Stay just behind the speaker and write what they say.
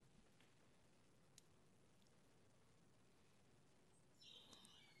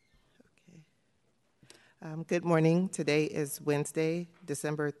Good morning. Today is Wednesday,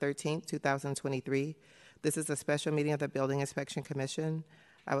 December 13th, 2023. This is a special meeting of the Building Inspection Commission.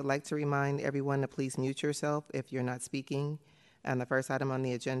 I would like to remind everyone to please mute yourself if you're not speaking. And the first item on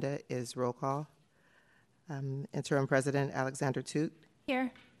the agenda is roll call. Interim President Alexander Toot.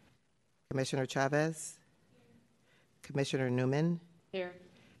 Here. Commissioner Chavez. Commissioner Newman. Here.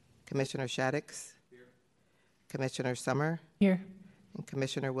 Commissioner Shaddix. Here. Commissioner Summer. Here. And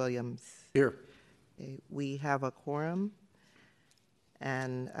Commissioner Williams. Here. We have a quorum,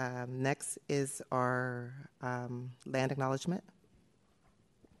 and next is our land acknowledgement.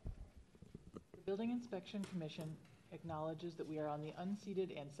 The Building Inspection Commission acknowledges that we are on the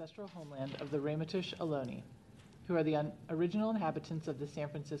unceded ancestral homeland of the Ramaytush Ohlone, who are the original inhabitants of the San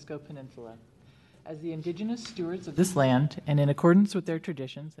Francisco Peninsula. As the indigenous stewards of this land, and in accordance with their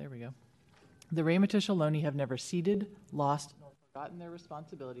traditions, the Ramaytush Ohlone have never ceded, lost, nor forgotten their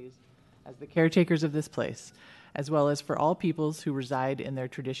responsibilities as the caretakers of this place, as well as for all peoples who reside in their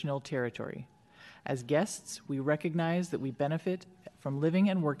traditional territory. As guests, we recognize that we benefit from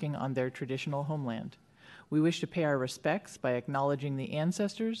living and working on their traditional homeland. We wish to pay our respects by acknowledging the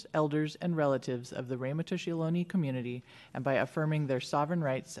ancestors, elders, and relatives of the Ramaytush Ohlone community and by affirming their sovereign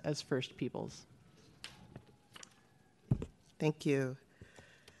rights as First Peoples. Thank you.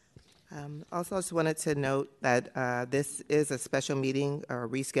 Also, I just wanted to note that this is a special meeting, or a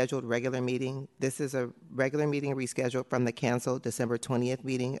rescheduled regular meeting. This is a regular meeting rescheduled from the canceled December 20th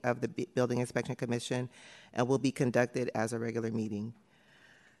meeting of the Building Inspection Commission and will be conducted as a regular meeting.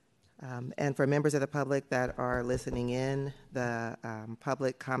 And for members of the public that are listening in, the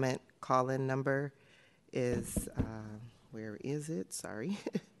public comment call-in number is, where is it? Sorry.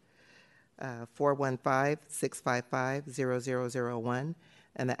 415-655-0001.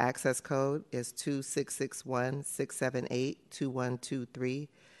 And the access code is 2661-678-2123.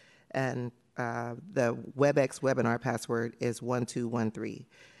 And the WebEx webinar password is 1213.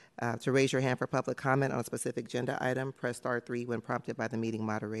 To raise your hand for public comment on a specific agenda item, press *3 when prompted by the meeting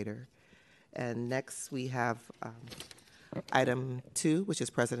moderator. And next we have item 2, which is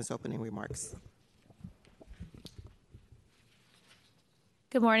President's opening remarks.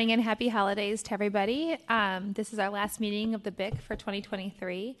 Good morning and happy holidays to everybody. This is our last meeting of the BIC for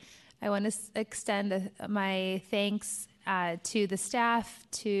 2023. I want to extend my thanks to the staff,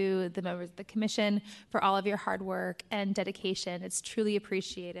 to the members of the commission for all of your hard work and dedication. It's truly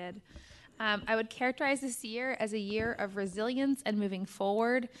appreciated. I would characterize this year as a year of resilience and moving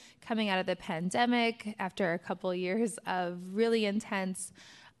forward, coming out of the pandemic after a couple years of really intense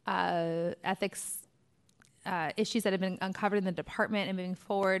ethics issues that have been uncovered in the department, and moving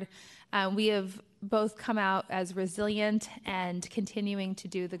forward. We have both come out as resilient and continuing to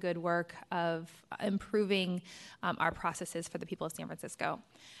do the good work of improving our processes for the people of San Francisco.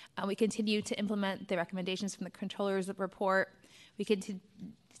 We continue to implement the recommendations from the Controller's report. We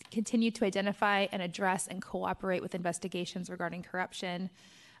continue to identify and address and cooperate with investigations regarding corruption.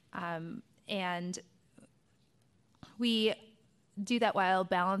 And we do that while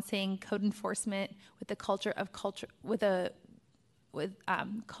balancing code enforcement with the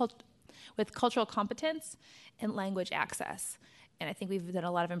with cultural competence and language access. And I think we've done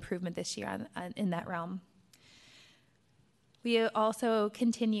a lot of improvement this year in that realm. We also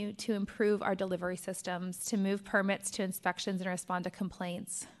continue to improve our delivery systems, to move permits to inspections and respond to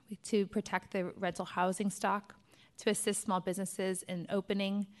complaints, to protect the rental housing stock, to assist small businesses in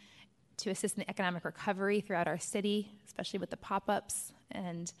opening, to assist in the economic recovery throughout our city, especially with the pop-ups,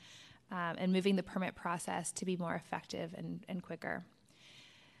 and moving the permit process to be more effective and quicker.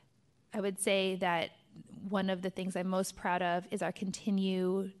 I would say that one of the things I'm most proud of is our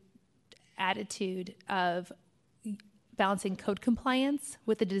continued attitude of balancing code compliance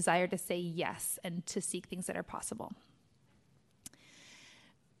with the desire to say yes and to seek things that are possible.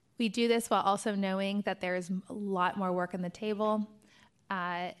 We do this while also knowing that there is a lot more work on the table.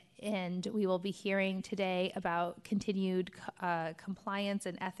 And we will be hearing today about continued compliance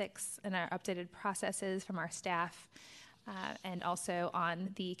and ethics and our updated processes from our staff, and also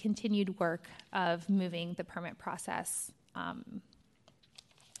on the continued work of moving the permit process.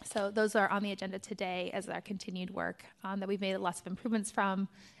 So those are on the agenda today as our continued work that we've made lots of improvements from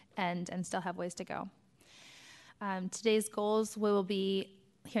and still have ways to go. Today's goals, we will be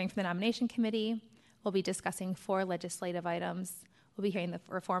hearing from the nomination committee. We'll be discussing 4 legislative items. We'll be hearing the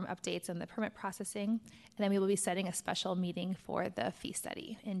reform updates and the permit processing, and then we will be setting a special meeting for the fee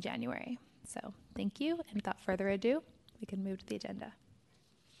study in January. So thank you, and without further ado, we can move to the agenda.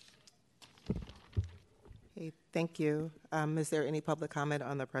 Okay, thank you. Is there any public comment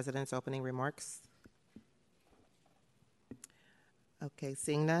on the President's opening remarks? Okay,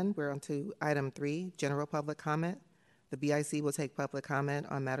 seeing none, we're on to item 3, general public comment. The BIC will take public comment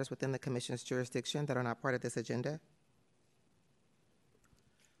on matters within the Commission's jurisdiction that are not part of this agenda.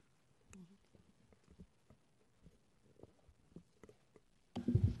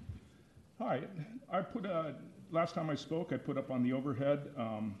 Hi, I put last time I spoke, I put up on the overhead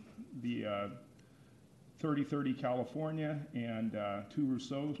the 3030 California and 2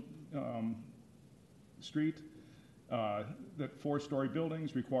 Rousseau Street, that 4-story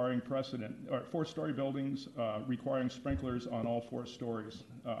buildings requiring precedent, or 4-story buildings requiring sprinklers on all 4 stories.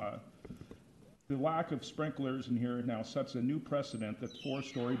 The lack of sprinklers in here now sets a new precedent that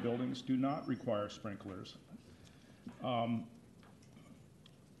 4-story buildings do not require sprinklers. And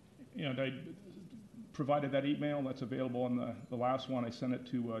I provided that email that's available on the last one. I sent it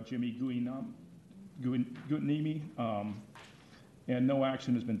to Jimmy Guinimi, and no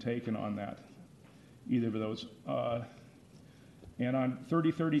action has been taken on that, either of those. And on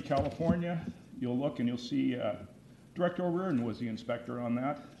 3030 California, you'll look and you'll see Director O'Riordan was the inspector on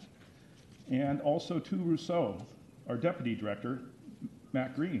that. And also 2 Rousseau, our deputy director,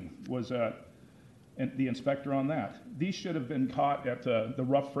 Matt Green, was the inspector on that. These should have been caught at the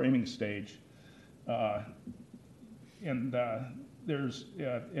rough framing stage. There's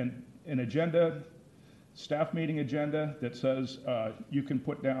an agenda, staff meeting agenda that says you can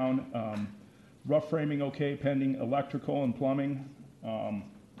put down rough framing okay pending electrical and plumbing.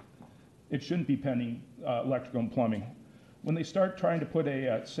 It shouldn't be pending electrical and plumbing. When they start trying to put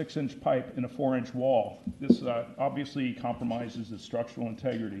a 6-inch pipe in a 4-inch wall, this obviously compromises the structural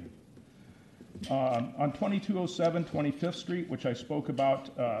integrity. On 2207 25th Street, which I spoke about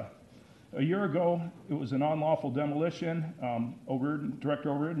a year ago, it was an unlawful demolition.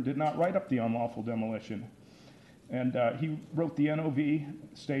 Director O'Riordan did not write up the unlawful demolition. And he wrote the NOV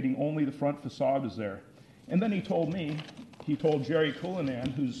stating only the front facade was there. And then he told Jerry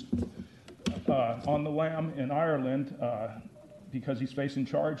Cullinan, who's on the lam in Ireland, because he's facing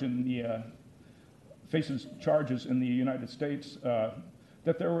charges in the United States,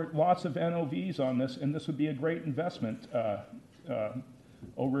 that there were lots of NOVs on this, and this would be a great investment,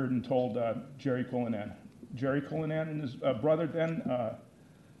 O'Riordan told Jerry Cullinan. Jerry Cullinan and his brother then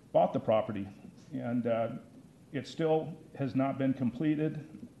bought the property, and it still has not been completed.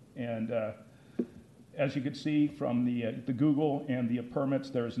 And as you can see from the Google and the permits,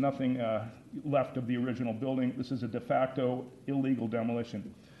 there is nothing left of the original building. This is a de facto illegal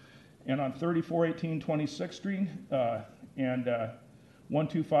demolition. And on 3418 26th Street and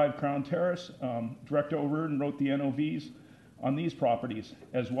 125 Crown Terrace, Director O'Riordan wrote the NOVs on these properties,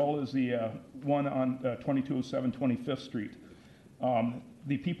 as well as the one on 2207 25th Street.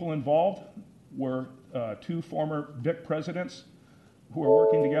 The people involved were 2 former VIC presidents who are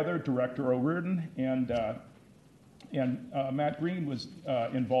working together, Director O'Riordan and Matt Green was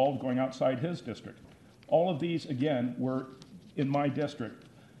involved going outside his district. All of these, again, were in my district,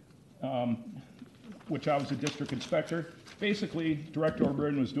 which I was a district inspector. Basically, Director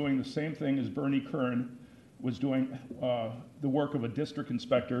O'Riordan was doing the same thing as Bernie Kern was doing the work of a district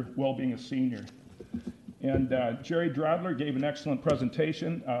inspector while being a senior. And Jerry Dradler gave an excellent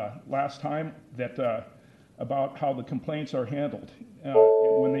presentation last time that about how the complaints are handled.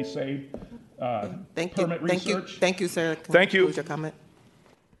 When they say permit research. Thank you, sir. Thank you. Conclude your comment.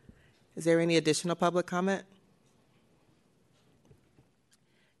 Is there any additional public comment?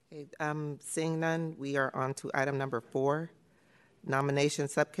 Okay, seeing none, we are on to item number 4, nomination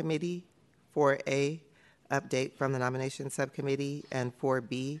subcommittee. 4A, update from the nomination subcommittee, and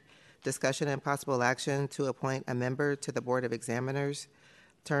 4B, discussion and possible action to appoint a member to the Board of Examiners,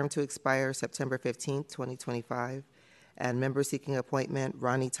 term to expire September 15th, 2025, and member seeking appointment,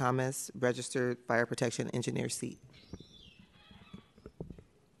 Ronnie Thomas, registered fire protection engineer seat.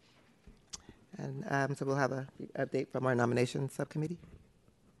 And so we'll have an update from our nomination subcommittee.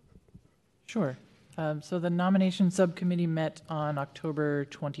 Sure. So the nomination subcommittee met on October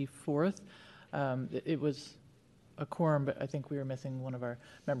 24th. It was a quorum, but I think we were missing one of our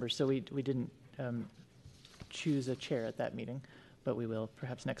members, so we didn't choose a chair at that meeting, but we will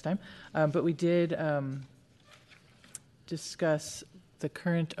perhaps next time. But we did discuss the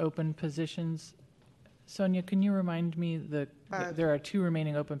current open positions. Sonia, can you remind me, there are 2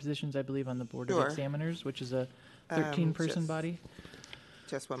 remaining open positions, I believe, on the Board Sure. of Examiners, which is a 13-person body?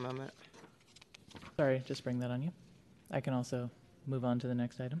 Just one moment. Sorry, just bring that on you. I can also move on to the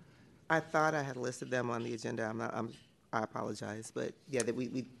next item. I thought I had listed them on the agenda. I apologize, but yeah, that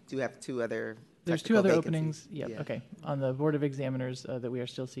we do have 2 other. There's 2 other vacancies. openings. Yep. Yeah. Okay. On the Board of Examiners that we are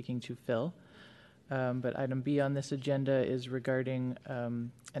still seeking to fill. But item B on this agenda is regarding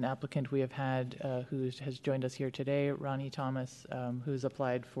an applicant we have had who has joined us here today, Ronnie Thomas, who's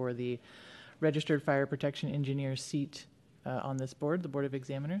applied for the Registered Fire Protection Engineer seat on this board, the Board of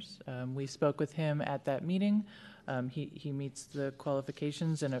Examiners. We spoke with him at that meeting. He meets the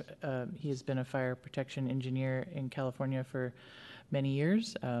qualifications, and he has been a fire protection engineer in California for many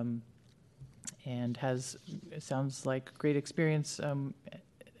years, and has, it sounds like, great experience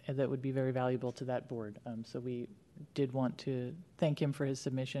that would be very valuable to that board. So we did want to thank him for his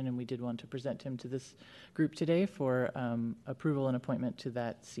submission, and we did want to present him to this group today for approval and appointment to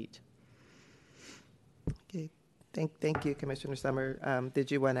that seat. Okay. Thank you, Commissioner Summer. Did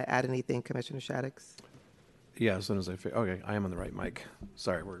you want to add anything, Commissioner Shaddix? Yeah, as soon as okay, I am on the right mic.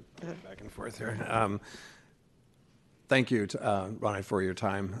 Sorry, we're back and forth here. Thank you, Ronnie, for your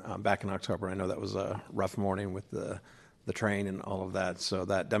time back in October. I know that was a rough morning with the train and all of that, so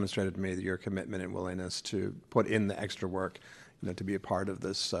that demonstrated to me your commitment and willingness to put in the extra work, to be a part of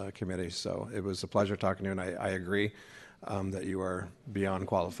this committee. So it was a pleasure talking to you, and I agree that you are beyond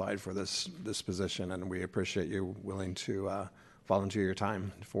qualified for this position, and we appreciate you willing to volunteer your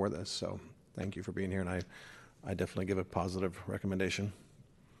time for this. So thank you for being here, and I definitely give a positive recommendation.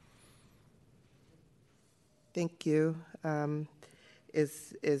 Thank you.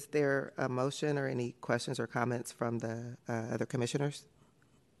 Is there a motion or any questions or comments from the other commissioners?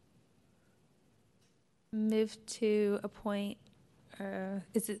 Move to appoint,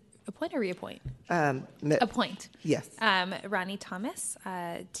 is it appoint or reappoint? Appoint. Yes. Ronnie Thomas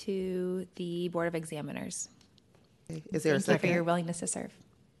to the Board of Examiners. Okay. Is there a Thank you for second? your willingness to serve.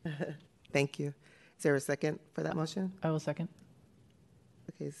 Thank you. Is there a second for that motion? I will second.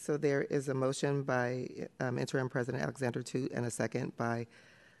 Okay, so there is a motion by Interim President Alexander Toot and a second by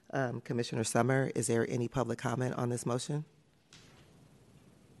Commissioner Summer. Is there any public comment on this motion?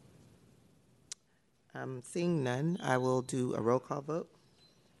 Seeing none, I will do a roll call vote.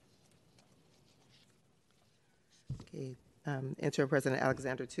 Okay, Interim President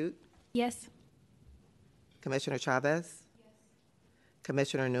Alexander Toot, Yes. Commissioner Chavez, yes.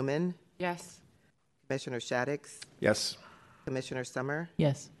 Commissioner Newman, Yes. Commissioner Shaddix, Yes. Commissioner Summer,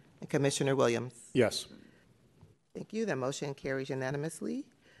 Yes. and Commissioner Williams. Yes. Thank you. The motion carries unanimously.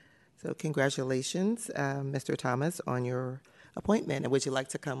 So congratulations, Mr. Thomas, on your appointment. And would you like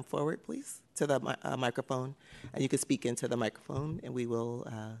to come forward, please, to the microphone? And you can speak into the microphone, and we will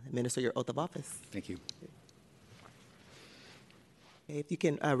administer your oath of office. Thank you. Okay, if you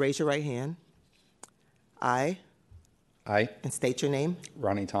can raise your right hand. I, I, and state your name,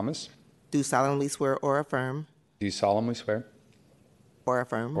 Ronnie Thomas, do solemnly swear or affirm do solemnly swear or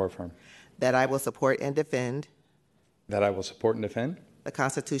affirm or affirm that I will support and defend that I will support and defend the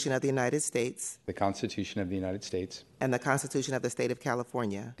Constitution of the United States the Constitution of the United States and the Constitution of the State of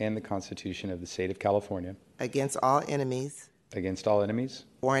California and the Constitution of the State of California against all enemies, against all enemies,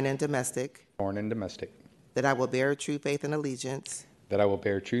 foreign and domestic, foreign and domestic, that I will bear true faith and allegiance that I will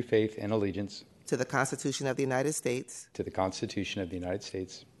bear true faith and allegiance to the Constitution of the United States to the Constitution of the United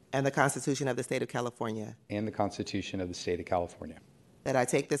States and the Constitution of the State of California, and the Constitution of the State of California, that I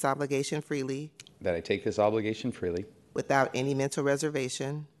take this obligation freely that I take this obligation freely without any mental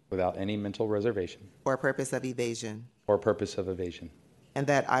reservation without any mental reservation or purpose of evasion, or purpose of evasion, and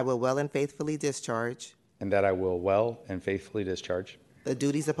that I will well and faithfully discharge and that I will well and faithfully discharge the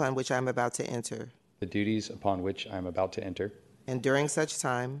duties upon which I am about to enter, the duties upon which I am about to enter, and during such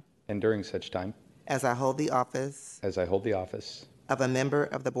time and during such time as I hold the office as I hold the office of a member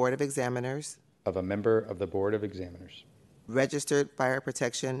of the Board of Examiners, of a member of the Board of Examiners, Registered Fire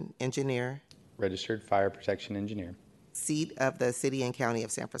Protection Engineer, Registered Fire Protection Engineer, seat of the City and County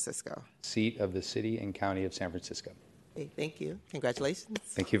of San Francisco. seat of the City and County of San Francisco. Okay, thank you. Congratulations.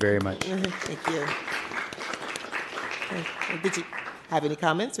 Thank you very much. Thank you. Okay. Did you have any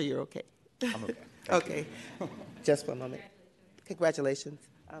comments, or you're okay? I'm okay. Okay. Just one moment. Congratulations.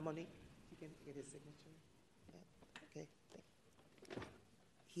 Monique, you can get his signature. Yeah. Okay.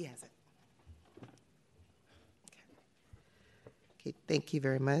 He has it. Okay, thank you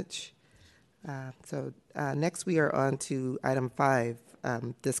very much. So next we are on to item 5,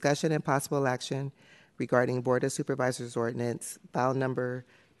 discussion and possible action regarding Board of Supervisors Ordinance, file number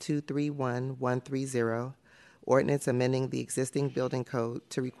 231130, ordinance amending the existing building code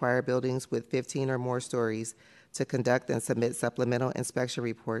to require buildings with 15 or more stories to conduct and submit supplemental inspection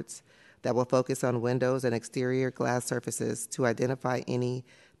reports that will focus on windows and exterior glass surfaces to identify any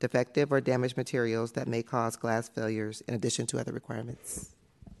defective or damaged materials that may cause glass failures, in addition to other requirements.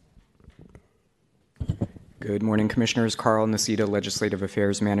 Good morning, Commissioners. Carl Nacita, Legislative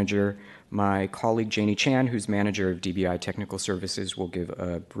Affairs Manager. My colleague Janie Chan, who's Manager of DBI Technical Services, will give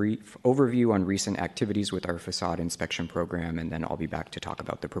a brief overview on recent activities with our facade inspection program, and then I'll be back to talk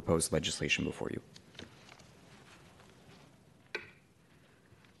about the proposed legislation before you.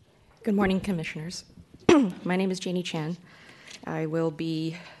 Good morning, Commissioners. My name is Janie Chan. I will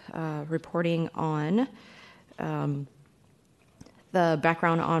be reporting on the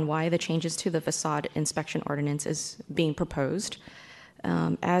background on why the changes to the facade inspection ordinance is being proposed.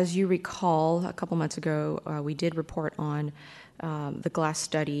 As you recall, a couple months ago, we did report on the glass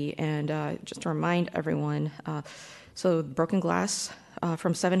study, and just to remind everyone, so broken glass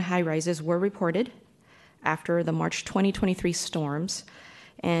from 7 high-rises were reported after the March 2023 storms,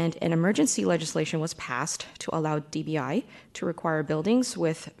 and an emergency legislation was passed to allow DBI to require buildings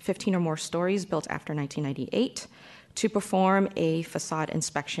with 15 or more stories built after 1998 to perform a facade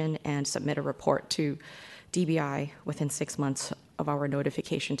inspection and submit a report to DBI within 6 months of our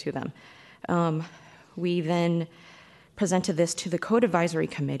notification to them. We then presented this to the Code Advisory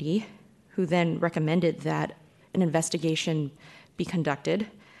Committee, who then recommended that an investigation be conducted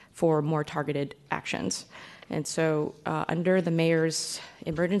for more targeted actions. And so under the mayor's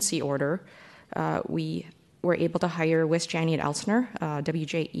emergency order, we were able to hire Wis Janney and Elsner,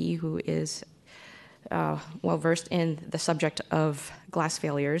 WJE, who is well-versed in the subject of glass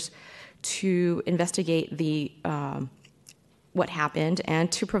failures, to investigate the what happened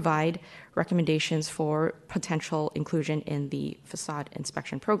and to provide recommendations for potential inclusion in the facade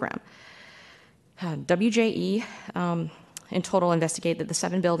inspection program. WJE in total investigated the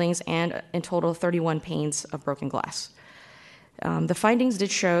 7 buildings and in total 31 panes of broken glass. The findings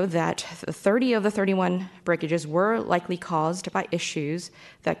did show that 30 of the 31 breakages were likely caused by issues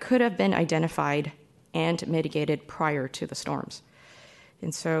that could have been identified and mitigated prior to the storms.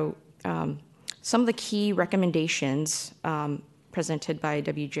 And so some of the key recommendations presented by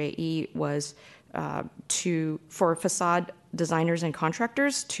WJE was for facade designers and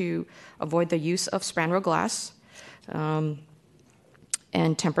contractors to avoid the use of spandrel glass and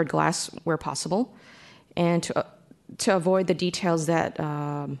tempered glass where possible, and to avoid the details that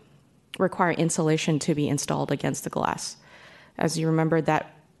require insulation to be installed against the glass. As you remember,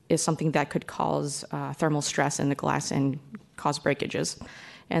 that is something that could cause thermal stress in the glass and cause breakages.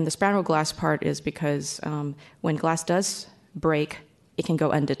 And the spandrel glass part is because when glass does break, it can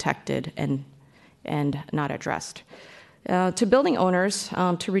go undetected and not addressed. To building owners,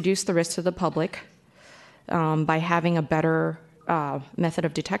 to reduce the risk to the public by having a better method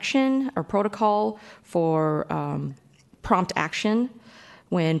of detection or protocol for prompt action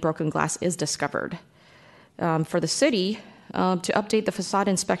when broken glass is discovered. For the city, to update the facade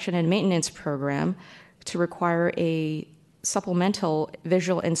inspection and maintenance program to require a supplemental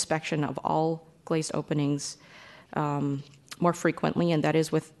visual inspection of all glazed openings more frequently, and that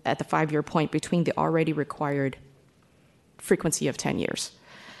is at the 5-year point between the already required frequency of 10 years.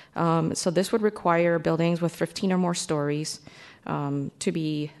 So this would require buildings with 15 or more stories to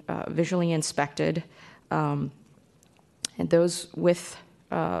be visually inspected, and those with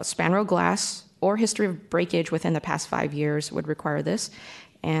spandrel glass or history of breakage within the past 5 years would require this,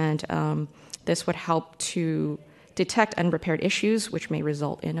 and this would help to detect unrepaired issues which may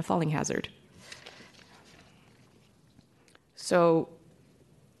result in a falling hazard. So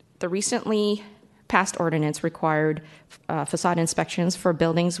the recently passed ordinance required facade inspections for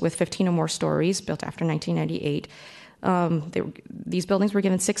buildings with 15 or more stories built after 1998. These buildings were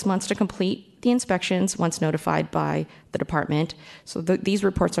given 6 months to complete the inspections once notified by the department. So these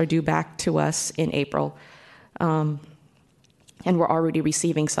reports are due back to us in April, and we're already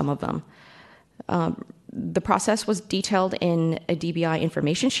receiving some of them. The process was detailed in a DBI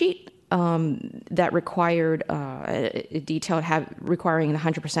information sheet that required requiring the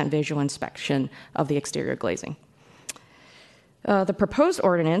 100% visual inspection of the exterior glazing. The proposed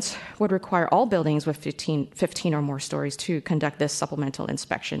ordinance would require all buildings with 15 or more stories to conduct this supplemental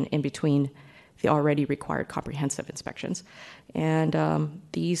inspection in between the already required comprehensive inspections. And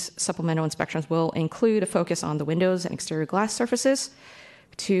these supplemental inspections will include a focus on the windows and exterior glass surfaces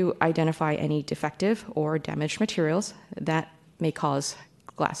to identify any defective or damaged materials that may cause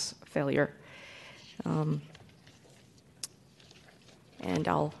glass failure. And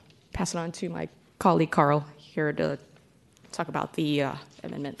I'll pass it on to my colleague Carl here to talk about the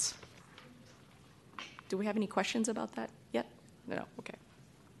amendments. Do we have any questions about that yet? No, okay.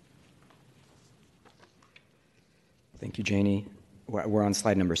 Thank you, Janie. We're on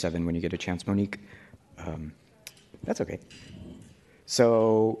slide number 7 when you get a chance, Monique. That's okay.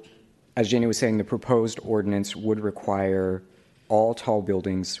 So, as Janie was saying, the proposed ordinance would require all tall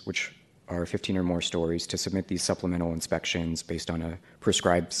buildings which are 15 or more stories to submit these supplemental inspections based on a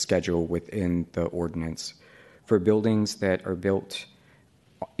prescribed schedule within the ordinance. For buildings that are built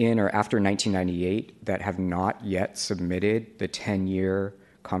in or after 1998 that have not yet submitted the 10-year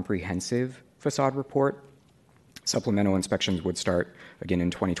comprehensive facade report, supplemental inspections would start again in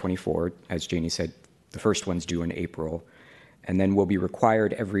 2024. As Janie said, the first one's due in April, and then will be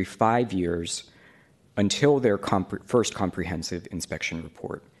required every 5 years until their first comprehensive inspection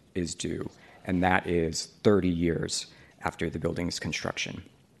report is due, and that is 30 years after the building's construction.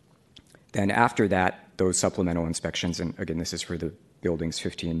 Then after that, those supplemental inspections, and again, this is for the buildings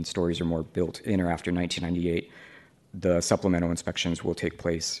 15 stories or more built in or after 1998, the supplemental inspections will take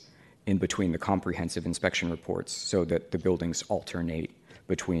place in between the comprehensive inspection reports so that the buildings alternate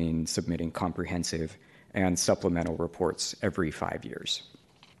between submitting comprehensive and supplemental reports every 5 years.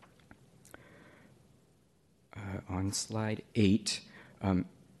 On slide 8,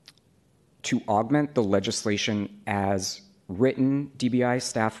 to augment the legislation as written, DBI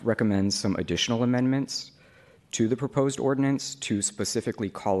staff recommends some additional amendments to the proposed ordinance to specifically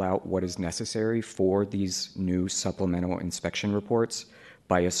call out what is necessary for these new supplemental inspection reports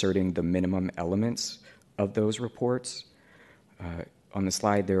by asserting the minimum elements of those reports. On the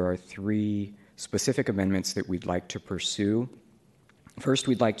slide, there are 3 specific amendments that we'd like to pursue. First,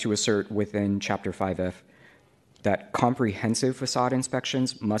 we'd like to assert within Chapter 5F that comprehensive facade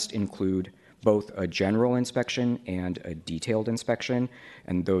inspections must include both a general inspection and a detailed inspection,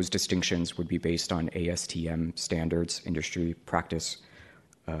 and those distinctions would be based on ASTM standards, industry practice.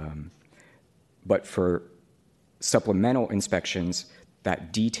 But for supplemental inspections,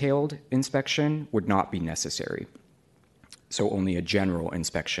 that detailed inspection would not be necessary. So only a general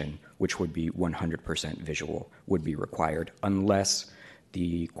inspection, which would be 100% visual, would be required unless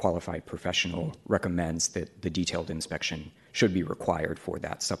the qualified professional recommends that the detailed inspection should be required for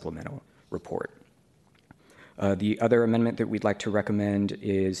that supplemental report. The other amendment that we'd like to recommend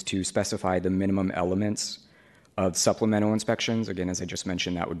is to specify the minimum elements of supplemental inspections. Again, as I just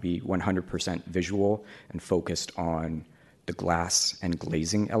mentioned, that would be 100% visual and focused on the glass and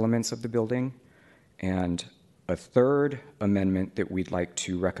glazing elements of the building. And a third amendment that we'd like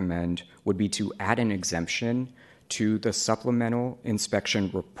to recommend would be to add an exemption to the supplemental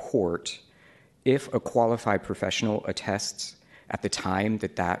inspection report if a qualified professional attests at the time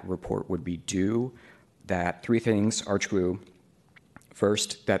that that report would be due that 3 things are true.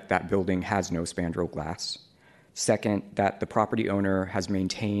 First, that that building has no spandrel glass. Second, that the property owner has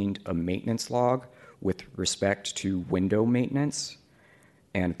maintained a maintenance log with respect to window maintenance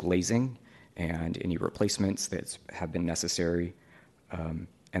and glazing and any replacements that have been necessary,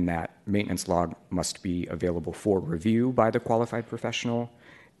 and that maintenance log must be available for review by the qualified professional.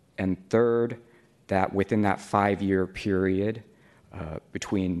 And third, that within that 5-year period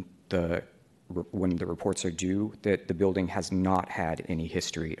between when the reports are due, that the building has not had any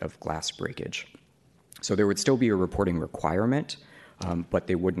history of glass breakage. So there would still be a reporting requirement, but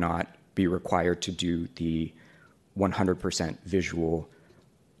they would not be required to do the 100% visual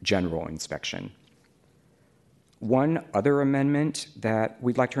general inspection. One other amendment that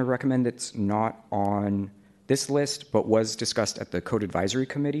we'd like to recommend that's not on this list but was discussed at the Code Advisory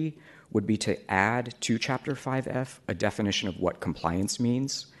Committee would be to add to Chapter 5F a definition of what compliance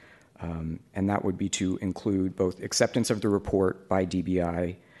means. And that would be to include both acceptance of the report by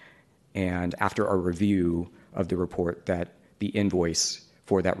DBI and after our review of the report that the invoice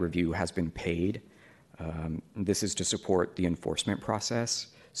for that review has been paid. This is to support the enforcement process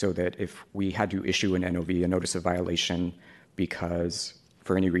so that if we had to issue an NOV, a notice of violation, because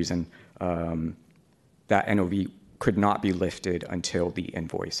for any reason that NOV could not be lifted until the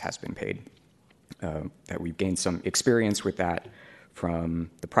invoice has been paid. That we've gained some experience with that from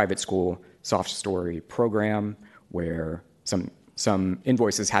the private school soft story program where some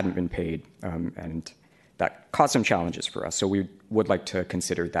invoices hadn't been paid, and that caused some challenges for us. So we would like to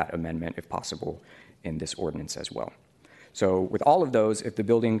consider that amendment, if possible, in this ordinance as well. So with all of those, if the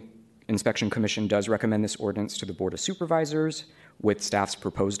Building Inspection Commission does recommend this ordinance to the Board of Supervisors with staff's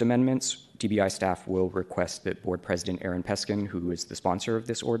proposed amendments, DBI staff will request that Board President Aaron Peskin, who is the sponsor of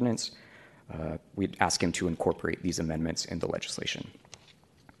this ordinance, we'd ask him to incorporate these amendments in the legislation.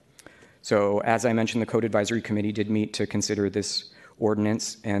 So as I mentioned, the Code Advisory Committee did meet to consider this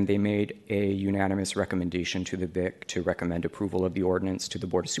ordinance, and they made a unanimous recommendation to the BIC to recommend approval of the ordinance to the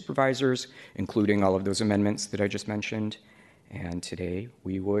Board of Supervisors, including all of those amendments that I just mentioned. And today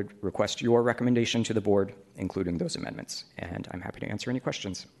we would request your recommendation to the board, including those amendments. And I'm happy to answer any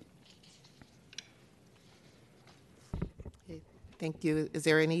questions. Okay, thank you. Is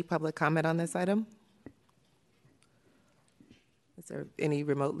there any public comment on this item? Is there any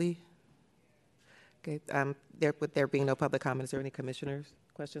remotely? Okay, with there being no public comment, is there any commissioners'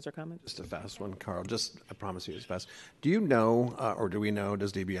 questions or comments? Just a fast one, Carl. I promise you it's fast. Do you know, or do we know,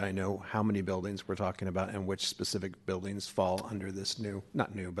 does DBI know how many buildings we're talking about and which specific buildings fall under this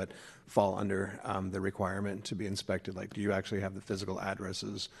not new, but fall under the requirement to be inspected? Like, do you actually have the physical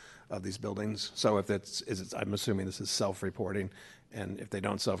addresses of these buildings? So if I'm assuming this is self-reporting, and if they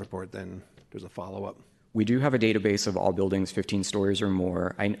don't self-report, then there's a follow-up. We do have a database of all buildings 15 stories or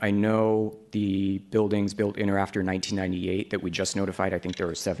more. I know the buildings built in or after 1998 that we just notified, I think there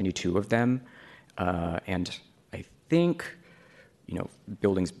were 72 of them. And I think,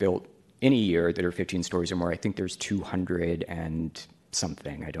 buildings built in a year that are 15 stories or more, I think there's 200 and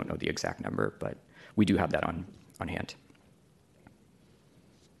something. I don't know the exact number, but we do have that on hand.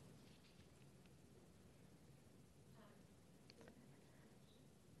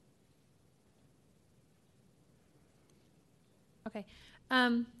 Okay.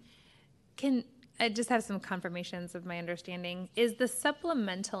 Can I just have some confirmations of my understanding? Is the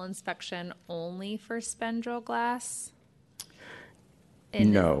supplemental inspection only for spandrel glass?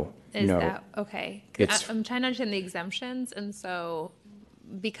 And No, is no. that okay? 'Cause It's- I'm trying to understand the exemptions, and so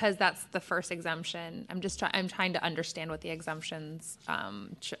because that's the first exemption, I'm trying to understand what the exemptions,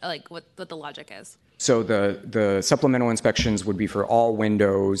 like what the logic is. So the supplemental inspections would be for all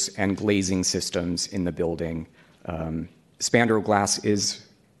windows and glazing systems in the building. Spandrel glass is,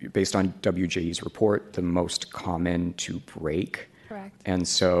 based on WJE's report, the most common to break. Correct. And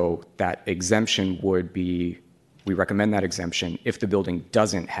so that exemption would be, we recommend that exemption if the building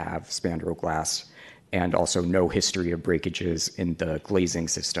doesn't have spandrel glass and also no history of breakages in the glazing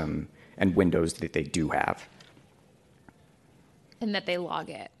system and windows that they do have. And that they log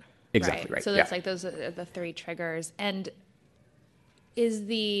it. Exactly right, So that's yeah. like those are the three triggers. And is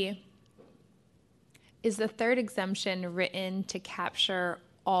the third exemption written to capture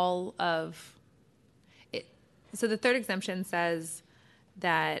all of it? So the third exemption says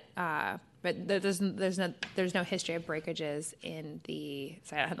that, but there's no history of breakages in the.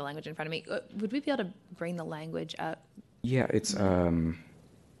 Sorry, I don't have the language in front of me. Would we be able to bring the language up? Yeah, it's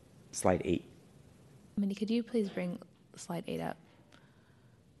slide 8. Minnie, could you please bring slide 8 up?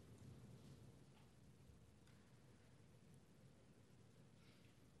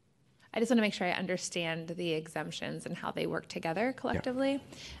 I just want to make sure I understand the exemptions and how they work together collectively,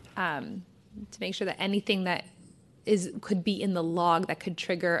 to make sure that anything that could be in the log that could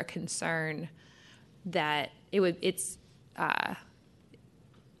trigger a concern, that it's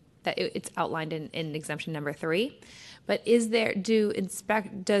outlined in exemption number 3. But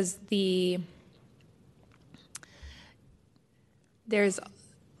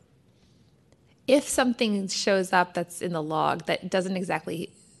if something shows up that's in the log that doesn't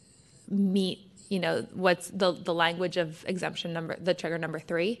exactly meet, what's the language of exemption the trigger number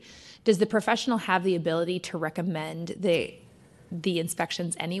 3, does the professional have the ability to recommend the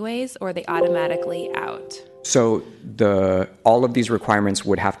inspections anyways, or are they automatically out? So all of these requirements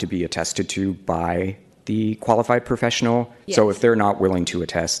would have to be attested to by the qualified professional. Yes. So if they're not willing to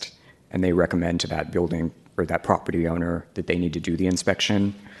attest and they recommend to that building or that property owner that they need to do the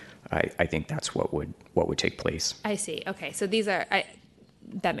inspection, I think that's what would take place. I see. Okay, so these are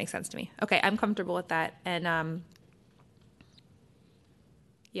that makes sense to me. Okay, I'm comfortable with that, and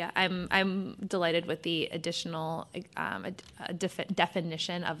yeah, I'm delighted with the additional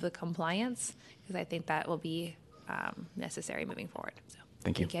definition of the compliance, because I think that will be necessary moving forward. So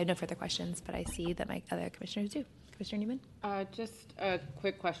Thank you. I have no further questions, but I see that my other commissioners do. Commissioner Newman? Just a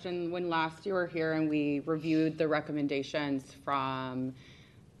quick question. When last you were here and we reviewed the recommendations from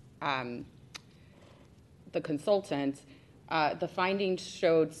the consultant, the findings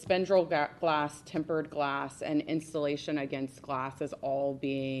showed spandrel glass, tempered glass, and insulation against glass as all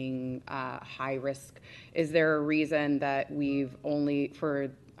being high risk. Is there a reason that we've only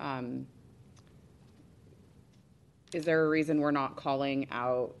is there a reason we're not calling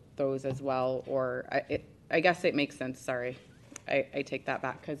out those as well? Or I guess it makes sense, sorry. I take that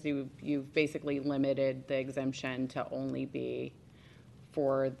back, because you've basically limited the exemption to only be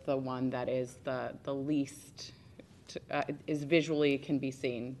for the one that is the least, is visually can be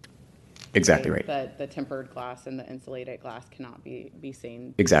seen. Exactly right. The tempered glass and the insulated glass cannot be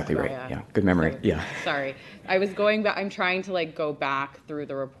seen. Exactly right. Yeah. Good memory. Yeah. Sorry. I was going back, I'm trying to go back through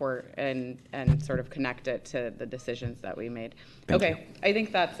the report and sort of connect it to the decisions that we made. Thank Okay. I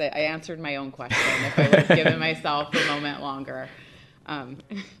think that's it. I answered my own question if I would have given myself a moment longer.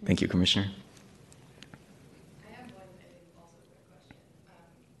 Thank you, Commissioner. I have one, I think, also quick question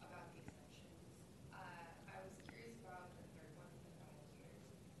about the exemptions. I was curious about the third one for the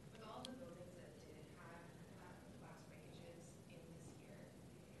volunteers. With all the buildings that did have glass breakages in this year,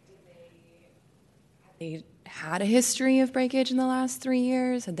 did they they had a history of breakage in the last 3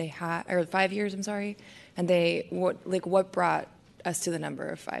 years? Had they had, or 5 years, I'm sorry? And what brought us to the number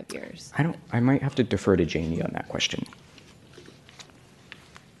of 5 years? I might have to defer to Janie on that question.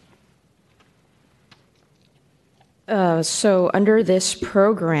 So under this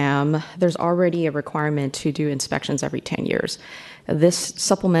program, there's already a requirement to do inspections every 10 years. This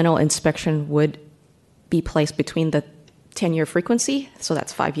supplemental inspection would be placed between the 10-year frequency, so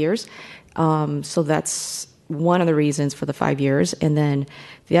that's 5 years. So that's one of the reasons for the 5 years. And then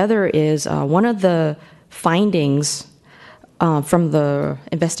the other is one of the findings from the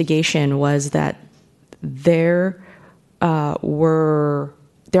investigation was that there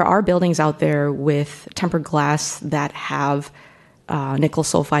are buildings out there with tempered glass that have nickel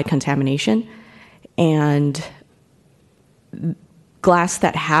sulfide contamination, and glass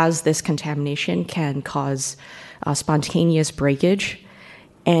that has this contamination can cause spontaneous breakage,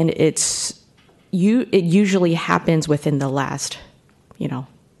 and it usually happens within the last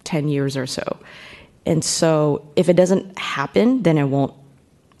 10 years or so. And so if it doesn't happen, then it won't.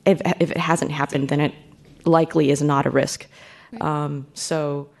 If it hasn't happened, then it likely is not a risk.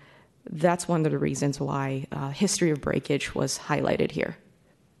 So that's one of the reasons why history of breakage was highlighted here.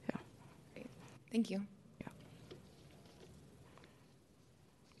 Yeah. Great. Thank you. Yeah.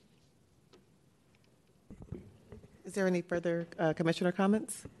 Is there any further commissioner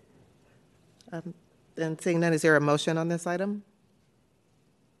comments? Then seeing none, is there a motion on this item?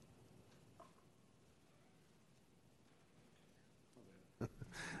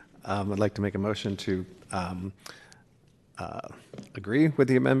 I'd like to make a motion to agree with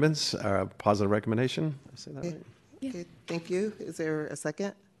the amendments, positive recommendation. Did I say that right? Yeah. Okay, thank you. Is there a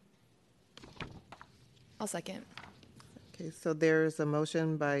second? I'll second. Okay, so there's a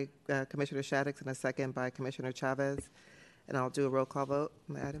motion by Commissioner Shaddix and a second by Commissioner Chavez, and I'll do a roll call vote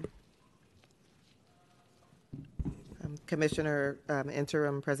on the item. Commissioner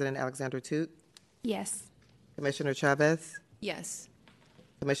Interim President Alexander Toot, Yes. Commissioner Chavez, Yes.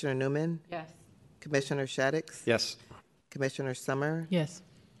 Commissioner Newman, Yes. Commissioner Shaddix, Yes. Commissioner Summer, Yes.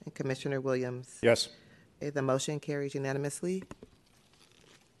 and Commissioner Williams. Yes. Okay, the motion carries unanimously.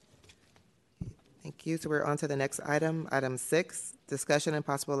 Thank you. So we're on to the next item, item 6, discussion and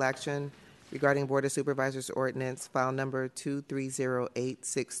possible action regarding Board of Supervisors Ordinance, file number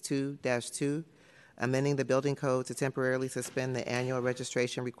 230862-2, amending the building code to temporarily suspend the annual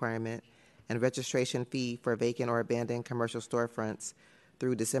registration requirement and registration fee for vacant or abandoned commercial storefronts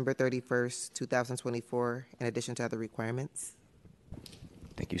through December 31st, 2024, in addition to other requirements.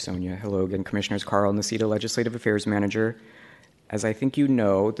 Thank you, Sonia. Hello again, Commissioners. Carl Nacita, Legislative Affairs Manager. As I think you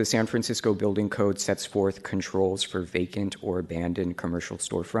know, the San Francisco Building Code sets forth controls for vacant or abandoned commercial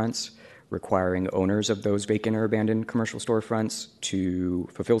storefronts, requiring owners of those vacant or abandoned commercial storefronts to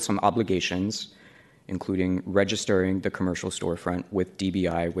fulfill some obligations, including registering the commercial storefront with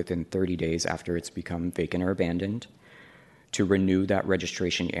DBI within 30 days after it's become vacant or abandoned, to renew that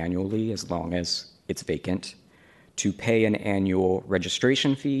registration annually as long as it's vacant, to pay an annual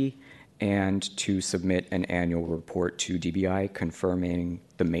registration fee, and to submit an annual report to DBI confirming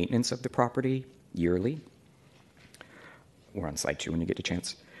the maintenance of the property yearly. We're on slide 2 when you get a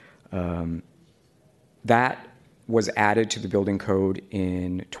chance. That was added to the building code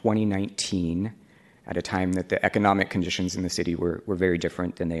in 2019 at a time that the economic conditions in the city were very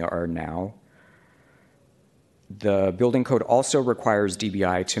different than they are now. The building code also requires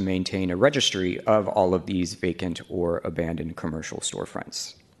DBI to maintain a registry of all of these vacant or abandoned commercial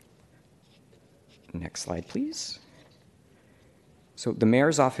storefronts. Next slide, please. So the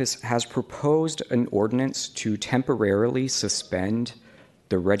mayor's office has proposed an ordinance to temporarily suspend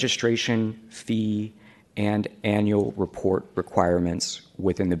the registration fee and annual report requirements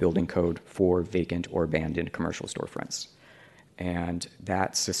within the building code for vacant or abandoned commercial storefronts. And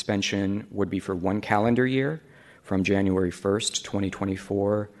that suspension would be for 1 calendar year, from January 1st,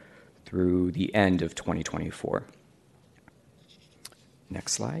 2024 through the end of 2024.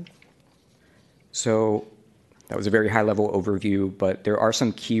 Next slide. So that was a very high-level overview, but there are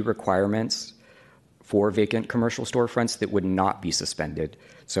some key requirements for vacant commercial storefronts that would not be suspended.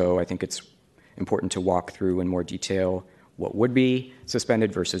 So I think it's important to walk through in more detail what would be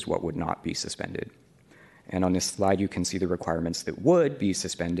suspended versus what would not be suspended. And on this slide, you can see the requirements that would be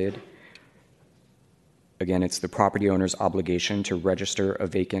suspended. Again, it's the property owner's obligation to register a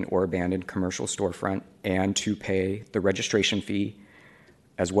vacant or abandoned commercial storefront and to pay the registration fee,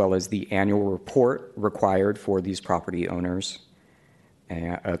 as well as the annual report required for these property owners,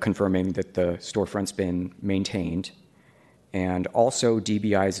 confirming that the storefront's been maintained. And also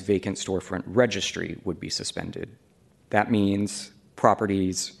DBI's vacant storefront registry would be suspended. That means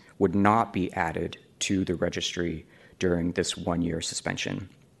properties would not be added to the registry during this one-year suspension.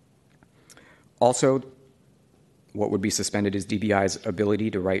 Also, what would be suspended is DBI's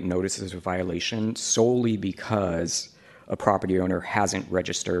ability to write notices of violation solely because a property owner hasn't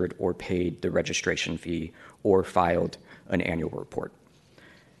registered or paid the registration fee or filed an annual report.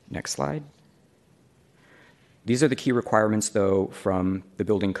 Next slide. These are the key requirements, though, from the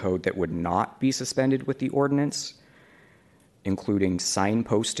building code that would not be suspended with the ordinance, including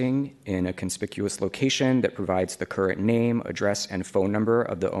signposting in a conspicuous location that provides the current name, address, and phone number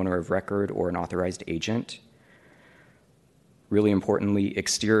of the owner of record or an authorized agent. Really importantly,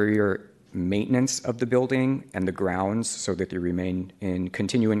 exterior maintenance of the building and the grounds so that they remain in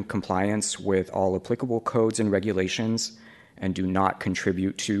continuing compliance with all applicable codes and regulations and do not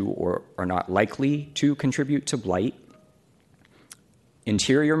contribute to or are not likely to contribute to blight.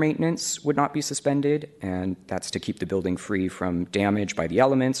 Interior maintenance would not be suspended, and that's to keep the building free from damage by the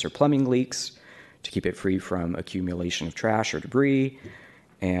elements or plumbing leaks, to keep it free from accumulation of trash or debris,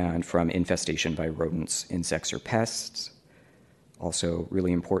 and from infestation by rodents, insects, or pests. Also,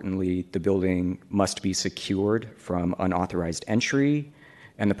 really importantly, the building must be secured from unauthorized entry,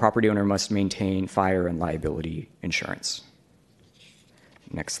 and the property owner must maintain fire and liability insurance.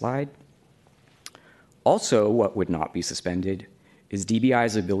 Next slide. Also, what would not be suspended is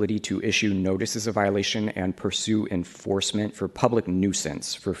DBI's ability to issue notices of violation and pursue enforcement for public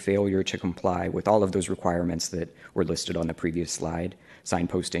nuisance for failure to comply with all of those requirements that were listed on the previous slide: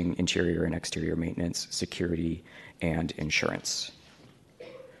 signposting, interior and exterior maintenance, security, and insurance.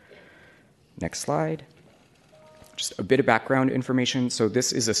 Next slide. Just a bit of background information. So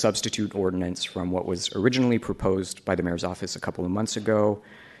this is a substitute ordinance from what was originally proposed by the mayor's office a couple of months ago.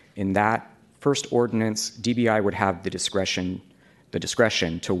 In that first ordinance, DBI would have the discretion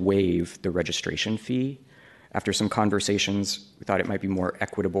to waive the registration fee. After some conversations, we thought it might be more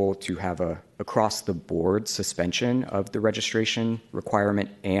equitable to have a across-the-board suspension of the registration requirement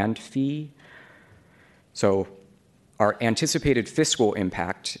and fee. So our anticipated fiscal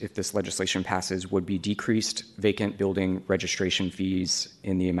impact, if this legislation passes, would be decreased vacant building registration fees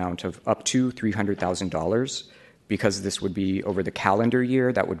in the amount of up to $300,000. Because this would be over the calendar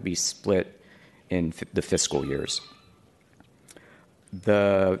year, that would be split in the fiscal years.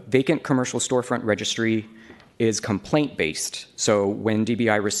 The vacant commercial storefront registry is complaint-based. So when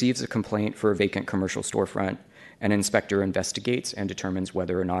DBI receives a complaint for a vacant commercial storefront, an inspector investigates and determines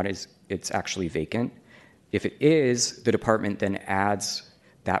whether or not it's actually vacant. If it is, the department then adds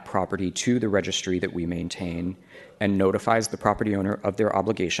that property to the registry that we maintain and notifies the property owner of their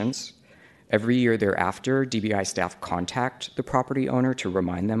obligations. Every year thereafter, DBI staff contact the property owner to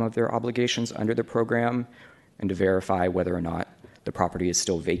remind them of their obligations under the program and to verify whether or not the property is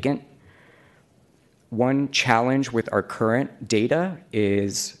still vacant. One challenge with our current data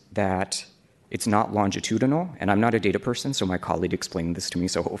is that it's not longitudinal, and I'm not a data person, so my colleague explained this to me,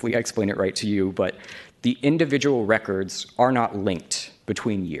 so hopefully I explain it right to you, but the individual records are not linked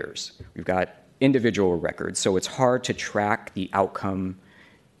between years. We've got individual records, so it's hard to track the outcome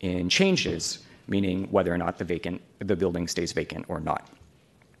in changes, meaning whether or not the building stays vacant or not.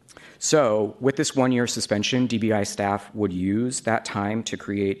 So with this one-year suspension, DBI staff would use that time to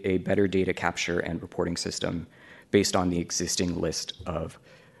create a better data capture and reporting system based on the existing list of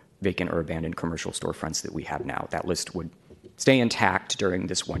vacant or abandoned commercial storefronts that we have now. That list would stay intact during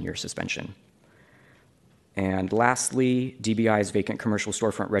this one-year suspension. And lastly, DBI's vacant commercial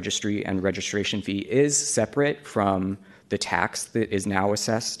storefront registry and registration fee is separate from the tax that is now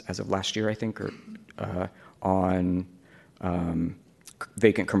assessed as of last year, I think, on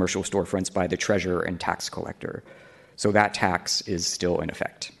vacant commercial storefronts by the treasurer and tax collector. So that tax is still in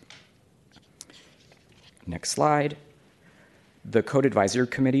effect. Next slide. The Code Advisory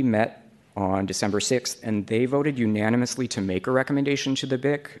Committee met on December 6th, and they voted unanimously to make a recommendation to the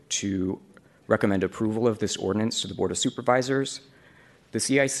BIC to recommend approval of this ordinance to the Board of Supervisors. The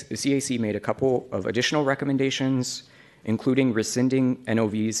CAC made a couple of additional recommendations, including rescinding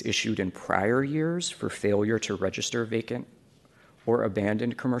NOVs issued in prior years for failure to register vacant or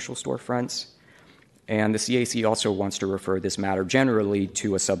abandoned commercial storefronts. And the CAC also wants to refer this matter generally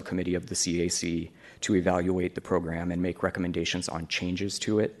to a subcommittee of the CAC to evaluate the program and make recommendations on changes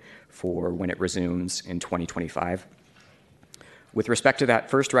to it for when it resumes in 2025. With respect to that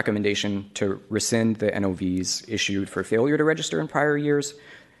first recommendation to rescind the NOVs issued for failure to register in prior years,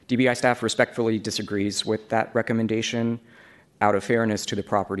 DBI staff respectfully disagrees with that recommendation out of fairness to the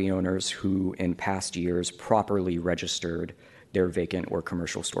property owners who in past years properly registered their vacant or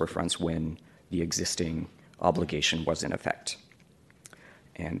commercial storefronts when the existing obligation was in effect.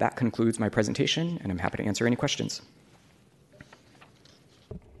 And that concludes my presentation, and I'm happy to answer any questions.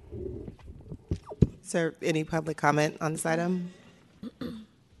 Is there any public comment on this item?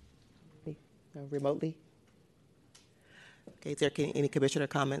 Remotely? Okay, is there any commissioner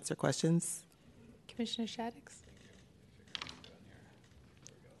comments or questions? Commissioner Shaddix?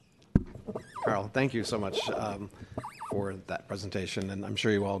 Carl, thank you so much for that presentation. And I'm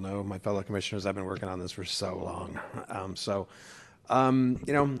sure you all know, my fellow commissioners, I've been working on this for so long.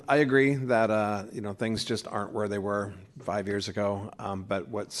 I agree that, things just aren't where they were 5 years ago. But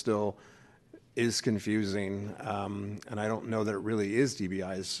what still is confusing, and I don't know that it really is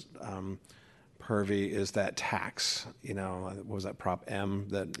DBI's purview, is that tax. What was that Prop M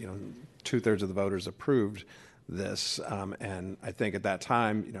that, 2/3 of the voters approved this. And I think at that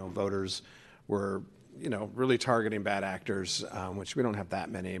time, voters were, really targeting bad actors, which we don't have that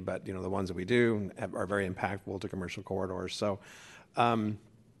many, but, the ones that we do are very impactful to commercial corridors. So I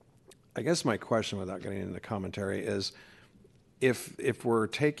guess my question, without getting into commentary, is if we're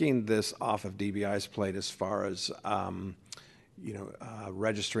taking this off of DBI's plate as far as,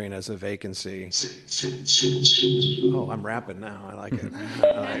 registering as a vacancy. Oh, I'm rapping now. I like it.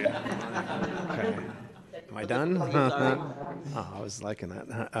 Okay. Am I done? Oh, I was liking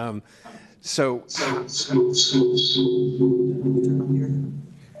that. So Just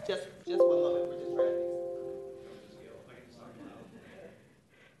one moment. We're just ready.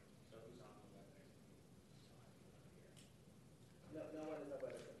 No one is up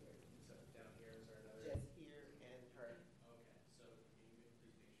with it. Down here, is there another? Just here and her. Okay, so can you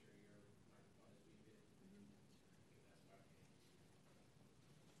please make sure your microphone is muted?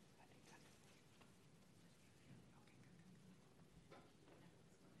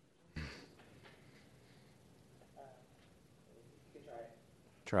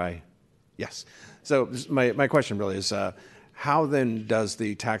 try. Yes. So my question really is, how then does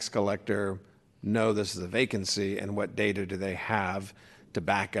the tax collector know this is a vacancy, and what data do they have to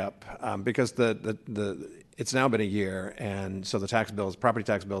back up? Because it's now been a year, and so the property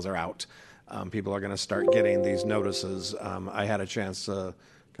tax bills are out. People are going to start getting these notices. I had a chance to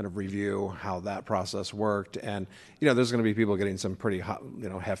kind of review how that process worked, and there's going to be people getting some pretty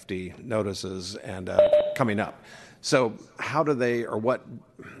hefty notices and coming up. So how do they, or what?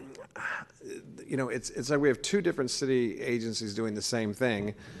 It's like we have two different city agencies doing the same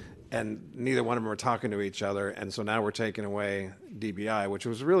thing, and neither one of them are talking to each other. And so now we're taking away DBI, which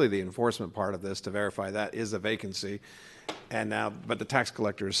was really the enforcement part of this, to verify that is a vacancy. And now, but the tax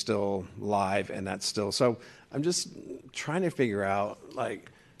collector is still live, and that's still. So I'm just trying to figure out,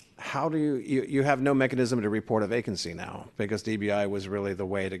 how do you have no mechanism to report a vacancy now, because DBI was really the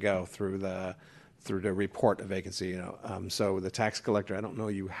way to go through to report a vacancy, so the tax collector, I don't know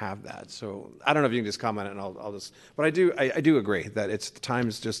you have that. So I don't know if you can just comment, and I'll just, but I do agree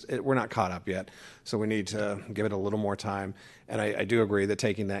that we're not caught up yet. So we need to give it a little more time. And I do agree that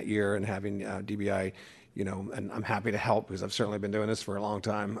taking that year and having DBI, and I'm happy to help, because I've certainly been doing this for a long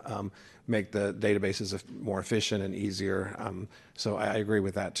time, make the databases more efficient and easier. So I agree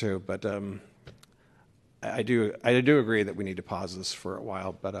with that too. But I do agree that we need to pause this for a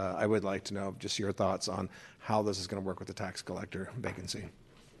while, but I would like to know just your thoughts on how this is going to work with the tax collector vacancy.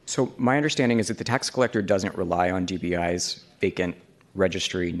 So my understanding is that the tax collector doesn't rely on DBI's vacant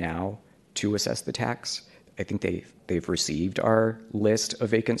registry now to assess the tax. I think they've received our list of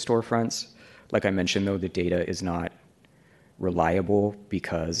vacant storefronts. Like I mentioned, though, the data is not reliable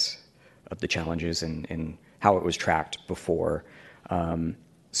because of the challenges in how it was tracked before.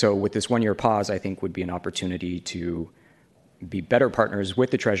 So with this one-year pause, I think would be an opportunity to be better partners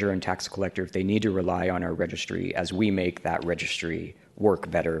with the treasurer and tax collector if they need to rely on our registry, as we make that registry work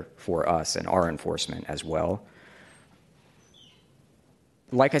better for us and our enforcement as well.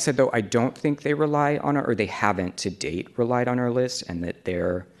 Like I said, though, I don't think they rely on or they haven't to date relied on our list, and that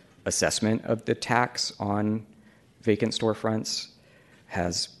their assessment of the tax on vacant storefronts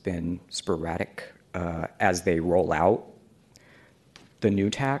has been sporadic as they roll out the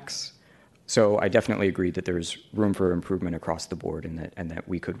new tax. So I definitely agree that there's room for improvement across the board, and that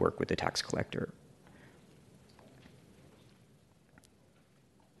we could work with the tax collector.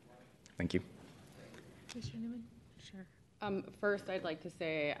 Thank you. Commissioner Newman? Sure. First, I'd like to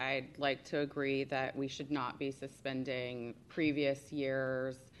say I'd like to agree that we should not be suspending previous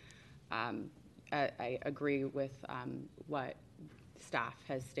years. I agree with what staff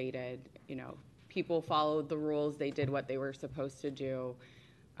has stated. People followed the rules. They did what they were supposed to do.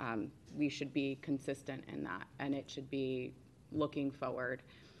 We should be consistent in that, and it should be looking forward.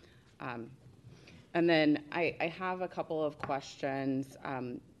 And then I have a couple of questions.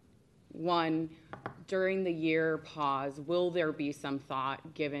 One, during the year pause, will there be some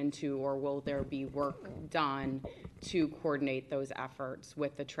thought given to, or will there be work done to coordinate those efforts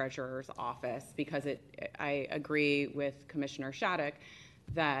with the treasurer's office? Because I agree with Commissioner Shattuck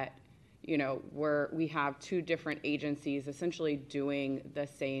that, you know, we have two different agencies essentially doing the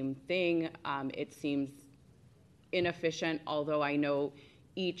same thing. It seems inefficient, although I know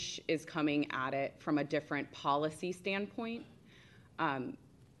each is coming at it from a different policy standpoint.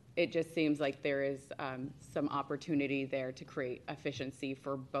 It just seems like there is some opportunity there to create efficiency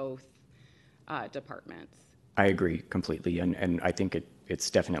for both departments. I agree completely, and I think it's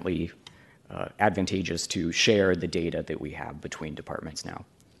definitely advantageous to share the data that we have between departments now.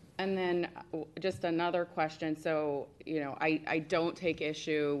 And then just another question. So, you know, I don't take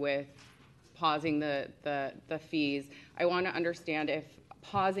issue with pausing the fees. I want to understand if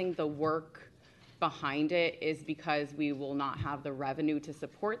pausing the work behind it is because we will not have the revenue to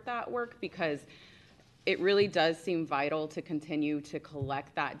support that work, because it really does seem vital to continue to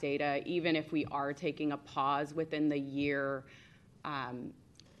collect that data, even if we are taking a pause within the year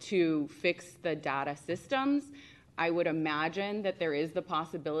to fix the data systems. I would imagine that there is the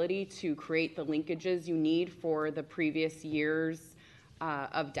possibility to create the linkages you need for the previous years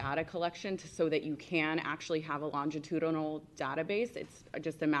of data collection so that you can actually have a longitudinal database. It's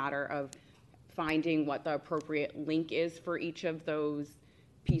just a matter of finding what the appropriate link is for each of those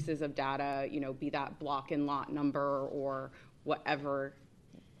pieces of data, you know, be that block and lot number or whatever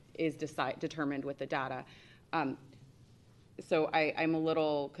is determined with the data. So I'm a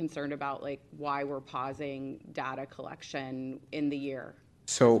little concerned about like why we're pausing data collection in the year.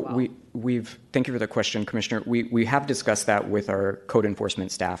 So well. thank you for the question, Commissioner. We have discussed that with our code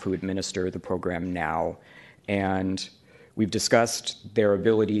enforcement staff who administer the program now, and we've discussed their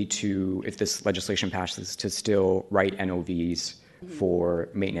ability to, if this legislation passes, to still write NOVs for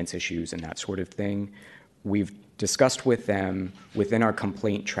maintenance issues and that sort of thing. We've discussed with them within our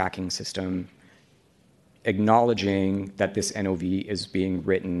complaint tracking system, acknowledging that this NOV is being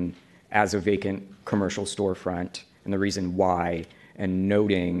written as a vacant commercial storefront and the reason why, and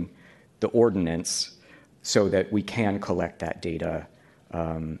noting the ordinance so that we can collect that data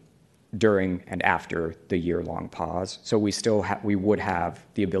during and after the year-long pause. So we would have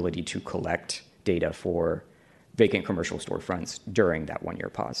the ability to collect data for vacant commercial storefronts during that one-year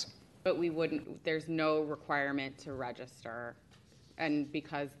pause. But there's no requirement to register, and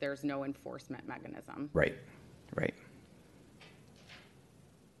because there's no enforcement mechanism. Right.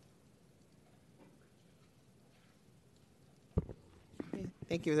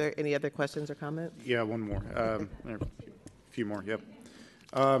 Thank you. Are there any other questions or comments? Yeah, one more. A few more, yep.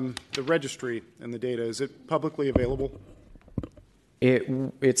 The registry and the data, is it publicly available?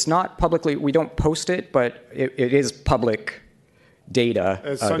 It's not publicly, we don't post it, but it is public data.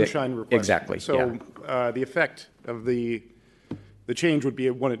 As sunshine request. Exactly. So the effect of the change would be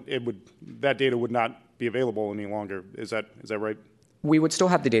that data would not be available any longer. Is that right? We would still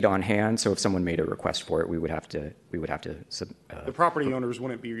have the data on hand, so if someone made a request for it, we would have to. The property owners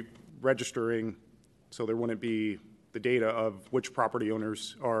wouldn't be registering, so there wouldn't be the data of which property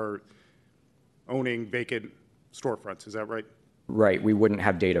owners are owning vacant storefronts. Is that right? Right. We wouldn't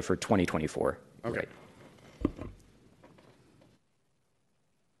have data for 2024. Okay. Right.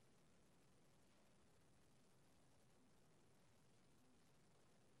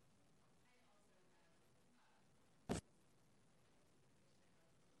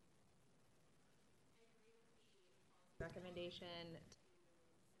 Recommendation to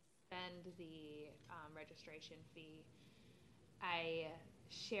suspend the registration fee. I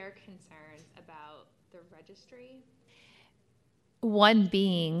share concerns about the registry. One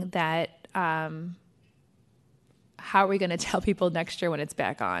being that how are we going to tell people next year when it's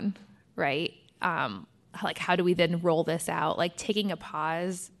back on, right? Like, how do we then roll this out? Like, taking a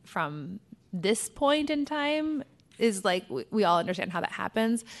pause from this point in time is like, we all understand how that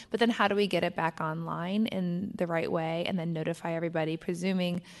happens, but then how do we get it back online in the right way and then notify everybody,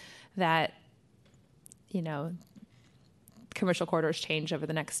 presuming that, you know, commercial corridors change over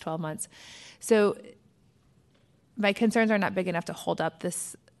the next 12 months. So my concerns are not big enough to hold up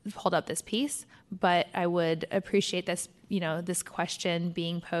this piece, but I would appreciate this, you know, this question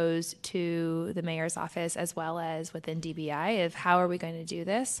being posed to the mayor's office as well as within DBI of how are we going to do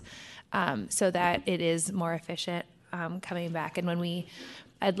this so that it is more efficient coming back. And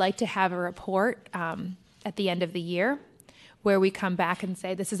I'd like to have a report at the end of the year where we come back and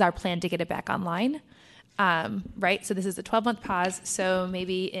say, this is our plan to get it back online. Right? So this is a 12-month pause. So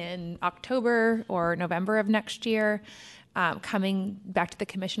maybe in October or November of next year, coming back to the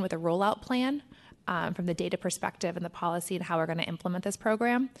commission with a rollout plan from the data perspective and the policy and how we're going to implement this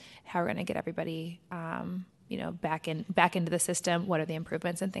program, how we're going to get everybody, back into the system. What are the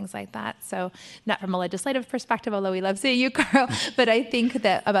improvements and things like that? So, not from a legislative perspective, although we love seeing you, Carl, but I think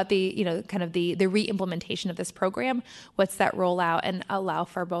that about the, kind of the re-implementation of this program. What's that rollout, and allow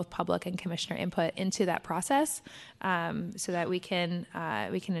for both public and commissioner input into that process, so that we can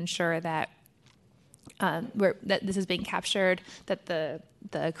ensure that that this is being captured, that the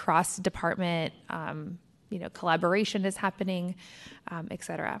cross department collaboration is happening, et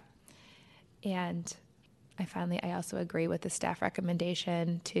cetera. And I also agree with the staff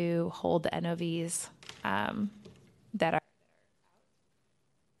recommendation to hold the NOVs that are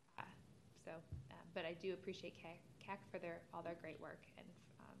out. But I do appreciate CAC for all their great work and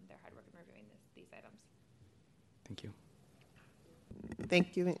their hard work in reviewing these items. Thank you.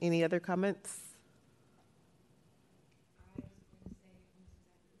 Thank you. Any other comments?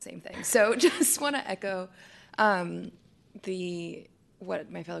 Same thing. So just want to echo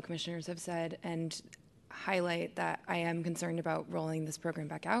what my fellow commissioners have said and highlight that I am concerned about rolling this program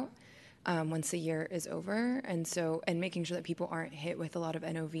back out once the year is over, and making sure that people aren't hit with a lot of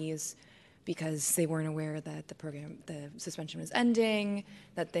NOVs because they weren't aware that the suspension was ending,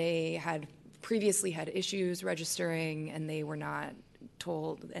 that they had previously had issues registering and they were not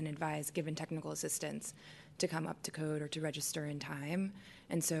told and advised, given technical assistance, to come up to code or to register in time.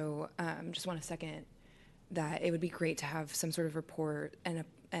 And so just want to second that it would be great to have some sort of report and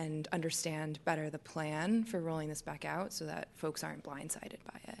understand better the plan for rolling this back out so that folks aren't blindsided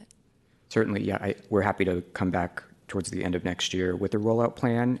by it. Certainly, yeah. We're happy to come back towards the end of next year with a rollout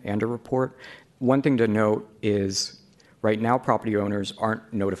plan and a report. One thing to note is right now property owners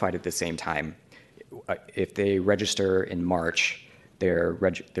aren't notified at the same time. If they register in March, their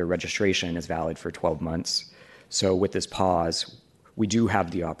registration is valid for 12 months. So with this pause, we do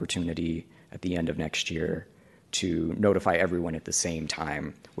have the opportunity at the end of next year to notify everyone at the same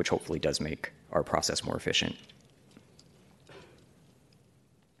time, which hopefully does make our process more efficient.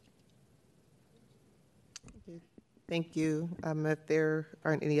 Thank you. If there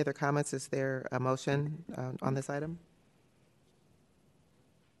aren't any other comments, is there a motion on this item?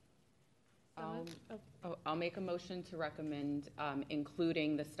 I'll make a motion to recommend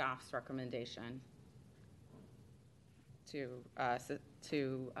including the staff's recommendation to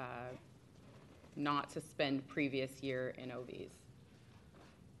not suspend previous year NOVs.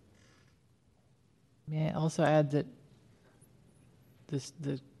 May I also add that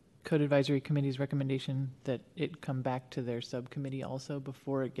the Code Advisory Committee's recommendation that it come back to their subcommittee also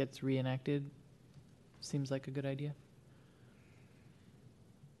before it gets reenacted seems like a good idea.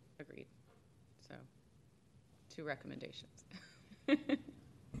 Agreed. So, 2 recommendations.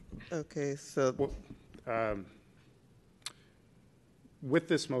 Okay, so with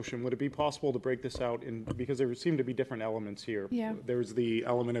this motion, would it be possible to break this out because there seem to be different elements here? Yeah. There's the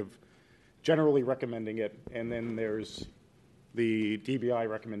element of generally recommending it, and then there's the DBI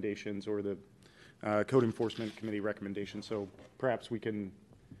recommendations or the Code Enforcement Committee recommendations. So perhaps we can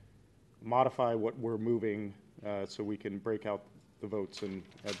modify what we're moving so we can break out the votes and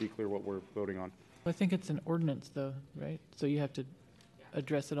be clear what we're voting on. Well, I think it's an ordinance though, right? So you have to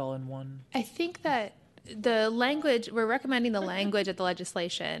address it all in one. I think that the language, we're recommending the language of the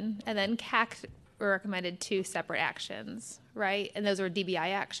legislation, and then CAC recommended 2 separate actions, right? And those were DBI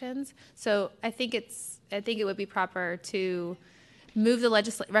actions. So I think it would be proper to move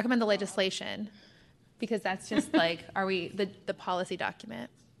recommend the legislation, because that's just like, the policy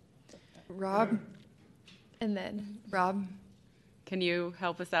document. Rob? And then Rob? Can you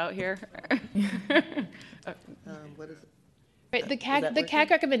help us out here? what is it? Right, the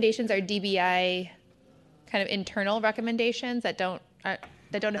CAC recommendations are DBI kind of internal recommendations that don't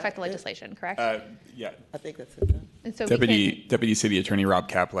affect the legislation, correct? Yeah. I think that's it. And so Deputy City Attorney Rob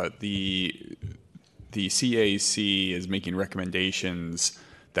Kapla, the CAC is making recommendations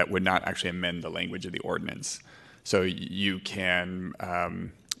that would not actually amend the language of the ordinance. So you can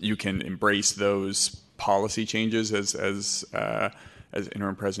embrace those policy changes as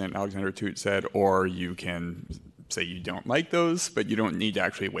Interim President Alexander Toot said, or you can say you don't like those, but you don't need to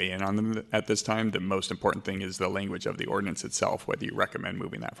actually weigh in on them at this time. The most important thing is the language of the ordinance itself, whether you recommend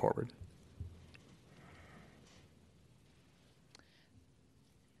moving that forward.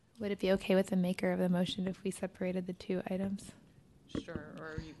 would it be okay with the maker of the motion if we separated the 2 items? Sure,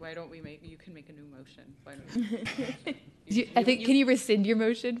 or why don't you can make a new motion. Why don't can you rescind your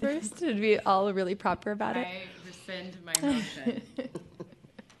motion first to be all really proper about it? I rescind my motion.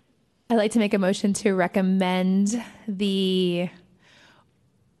 I'd like to make a motion to recommend the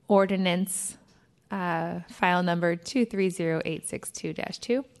ordinance file number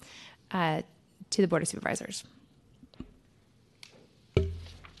 230862-2 to the Board of Supervisors.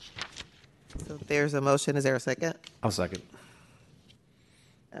 So there's a motion. Is there a second? I'll second.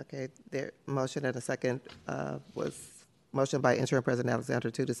 Okay, there, motion and a second was motion by Interim President Alexander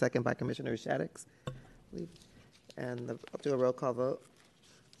Toots, second by Commissioner Shaddix. And I'll do a roll call vote.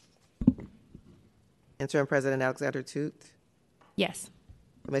 Interim President Alexander Toots, Yes.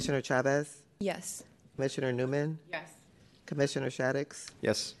 Commissioner Chavez, Yes. Commissioner Newman, Yes. Commissioner Shaddix,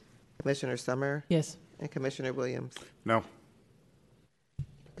 Yes. Commissioner Summer, Yes. and Commissioner Williams. No.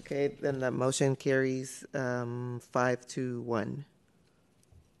 Okay, then the motion carries 5-1.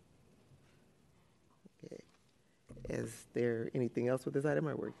 Okay. Is there anything else with this item,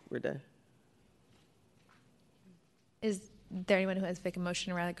 or we're done? Is there anyone who has to make a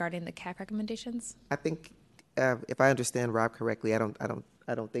motion regarding the CAC recommendations? I think, if I understand Rob correctly, I don't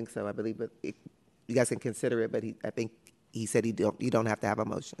think so. I believe, but you guys can consider it. But I think he said you don't have to have a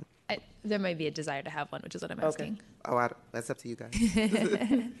motion. There may be a desire to have one, which is what I'm asking. Oh, that's up to you guys.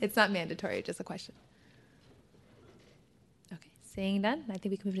 It's not mandatory, just a question. Okay, seeing none, I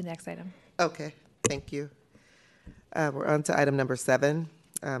think we can move to the next item. Okay, thank you. We're on to item number 7,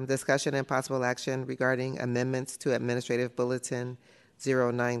 discussion and possible action regarding amendments to Administrative Bulletin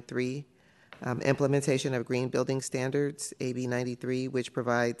 093, implementation of Green Building Standards, AB 93, which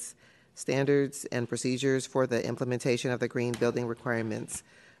provides standards and procedures for the implementation of the green building requirements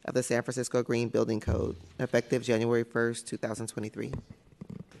of the San Francisco Green Building Code, effective January 1st, 2023.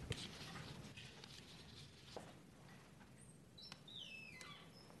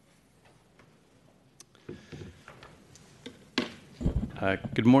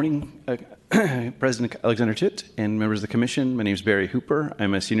 Good morning, President Alexander Toots and members of the Commission. My name is Barry Hooper.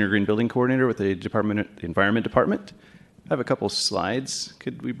 I'm a Senior Green Building Coordinator with the Environment Department. I have a couple slides.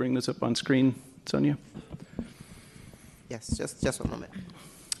 Could we bring this up on screen, Sonia? Yes, just one moment.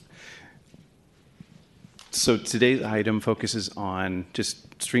 So today's item focuses on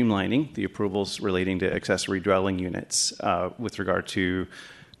just streamlining the approvals relating to accessory dwelling units with regard to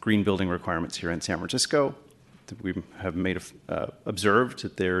green building requirements here in San Francisco. We have observed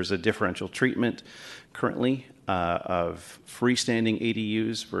that there's a differential treatment currently of freestanding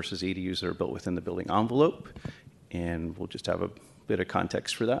ADUs versus ADUs that are built within the building envelope. And we'll just have a bit of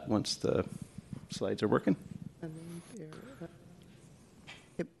context for that once the slides are working.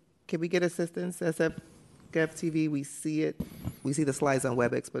 Can we get assistance, SF TV? We see the slides on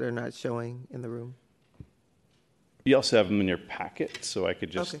WebEx, but they're not showing in the room. You also have them in your packet, so I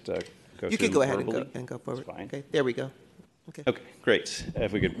could just go You can go ahead and go forward. That's fine. Okay, there we go. Okay, great.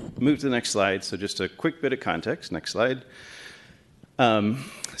 If we could move to the next slide. So just a quick bit of context. Next slide. San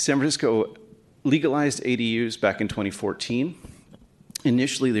Francisco legalized ADUs back in 2014.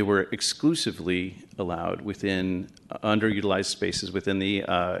 Initially, they were exclusively allowed within underutilized spaces within the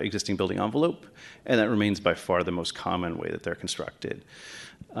existing building envelope, and that remains by far the most common way that they're constructed.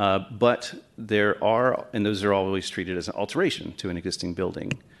 But there are, and those are always treated as an alteration to an existing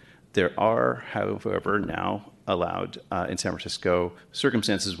building. There are, however, now allowed in San Francisco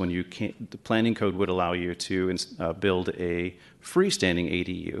circumstances when the planning code would allow you to build a freestanding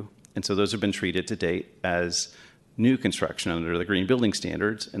ADU. And so those have been treated to date as new construction under the Green Building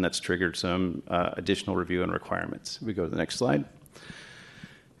Standards, and that's triggered some additional review and requirements. We go to the next slide.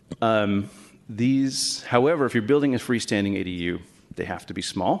 However, if you're building a freestanding ADU, they have to be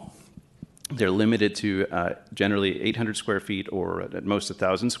small. They're limited to generally 800 square feet or at most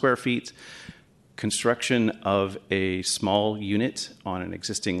 1,000 square feet. Construction of a small unit on an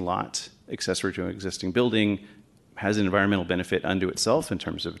existing lot, accessory to an existing building, has an environmental benefit unto itself in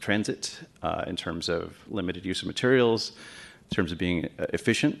terms of transit, in terms of limited use of materials, in terms of being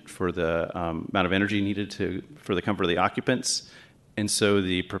efficient for the amount of energy needed for the comfort of the occupants. And so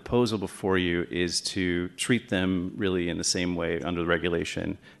the proposal before you is to treat them really in the same way under the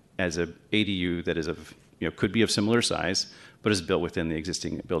regulation as a ADU that is could be of similar size, but is built within the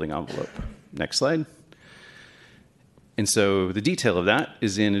existing building envelope. Next slide. And so the detail of that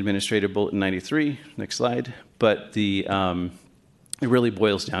is in Administrative Bulletin 93. Next slide. But it really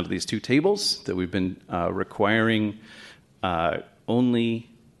boils down to these two tables that we've been requiring only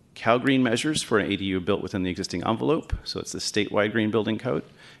CalGreen measures for an ADU built within the existing envelope. So it's the statewide Green Building Code.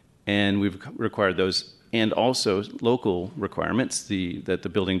 And we've required those, and also local requirements, that the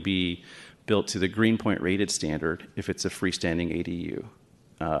building be built to the Greenpoint rated standard if it's a freestanding ADU.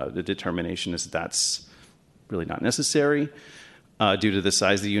 The determination is that's really not necessary due to the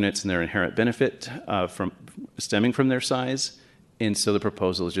size of the units and their inherent benefit stemming from their size. And so the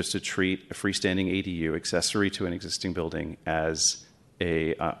proposal is just to treat a freestanding ADU accessory to an existing building as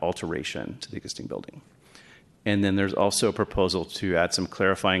a alteration to the existing building. And then there's also a proposal to add some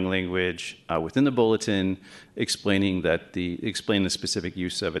clarifying language within the bulletin explaining explain the specific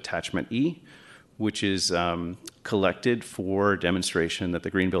use of attachment E, which is collected for demonstration that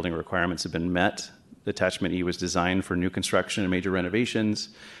the green building requirements have been met. Attachment E was designed for new construction and major renovations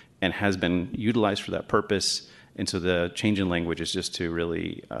and has been utilized for that purpose. And so the change in language is just to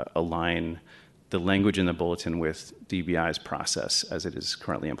really align the language in the bulletin with DBI's process as it is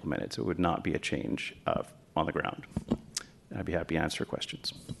currently implemented. So it would not be a change on the ground. I'd be happy to answer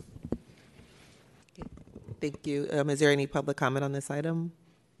questions. Thank you. Is there any public comment on this item?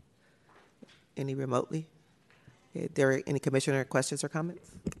 Any remotely? Are there any commissioner questions or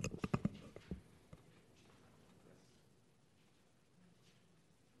comments?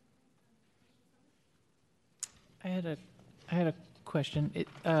 I had a question,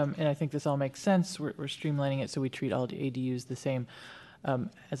 and I think this all makes sense. We're streamlining it so we treat all ADUs the same.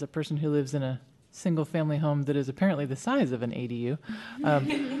 As a person who lives in a single-family home that is apparently the size of an ADU,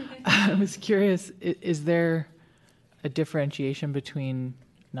 I was curious: is there a differentiation between?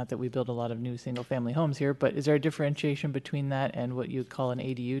 Not that we build a lot of new single-family homes here, but is there a differentiation between that and what you call an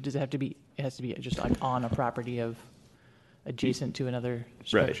ADU? Does it have to be? It has to be just like on a property of adjacent to another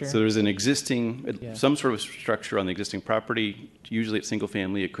structure? Right. So there's an existing, some sort of structure on the existing property. Usually it's single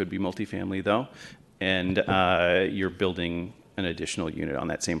family. It could be multifamily though. And you're building an additional unit on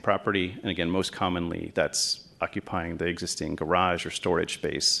that same property. And again, most commonly that's occupying the existing garage or storage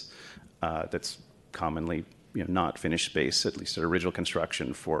space that's commonly not finished space, at least at original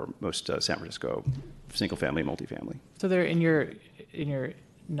construction for most San Francisco single family, multifamily. So there, in your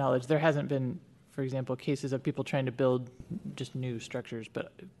knowledge, there hasn't been, for example, cases of people trying to build just new structures,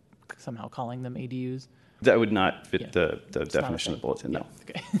 but somehow calling them ADUs? That would not fit the definition of the bulletin, no.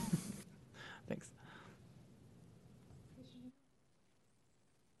 Okay. Thanks.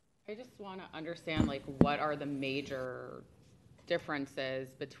 I just want to understand, like, what are the major differences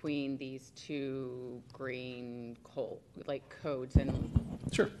between these two green codes and?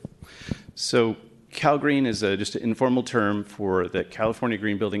 Sure. So CalGreen is just an informal term for the California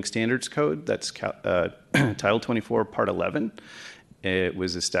Green Building Standards Code. That's Title 24, Part 11. It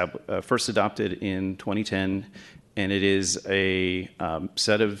was first adopted in 2010, and it is a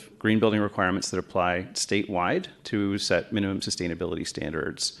set of green building requirements that apply statewide to set minimum sustainability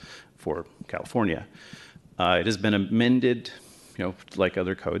standards for California. It has been amended, like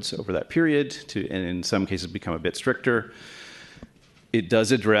other codes over that period, and in some cases become a bit stricter. It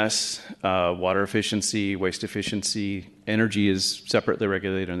does address water efficiency, waste efficiency. Energy is separately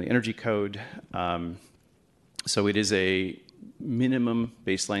regulated in the Energy Code. So it is a minimum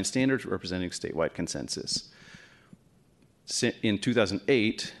baseline standard representing statewide consensus. In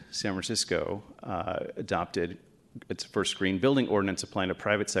 2008, San Francisco adopted its first green building ordinance applying to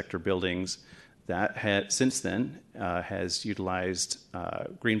private sector buildings. That since then has utilized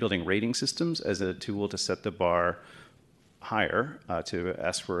green building rating systems as a tool to set the bar higher, to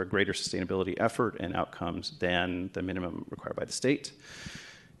ask for a greater sustainability effort and outcomes than the minimum required by the state.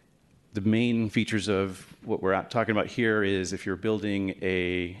 The main features of what we're talking about here is if you're building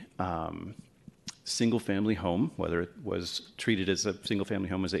a single-family home, whether it was treated as a single-family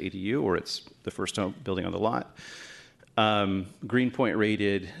home as an ADU or it's the first home building on the lot, Greenpoint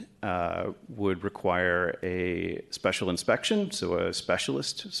rated would require a special inspection, so a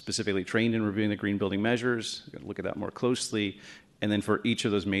specialist specifically trained in reviewing the green building measures, look at that more closely, and then for each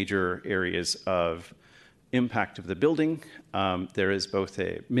of those major areas of impact of the building, there is both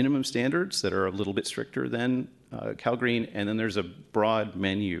a minimum standards that are a little bit stricter than CalGreen, and then there's a broad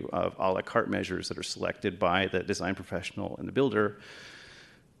menu of a la carte measures that are selected by the design professional and the builder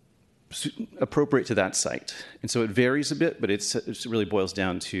appropriate to that site. And so it varies a bit, but it really boils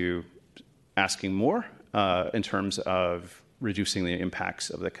down to asking more in terms of reducing the impacts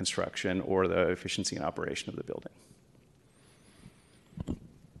of the construction or the efficiency and operation of the building.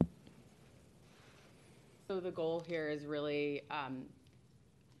 So the goal here is really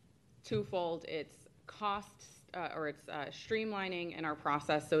twofold. It's costs, or it's streamlining in our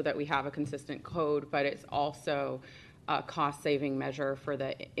process so that we have a consistent code, but it's also a cost-saving measure for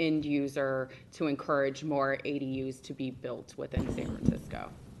the end user to encourage more ADUs to be built within San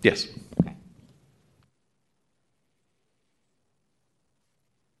Francisco. Yes. Okay.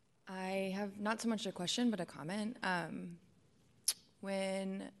 I have not so much a question, but a comment.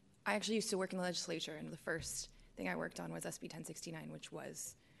 When I actually used to work in the legislature, and the first thing I worked on was SB 1069, which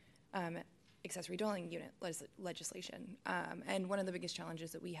was accessory dwelling unit legislation. And one of the biggest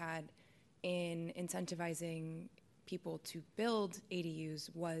challenges that we had in incentivizing people to build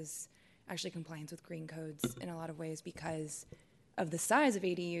ADUs was actually compliance with green codes in a lot of ways, because of the size of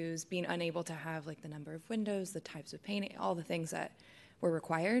ADUs being unable to have like the number of windows, the types of painting, all the things that were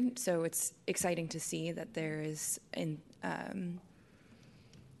required. So it's exciting to see that there's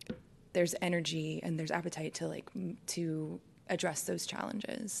energy and there's appetite to address those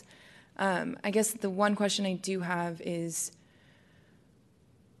challenges. I guess the one question I do have is,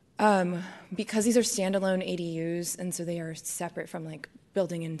 because these are standalone ADUs, and so they are separate from like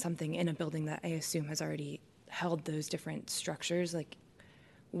building in something in a building that I assume has already held those different structures, like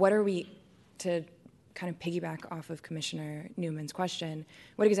what are we, to kind of piggyback off of Commissioner Newman's question,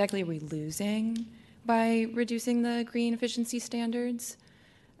 what exactly are we losing by reducing the green efficiency standards?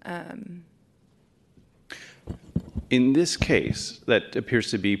 In this case, that appears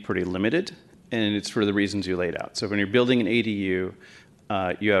to be pretty limited, and it's for the reasons you laid out. So when you're building an ADU,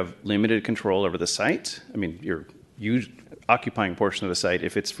 you have limited control over the site. I mean, you're occupying a portion of the site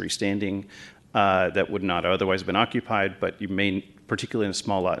if it's freestanding that would not otherwise have been occupied, but you may, particularly in a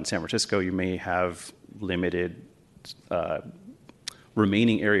small lot in San Francisco, you may have limited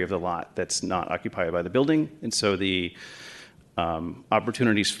remaining area of the lot that's not occupied by the building. And so the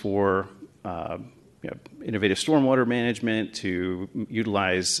opportunities for innovative stormwater management, to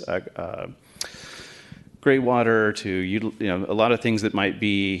utilize gray water, to a lot of things that might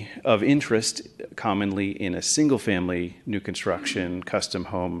be of interest commonly in a single-family new construction custom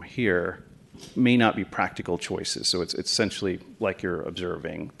home here may not be practical choices. So it's essentially like you're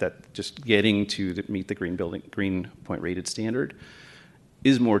observing that just getting to meet the green point rated standard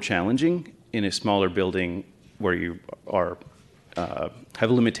is more challenging in a smaller building where you are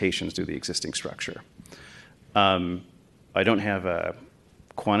have limitations to the existing structure. I don't have a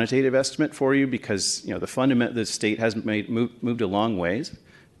quantitative estimate for you because the state has moved a long ways,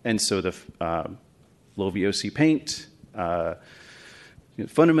 and so the low VOC paint,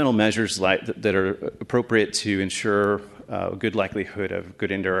 fundamental measures that are appropriate to ensure a good likelihood of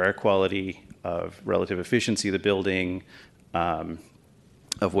good indoor air quality, of relative efficiency of the building,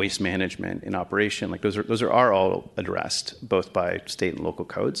 of waste management in operation, like those are all addressed both by state and local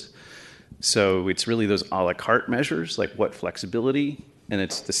codes. So it's really those a la carte measures, like what flexibility, and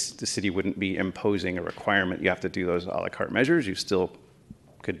it's the city wouldn't be imposing a requirement. You have to do those a la carte measures. You still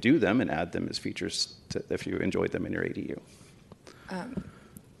could do them and add them as features if you enjoyed them in your ADU.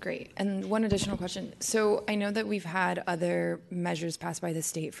 Great. And one additional question. So I know that we've had other measures passed by the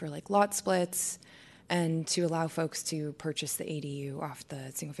state for like lot splits and to allow folks to purchase the ADU off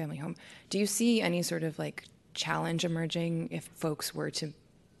the single family home. Do you see any sort of like challenge emerging if folks were to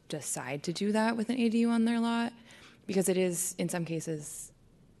decide to do that with an ADU on their lot? Because it is, in some cases,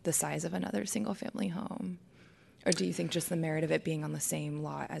 the size of another single family home. Or do you think just the merit of it being on the same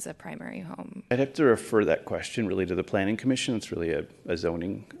lot as a primary home? I'd have to refer that question really to the Planning Commission. It's really a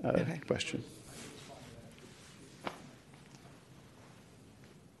zoning question.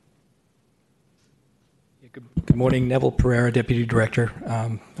 Good morning, Neville Pereira, Deputy Director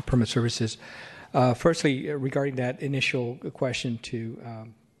of Permit Services. Firstly, regarding that initial question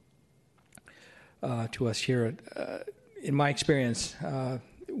to us here, in my experience,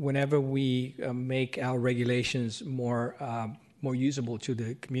 whenever we make our regulations more usable to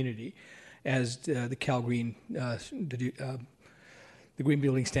the community, as the Cal Green, the Green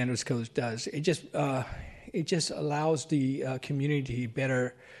Building Standards Code does, it just allows the community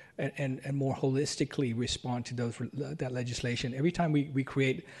better and more holistically respond to that legislation. Every time we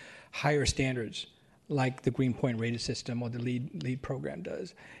create higher standards, like the Green Point rated system or the LEED program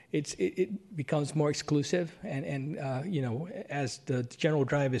does, it becomes more exclusive, and as the general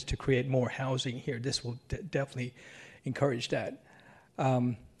drive is to create more housing here, this will definitely encourage that.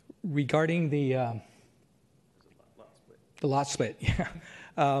 Regarding the lot split, yeah,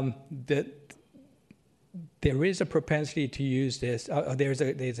 there is a propensity to use this. There's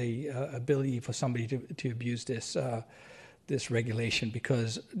a ability for somebody to abuse this regulation,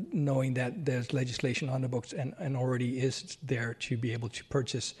 because knowing that there's legislation on the books and already is there to be able to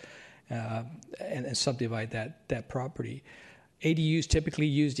purchase and subdivide that property. ADUs typically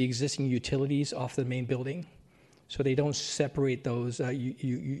use the existing utilities off the main building, so they don't separate those.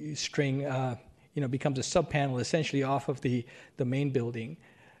 You string, becomes a sub-panel essentially off of the main building,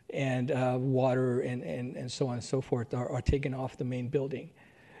 and water and so on and so forth are taken off the main building.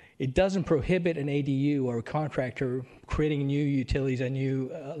 It doesn't prohibit an ADU or a contractor creating new utilities, a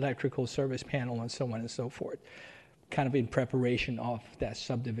new electrical service panel, and so on and so forth, kind of in preparation of that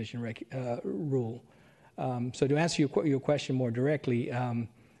subdivision rule. So to answer your question more directly,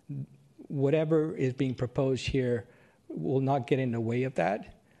 whatever is being proposed here will not get in the way of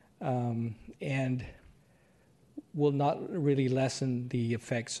that, and will not really lessen the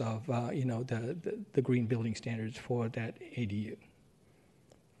effects of the green building standards for that ADU.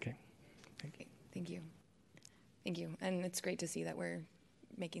 Thank you. Thank you. And it's great to see that we're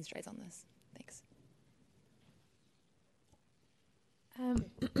making strides on this. Thanks.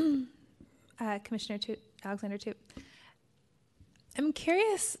 Commissioner Alexander Toot. I'm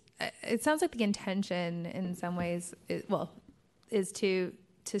curious. It sounds like the intention, in some ways, is to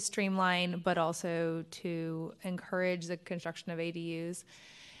streamline, but also to encourage the construction of ADUs.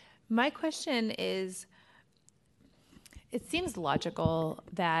 My question is: it seems logical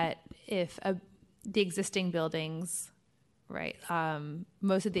that if the existing buildings, right?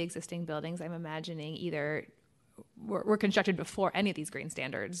 Most of the existing buildings, I'm imagining, either were constructed before any of these green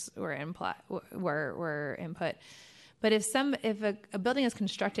standards were input. But if a building is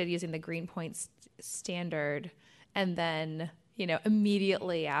constructed using the Green Point standard, and then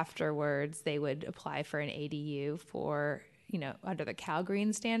immediately afterwards they would apply for an ADU for under the Cal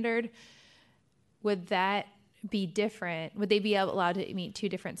Green standard, would that be different? Would they be allowed to meet two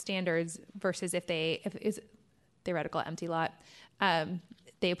different standards versus if it's theoretical empty lot,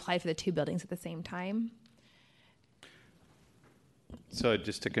 they apply for the two buildings at the same time? So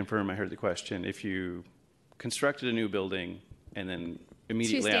just to confirm, I heard the question. If you constructed a new building and then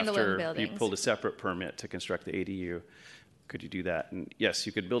immediately after you pulled a separate permit to construct the ADU, could you do that? And yes,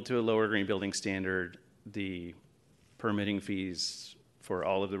 you could build to a lower green building standard. The permitting fees for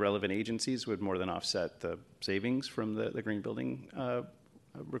all of the relevant agencies would more than offset the savings from the green building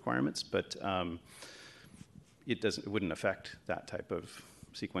requirements, but it wouldn't affect that type of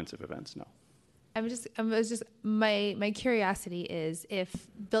sequence of events, no. My curiosity is, if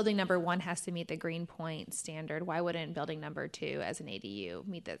building number 1 has to meet the Green Point standard, why wouldn't building number 2 as an ADU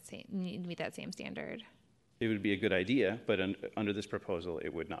meet that same standard? It would be a good idea, but under this proposal,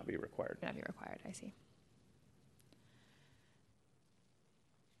 it would not be required. Would not be required. I see.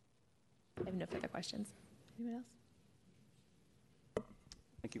 I have no further questions. Anyone else?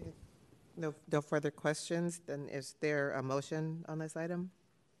 Thank you. No further questions. Then is there a motion on this item?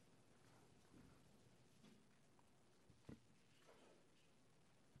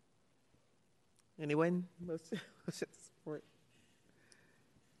 Anyone? Motion support.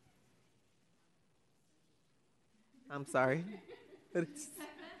 I'm sorry. What's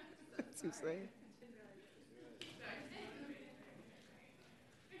he saying?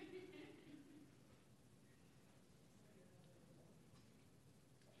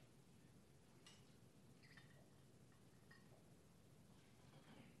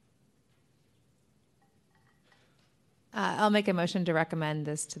 I'll make a motion to recommend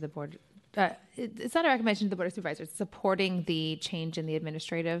this to the board. It's not a recommendation to the Board of Supervisors. It's supporting the change in the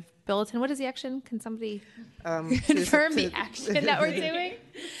administrative bulletin. What is the action? Can somebody confirm the action that we're doing?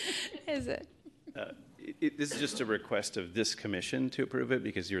 Is it? This is just a request of this commission to approve it,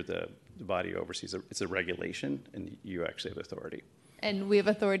 because you're the body who oversees it. It's a regulation, and you actually have authority. And we have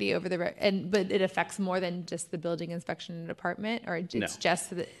authority over but it affects more than just the building inspection department, or it's just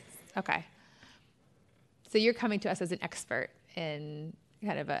the, okay. So you're coming to us as an expert in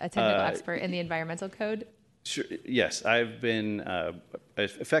kind of a technical expert in the environmental code? Sure. Yes, I've been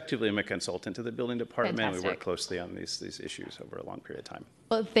effectively I'm a consultant to the building department. Fantastic. We work closely on these issues over a long period of time.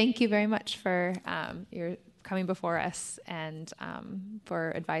 Well, thank you very much for your coming before us and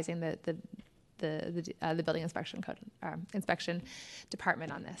for advising the building inspection code inspection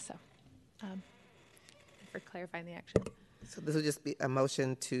department on this. So, for clarifying the action. So this will just be a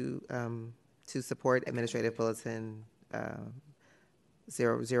motion to support Administrative Bulletin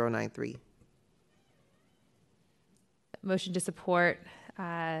 0093. Motion to support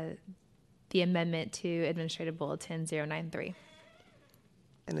the amendment to Administrative Bulletin 093.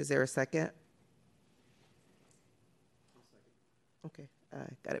 And is there a second? Okay,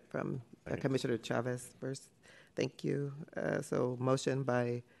 got it from Commissioner Chavez first. Thank you. So motion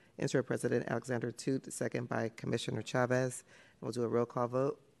by Interim President Alexander Toot, second by Commissioner Chavez. We'll do a roll call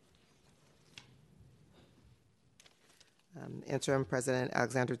vote. Interim President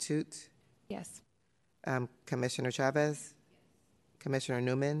Alexander Toot. Yes. Commissioner Chavez. Commissioner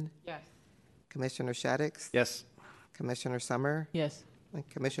Newman. Yes. Commissioner Shaddix. Yes. Commissioner Summer. Yes. And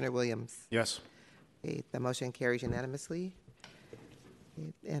Commissioner Williams. Yes. Okay, the motion carries unanimously.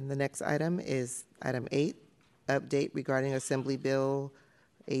 Okay, and the next item is item 8, update regarding Assembly Bill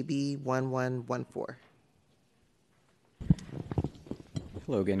AB 1114.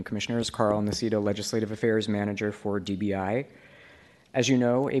 Hello again, Commissioners. Carl Nacito, Legislative Affairs Manager for DBI. As you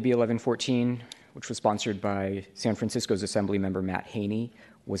know, AB 1114, which was sponsored by San Francisco's Assembly Member Matt Haney,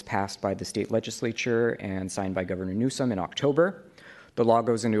 was passed by the state legislature and signed by Governor Newsom in October. The law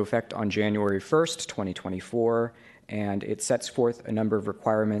goes into effect on January 1st, 2024, and it sets forth a number of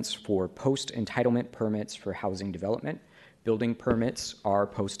requirements for post-entitlement permits for housing development, Building permits are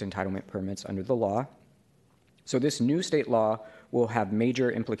post-entitlement permits under the law. So this new state law will have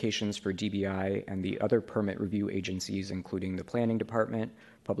major implications for DBI and the other permit review agencies, including the Planning Department,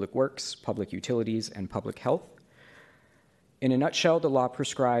 Public Works, Public Utilities, and Public Health. In a nutshell, the law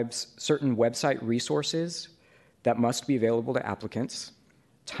prescribes certain website resources that must be available to applicants,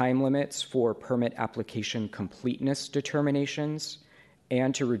 time limits for permit application completeness determinations,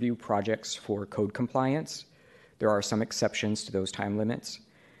 and to review projects for code compliance. There are some exceptions to those time limits,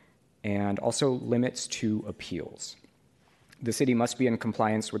 and also limits to appeals. The city must be in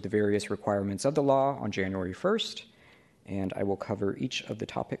compliance with the various requirements of the law on January 1st, and I will cover each of the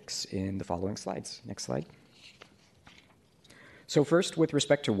topics in the following slides. Next slide. So first, with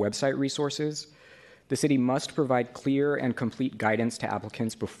respect to website resources, the city must provide clear and complete guidance to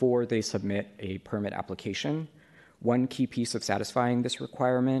applicants before they submit a permit application. One key piece of satisfying this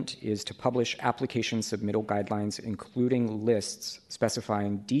requirement is to publish application submittal guidelines, including lists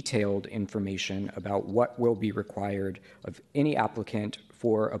specifying detailed information about what will be required of any applicant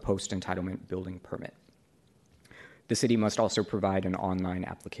for a post-entitlement building permit. The city must also provide an online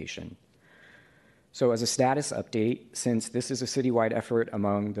application. So as a status update, since this is a citywide effort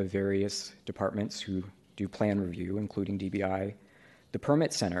among the various departments who do plan review, including DBI, the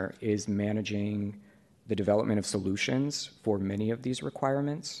Permit Center is managing the development of solutions for many of these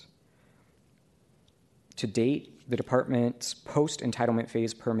requirements. To date, the department's post-entitlement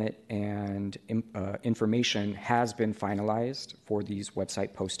phase permit and information has been finalized for these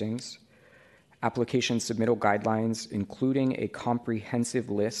website postings. Application submittal guidelines, including a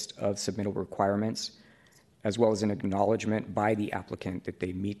comprehensive list of submittal requirements, as well as an acknowledgement by the applicant that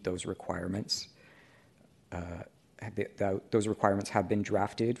they meet those requirements. Those requirements have been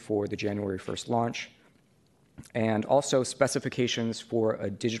drafted for the January 1st launch. And also specifications for a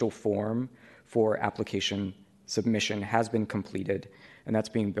digital form for application submission has been completed, and that's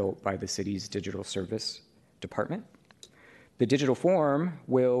being built by the city's digital service department. The digital form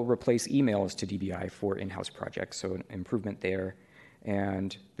will replace emails to DBI for in-house projects, so an improvement there.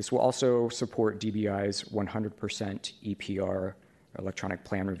 And this will also support DBI's 100% EPR, electronic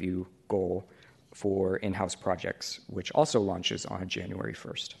plan review goal for in-house projects, which also launches on January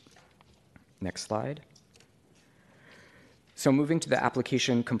 1st. Next slide. So moving to the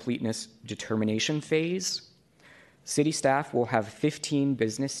application completeness determination phase, city staff will have 15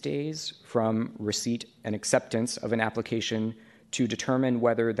 business days from receipt and acceptance of an application to determine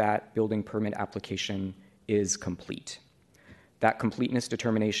whether that building permit application is complete. That completeness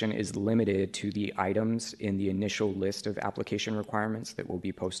determination is limited to the items in the initial list of application requirements that will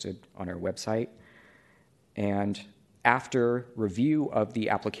be posted on our website. And after review of the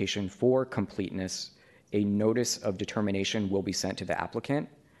application for completeness, a notice of determination will be sent to the applicant.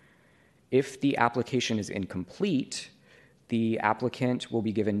 If the application is incomplete, the applicant will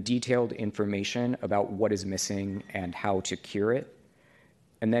be given detailed information about what is missing and how to cure it.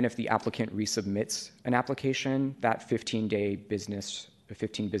 And then if the applicant resubmits an application, that 15 business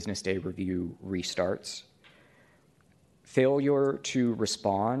day review restarts. Failure to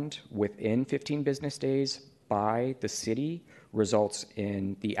respond within 15 business days by the city results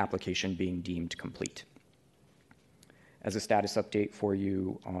in the application being deemed complete. As a status update for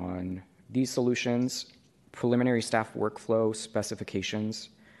you on these solutions, preliminary staff workflow specifications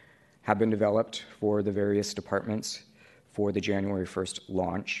have been developed for the various departments for the January 1st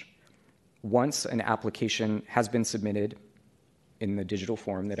launch. Once an application has been submitted in the digital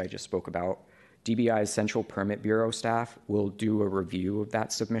form that I just spoke about, DBI's Central Permit Bureau staff will do a review of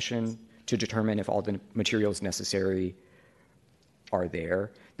that submission to determine if all the materials necessary are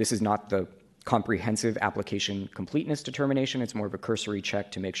there. This is not the comprehensive application completeness determination. It's more of a cursory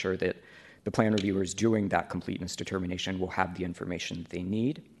check to make sure that the plan reviewers doing that completeness determination will have the information they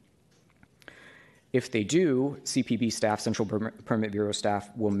need. If they do, CPB staff, Central Permit Bureau staff,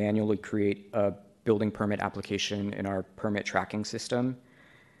 will manually create a building permit application in our permit tracking system.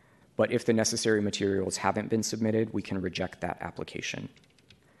 But if the necessary materials haven't been submitted, we can reject that application.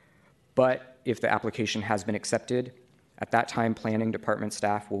 But if the application has been accepted, at that time, planning department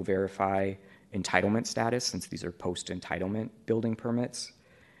staff will verify entitlement status, since these are post-entitlement building permits.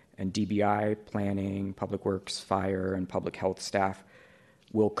 And DBI, planning, public works, fire, and public health staff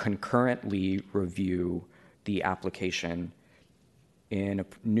will concurrently review the application in a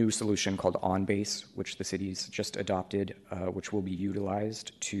new solution called OnBase, which the city's just adopted, which will be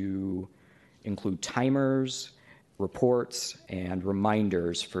utilized to include timers, reports, and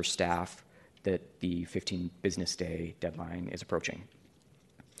reminders for staff that the 15 business day deadline is approaching.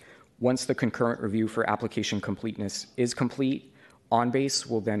 Once the concurrent review for application completeness is complete, OnBase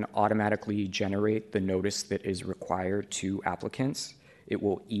will then automatically generate the notice that is required to applicants. It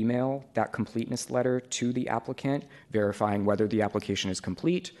will email that completeness letter to the applicant, verifying whether the application is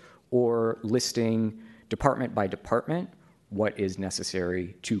complete or listing department by department what is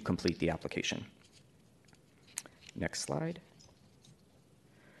necessary to complete the application. Next slide.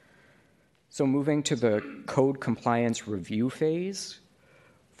 So moving to the code compliance review phase.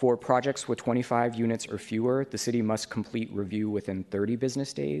 For projects with 25 units or fewer, the city must complete review within 30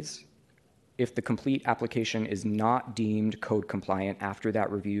 business days. If the complete application is not deemed code compliant after that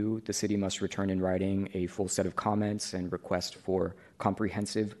review, the city must return in writing a full set of comments and request for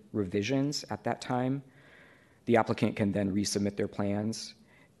comprehensive revisions at that time. The applicant can then resubmit their plans,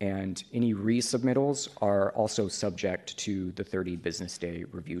 and any resubmittals are also subject to the 30 business day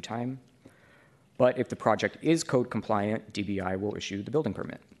review time. But if the project is code compliant, DBI will issue the building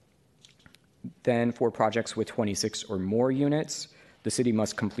permit. Then for projects with 26 or more units, the city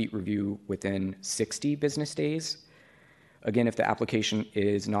must complete review within 60 business days. Again, if the application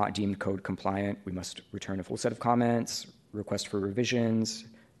is not deemed code compliant, we must return a full set of comments, request for revisions.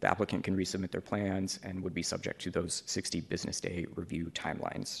 The applicant can resubmit their plans and would be subject to those 60 business day review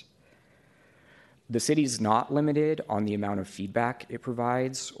timelines. The city is not limited on the amount of feedback it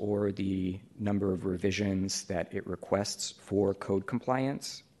provides or the number of revisions that it requests for code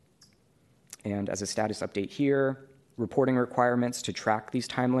compliance. And as a status update here, reporting requirements to track these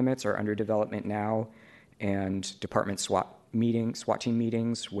time limits are under development now, and department SWAT team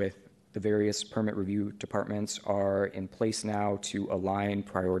meetings with the various permit review departments are in place now to align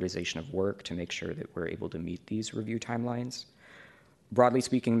prioritization of work to make sure that we're able to meet these review timelines. Broadly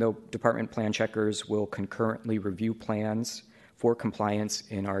speaking, though, department plan checkers will concurrently review plans for compliance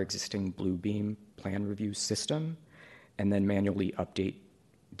in our existing Bluebeam plan review system, and then manually update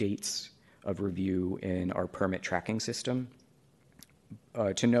dates of review in our permit tracking system.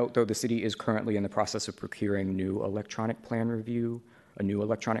 To note, though, the city is currently in the process of procuring a new electronic plan review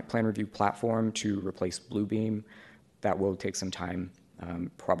platform to replace Bluebeam. That will take some time,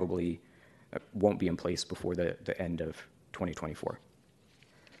 probably won't be in place before the end of 2024.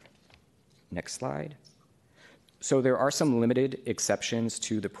 Next slide. So there are some limited exceptions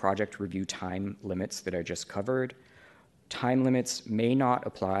to the project review time limits that I just covered. Time limits may not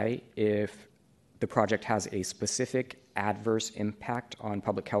apply if the project has a specific adverse impact on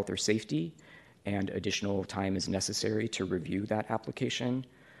public health or safety, and additional time is necessary to review that application.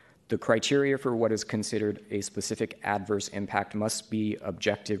 The criteria for what is considered a specific adverse impact must be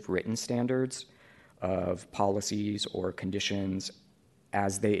objective written standards of policies or conditions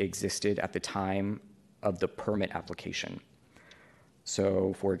as they existed at the time of the permit application.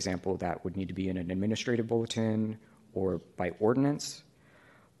 So, for example, that would need to be in an administrative bulletin or by ordinance.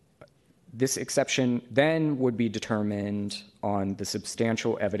 This exception then would be determined on the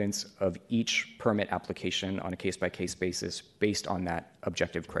substantial evidence of each permit application on a case-by-case basis based on that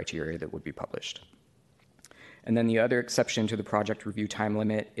objective criteria that would be published. And then the other exception to the project review time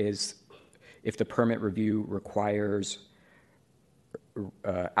limit is if the permit review requires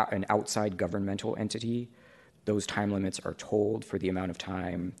an outside governmental entity, those time limits are told for the amount of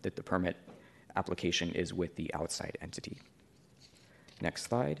time that the permit application is with the outside entity. Next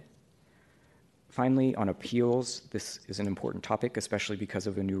slide. Finally, on appeals, this is an important topic, especially because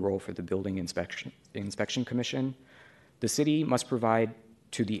of a new role for the Building Inspection Commission. The city must provide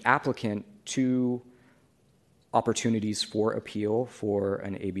to the applicant 2 opportunities for appeal for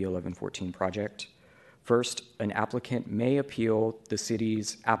an AB 1114 project. First, an applicant may appeal the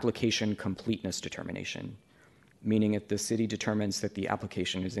city's application completeness determination, meaning if the city determines that the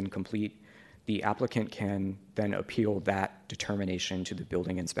application is incomplete, the applicant can then appeal that determination to the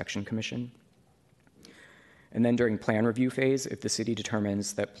Building Inspection Commission. And then during plan review phase, if the city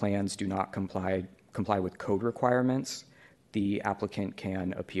determines that plans do not comply with code requirements, the applicant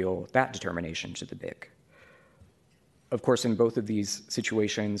can appeal that determination to the BIC. Of course, in both of these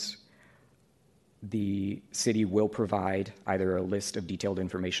situations, the city will provide either a list of detailed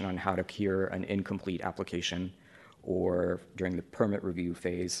information on how to cure an incomplete application, or during the permit review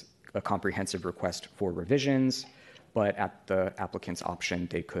phase, a comprehensive request for revisions, but at the applicant's option,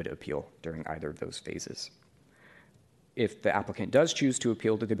 they could appeal during either of those phases. If the applicant does choose to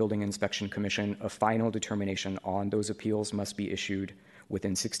appeal to the Building Inspection Commission, a final determination on those appeals must be issued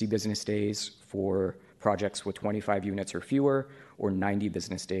within 60 business days for projects with 25 units or fewer, or 90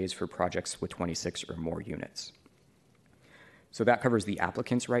 business days for projects with 26 or more units. So that covers the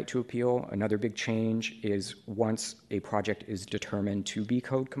applicant's right to appeal. Another big change is once a project is determined to be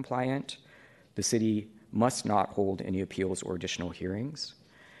code compliant, the city must not hold any appeals or additional hearings.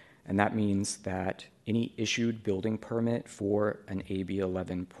 And that means that any issued building permit for an AB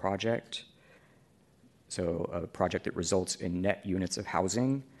 11 project, so a project that results in net units of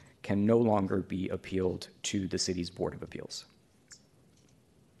housing, can no longer be appealed to the city's Board of Appeals.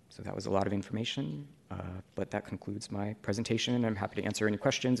 So that was a lot of information, but that concludes my presentation, and I'm happy to answer any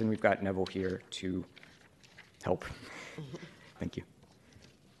questions, and we've got Neville here to help. Thank you.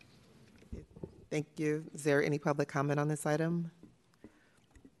 Thank you. Is there any public comment on this item?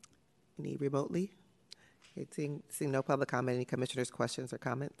 Any remotely? Okay, seeing no public comment, any commissioners' questions or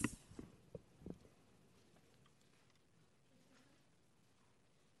comments?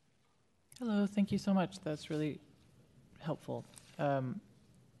 Hello, thank you so much. That's really helpful.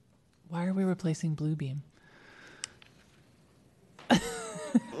 Why are we replacing Bluebeam?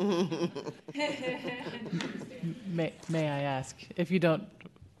 May I ask?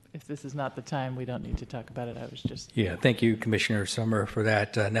 If this is not the time, we don't need to talk about it. I was just... Yeah, thank you, Commissioner Summer, for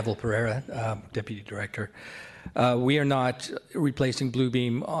that. Neville Pereira, Deputy Director. We are not replacing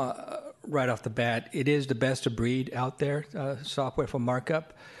Bluebeam right off the bat. It is the best of breed out there, software for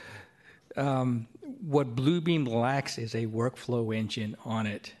markup. What Bluebeam lacks is a workflow engine on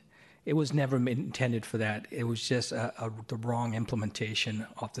it. It was never intended for that. It was just the wrong implementation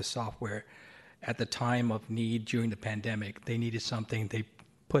of the software. At the time of need during the pandemic, they needed something. They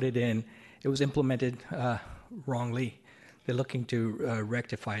put it in. It was implemented wrongly. They're looking to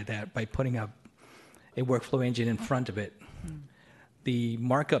rectify that by putting a workflow engine in front of it. The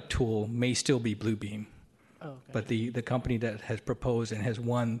markup tool may still be Bluebeam. Oh, okay. But the company that has proposed and has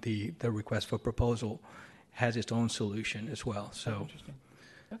won the request for proposal has its own solution as well. So, interesting.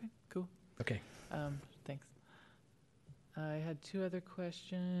 Okay, cool. Okay. Thanks. I had two other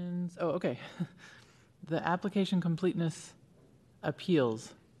questions. Oh, okay. The application completeness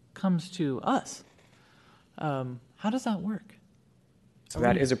appeals comes to us. How does that work? So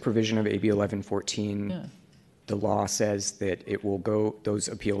that is a provision of AB 1114. Yeah. The law says that those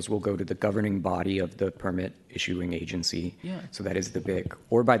appeals will go to the governing body of the permit issuing agency. Yeah. So that is the BIC,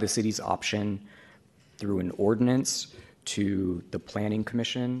 or by the city's option through an ordinance to the Planning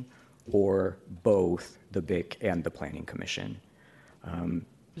Commission, or both the BIC and the Planning Commission.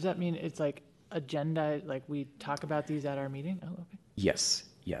 Does that mean it's like agenda, like we talk about these at our meeting? Oh, okay. Yes.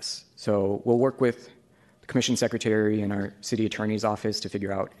 So we'll work with the Commission Secretary and our City Attorney's Office to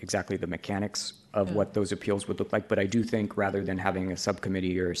figure out exactly the mechanics of what those appeals would look like. But I do think rather than having a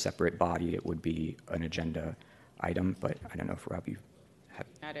subcommittee or a separate body, it would be an agenda item. But I don't know if Rob, you have...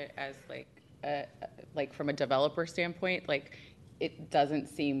 At it as like from a developer standpoint, like it doesn't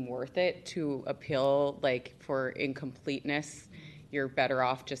seem worth it to appeal like for incompleteness. You're better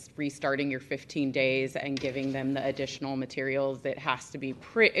off just restarting your 15 days and giving them the additional materials. It has to be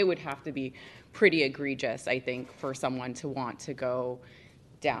it would have to be pretty egregious, I think, for someone to want to go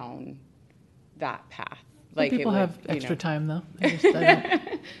down that path. Like people have extra time though.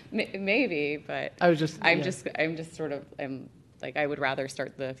 Maybe, but I'm just sort of like I would rather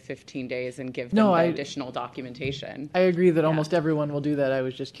start the 15 days and give them the additional documentation. I agree that almost everyone will do that. I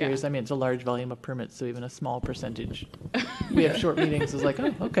was just curious. I mean, it's a large volume of permits, so even a small percentage. We have short meetings. It's like,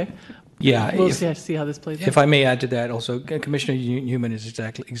 oh, okay. Yeah, we'll see how this plays out. If I may add to that, also, Commissioner Newman is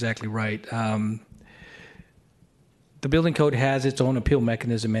exactly right. The building code has its own appeal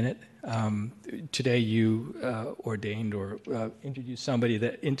mechanism in it. Today, you ordained or introduced somebody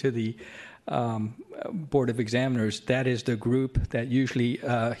into the Board of Examiners. That is the group that usually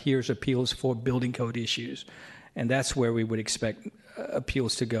hears appeals for building code issues, and that's where we would expect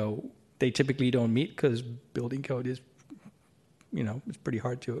appeals to go. They typically don't meet because building code is, it's pretty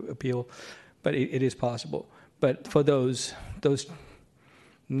hard to appeal, but it is possible. But for those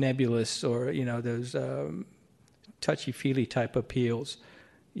nebulous or those touchy-feely type appeals,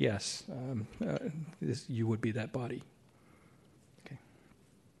 yes, you would be that body.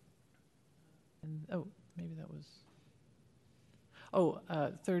 And, maybe that was...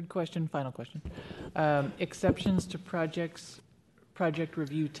 third question, final question. Exceptions to project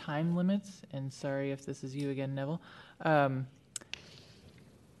review time limits, and sorry if this is you again, Neville.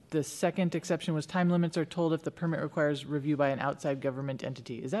 The second exception was time limits are told if the permit requires review by an outside government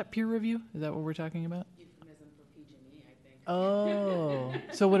entity. Is that peer review? Is that what we're talking about? Euphemism for PG&E, I think. Oh,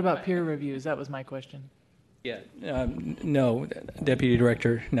 so what about peer reviews? That was my question. Yeah, no, Deputy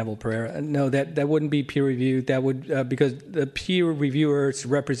Director Neville Pereira. No, that wouldn't be peer review. That would because the peer reviewers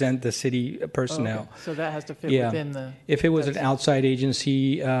represent the city personnel. Okay. So that has to fit within the. If it was an outside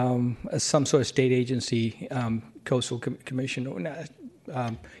agency, some sort of state agency, coastal commission, or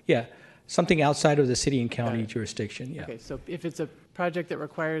something outside of the city and county jurisdiction. Yeah. Okay, so if it's a project that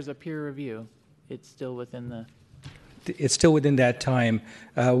requires a peer review, it's still within the. it's still within that time.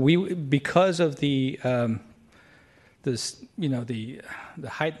 Because of the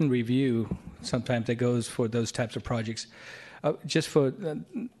heightened review sometimes that goes for those types of projects. Just for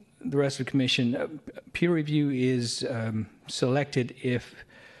the rest of the commission, peer review is selected if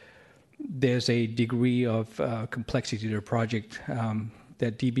there's a degree of complexity to the project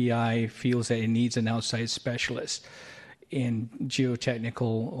that DBI feels that it needs an outside specialist in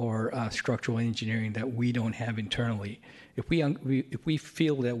geotechnical or structural engineering that we don't have internally. If we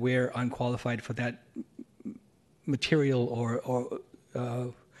feel that we're unqualified for that material or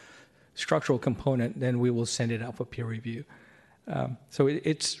structural component, then we will send it out for peer review. So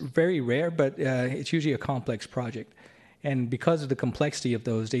it's very rare, but it's usually a complex project. And because of the complexity of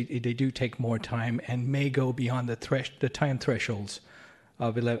those, they do take more time and may go beyond the time thresholds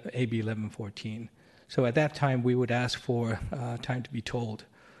of AB 1114. So at that time, we would ask for time to be told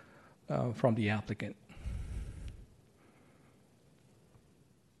from the applicant.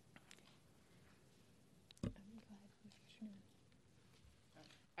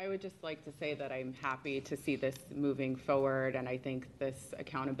 I would just like to say that I'm happy to see this moving forward, and I think this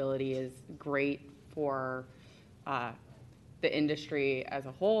accountability is great for the industry as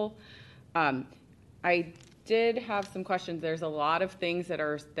a whole. I did have some questions. There's a lot of things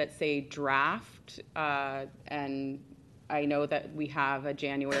that say draft, and I know that we have a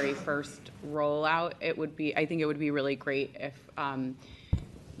January 1st rollout. I think it would be really great if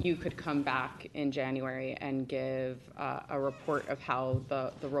you could come back in January and give a report of how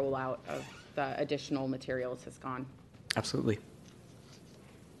the rollout of the additional materials has gone. Absolutely.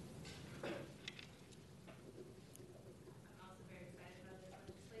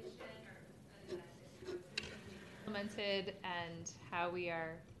 Implemented and how we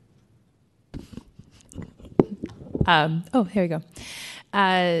are. Here we go.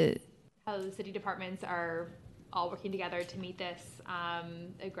 How the city departments are all working together to meet this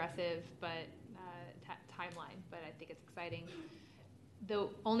aggressive but timeline. But I think it's exciting. The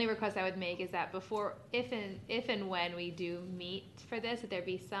only request I would make is that if and when we do meet for this, that there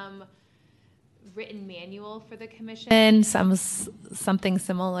be some written manual for the commission, something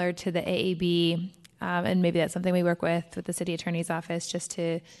similar to the AAB. And maybe that's something we work with the city attorney's office just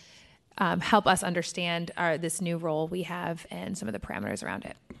to help us understand this new role we have and some of the parameters around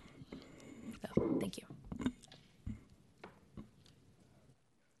it. So, thank you.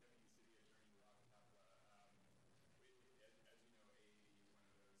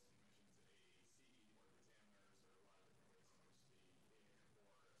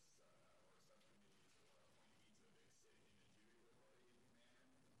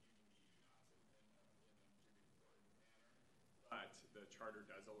 But the charter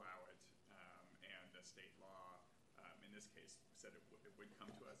does allow it, and the state law, in this case, said it would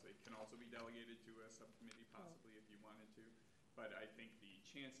come to us. It can also be delegated to a subcommittee, possibly, if you wanted to. But I think the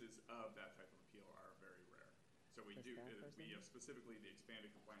chances of that type of appeal are very rare. So we do, specifically the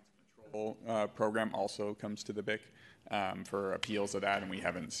expanded compliance and control program also comes to the BIC for appeals of that, and we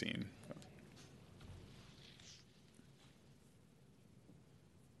haven't seen.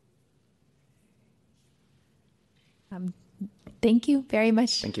 So. Thank you very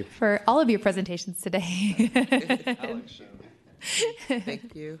much. Thank you for all of your presentations today.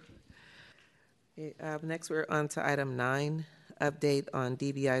 Thank you. Okay, next, we're on to item 9, update on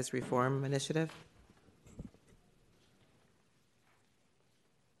DBI's reform initiative.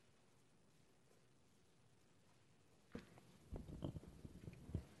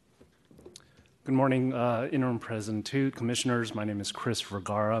 Good morning, Interim President Toot, Commissioners. My name is Chris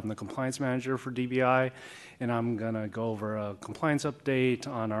Vergara. I'm the Compliance Manager for DBI, and I'm going to go over a compliance update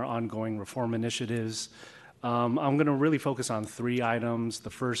on our ongoing reform initiatives. I'm going to really focus on 3 items,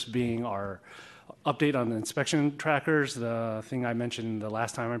 the first being our update on the inspection trackers, the thing I mentioned the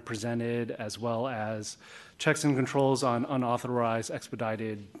last time I presented, as well as checks and controls on unauthorized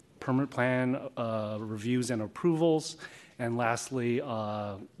expedited permit plan reviews and approvals, and lastly,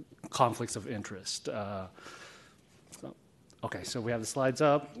 conflicts of interest. Okay, so we have the slides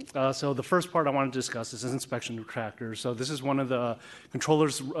up. So the first part I want to discuss is inspection trackers. So this is one of the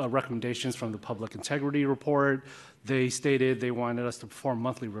controller's recommendations from the Public Integrity Report. They stated they wanted us to perform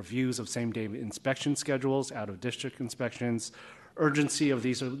monthly reviews of same-day inspection schedules, out-of-district inspections, urgency of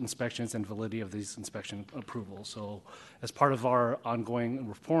these inspections, and validity of these inspection approvals. So as part of our ongoing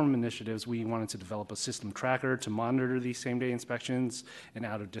reform initiatives, we wanted to develop a system tracker to monitor these same-day inspections and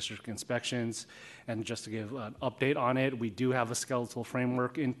out-of-district inspections. And just to give an update on it, we do have a skeletal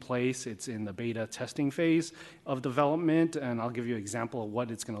framework in place. It's in the beta testing phase of development, and I'll give you an example of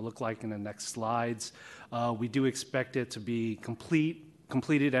what it's going to look like in the next slides. We do expect it to be complete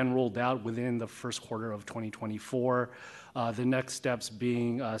completed and rolled out within the first quarter of 2024. The next steps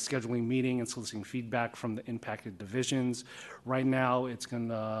being scheduling meeting and soliciting feedback from the impacted divisions. Right now, it's going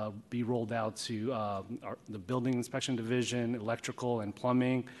to be rolled out to the building inspection division, electrical, and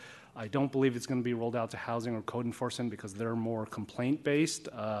plumbing. I don't believe it's going to be rolled out to housing or code enforcement because they're more complaint-based.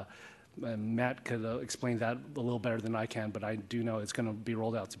 And Matt could explain that a little better than I can, but I do know it's going to be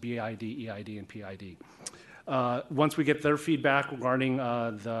rolled out to BID, EID, and PID. Once we get their feedback regarding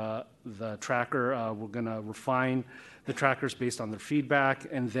the tracker, we're going to refine the trackers based on their feedback,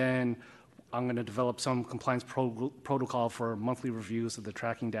 and then I'm going to develop some compliance protocol for monthly reviews of the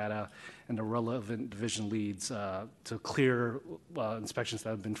tracking data and the relevant division leads to clear inspections that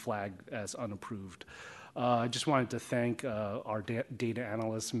have been flagged as unapproved. I just wanted to thank our data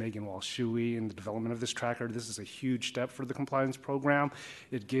analyst, Megan Walsh-Shuey, in the development of this tracker. This is a huge step for the compliance program.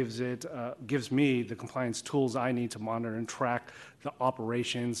 It gives me the compliance tools I need to monitor and track the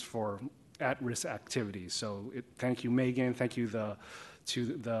operations for at-risk activities. So thank you, Megan. Thank you to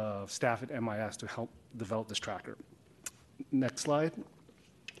the staff at MIS to help develop this tracker. Next slide.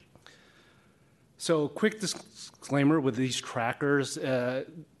 So quick disclaimer with these trackers.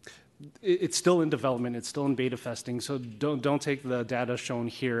 It's still in development. It's still in beta testing. So don't take the data shown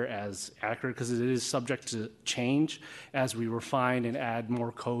here as accurate because it is subject to change as we refine and add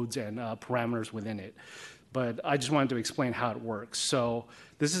more codes and parameters within it. But I just wanted to explain how it works. So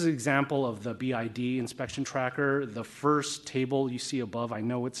this is an example of the BID inspection tracker. The first table you see above, I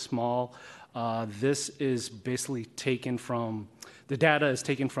know it's small. This is basically taken from, the data is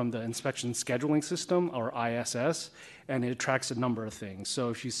taken from the inspection scheduling system, or ISS, and it tracks a number of things. So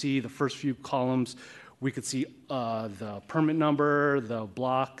if you see the first few columns, we could see the permit number, the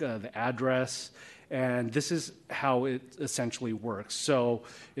block, the address, and this is how it essentially works. So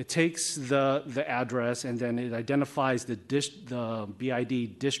it takes the address and then it identifies the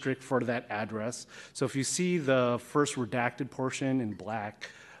BID district for that address. So if you see the first redacted portion in black,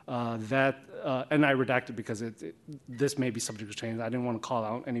 and I redacted because this may be subject to change. I didn't want to call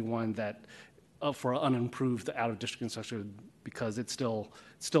out anyone that for unimproved out-of-district inspection because it's still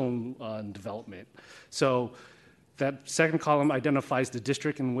in development. So that second column identifies the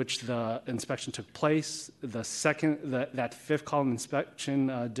district in which the inspection took place. That fifth column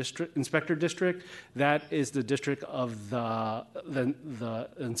inspector district, that is the district of the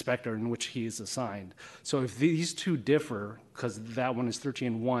inspector in which he is assigned. So if these two differ, because that one is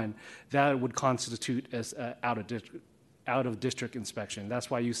 13-1, that would constitute as out-of-district inspection. That's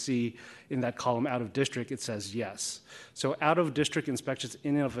why you see in that column out-of-district, it says yes. So out-of-district inspections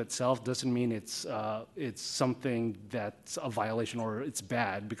in and of itself doesn't mean it's something that's a violation or it's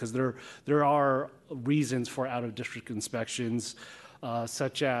bad, because there are reasons for out-of-district inspections,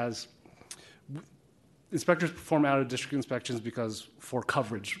 such as inspectors perform out-of-district inspections because for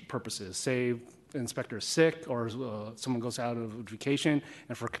coverage purposes. Say inspector is sick or someone goes out of vacation,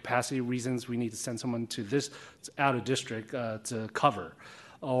 and for capacity reasons we need to send someone to this out of district to cover,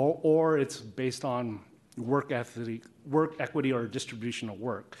 or it's based on work equity or distribution of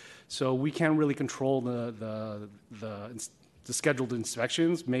work. So we can't really control the scheduled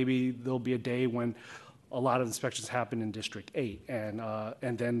inspections. Maybe there'll be a day when a lot of inspections happen in District 8,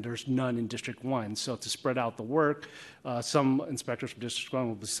 and then there's none in District 1. So to spread out the work, some inspectors from District 1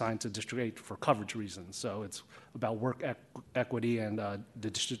 will be assigned to District 8 for coverage reasons. So it's about work equity and the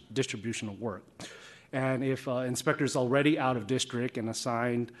distribution of work. And if inspectors already out of district and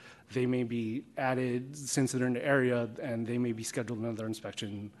assigned, they may be added since they're in the area, and they may be scheduled another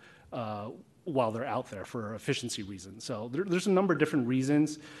inspection while they're out there for efficiency reasons. So there's a number of different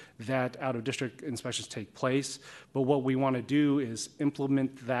reasons that out-of-district inspections take place, but what we want to do is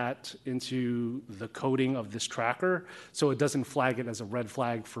implement that into the coding of this tracker so it doesn't flag it as a red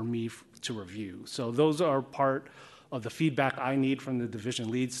flag for me to review. So those are part of the feedback I need from the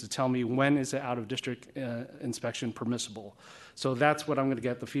division leads to tell me when is an out-of-district inspection permissible. So that's what I'm going to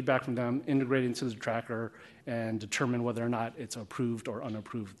get, the feedback from them, integrate into the tracker, and determine whether or not it's approved or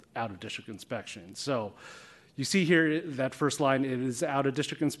unapproved out-of-district inspection. So you see here that first line, it is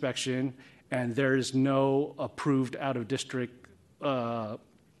out-of-district inspection, and there is no approved out-of-district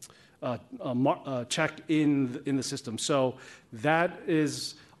check in the system. So that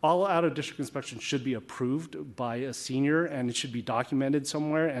is, all out-of-district inspections should be approved by a senior, and it should be documented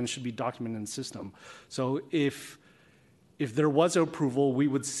somewhere, and it should be documented in the system. So if there was approval, we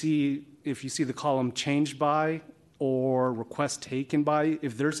would see, if you see the column changed by or request taken by,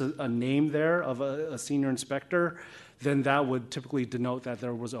 if there's a name there of a senior inspector, then that would typically denote that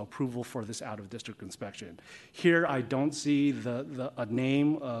there was approval for this out-of-district inspection. Here, I don't see a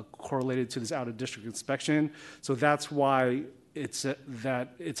name correlated to this out-of-district inspection, so that's why it's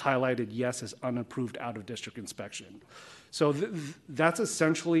highlighted yes as unapproved out-of-district inspection. So that's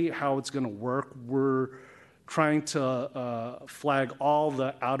essentially how it's going to work. We're trying to flag all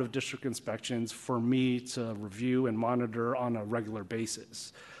the out-of-district inspections for me to review and monitor on a regular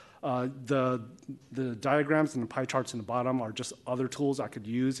basis. The diagrams and the pie charts in the bottom are just other tools I could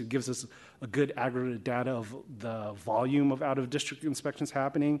use. It gives us a good aggregate data of the volume of out-of-district inspections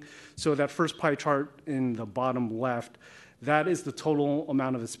happening. So that first pie chart in the bottom left, that is the total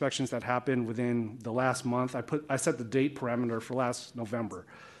amount of inspections that happened within the last month. I set the date parameter for last November.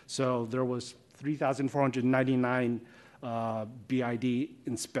 So there was 3,499 BID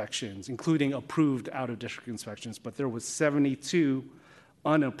inspections, including approved out-of-district inspections, but there was 72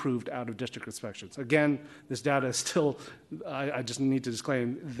 unapproved out-of-district inspections. Again, this data is still, I just need to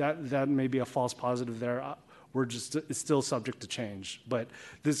disclaim, that may be a false positive there. It's still subject to change. But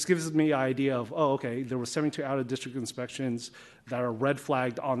this gives me an idea of, oh, okay, there were 72 out-of-district inspections that are red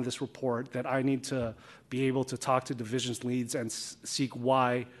flagged on this report that I need to be able to talk to divisions leads and seek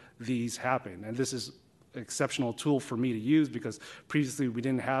why these happen. And this is an exceptional tool for me to use because previously we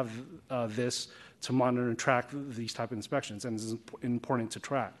didn't have this to monitor and track these type of inspections, and it's important to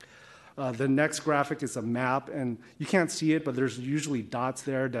track. The next graphic is a map, and you can't see it, but there's usually dots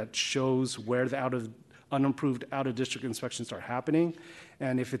there that shows where the unapproved out-of-district inspections are happening.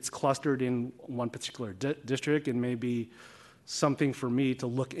 And if it's clustered in one particular district, it may be something for me to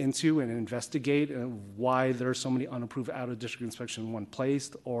look into and investigate why there are so many unapproved out-of-district inspections in one place.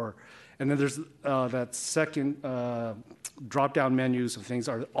 And then there's that second drop-down menus of things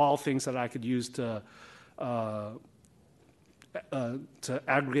are all things that I could use to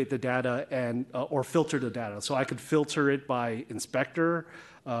aggregate the data and or filter the data. So I could filter it by inspector,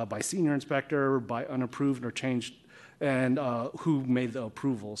 by senior inspector, by unapproved or changed, and who made the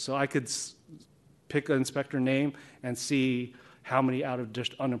approval. So I could pick an inspector name and see how many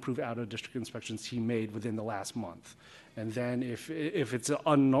unapproved out-of-district inspections he made within the last month. And then if it's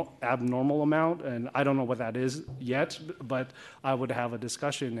an abnormal amount, and I don't know what that is yet, but I would have a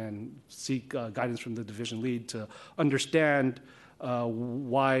discussion and seek guidance from the division lead to understand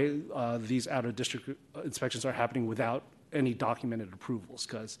why these out-of-district inspections are happening without any documented approvals,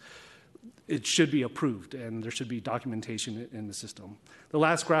 because it should be approved and there should be documentation in the system. The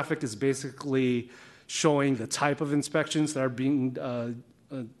last graphic is basically showing the type of inspections that are being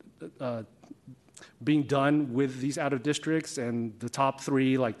done with these out of districts, and the top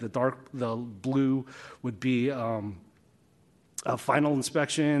three, like the blue, would be final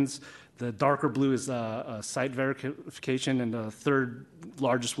inspections. The darker blue is site verification, and the third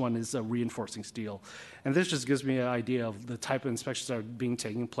largest one is reinforcing steel. And this just gives me an idea of the type of inspections that are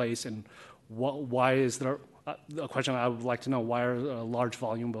taking place, and why is there a question I would like to know: why are a large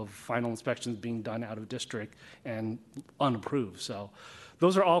volume of final inspections being done out of district and unapproved? So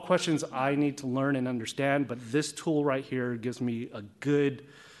those are all questions I need to learn and understand, but this tool right here gives me a good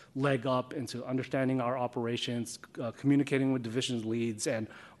leg up into understanding our operations, communicating with division leads, and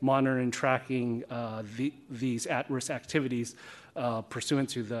monitoring and tracking these at-risk activities pursuant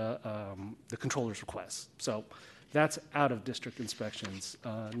to the controller's request. So that's out-of-district inspections.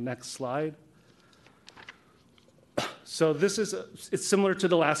 Next slide. So this is it's similar to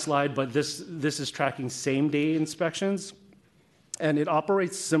the last slide, but this is tracking same-day inspections, and it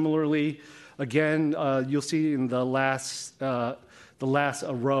operates similarly. Again, you'll see in the last row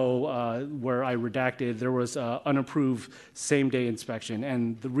where I redacted, there was unapproved same-day inspection.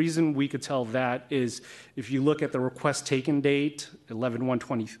 And the reason we could tell that is if you look at the request taken date,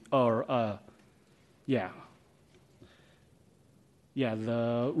 11/1/20,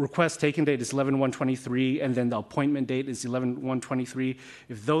 the request taken date is 11/1/23, and then the appointment date is 11/1/23.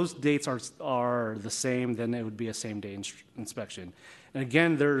 If those dates are the same, then it would be a same-day inspection. And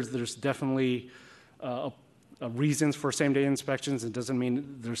again, there's definitely reasons for same-day inspections. It doesn't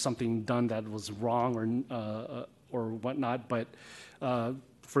mean there's something done that was wrong or whatnot, but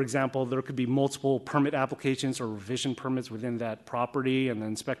for example, there could be multiple permit applications or revision permits within that property, and the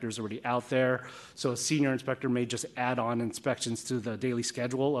inspector's already out there. So a senior inspector may just add on inspections to the daily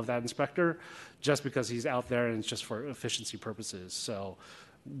schedule of that inspector just because he's out there and it's just for efficiency purposes. So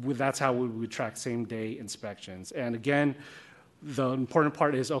that's how we would track same-day inspections. And again, the important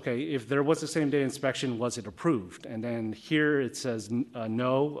part is, okay, if there was a same-day inspection, was it approved? And then here it says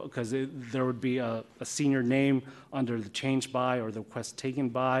no, because there would be a senior name under the change by or the request taken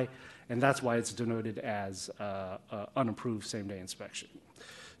by, and that's why it's denoted as unapproved same-day inspection.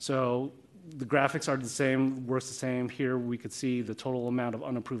 So the graphics are the same, works the same. Here we could see the total amount of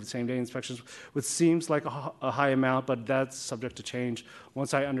unapproved same-day inspections, which seems like a high amount, but that's subject to change.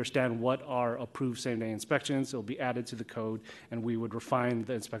 Once I understand what are approved same-day inspections, it'll be added to the code, and we would refine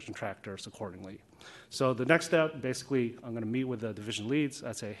the inspection trackers accordingly. So the next step, basically, I'm going to meet with the division leads.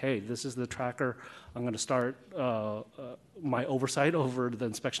 I say, hey, this is the tracker. I'm going to start my oversight over the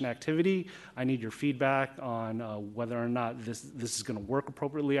inspection activity. I need your feedback on whether or not this is going to work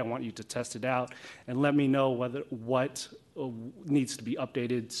appropriately. I want you to test it out and let me know what needs to be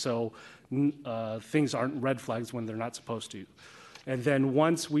updated so things aren't red flags when they're not supposed to. And then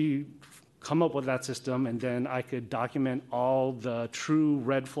once we come up with that system, and then I could document all the true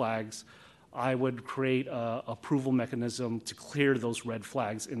red flags, I would create an approval mechanism to clear those red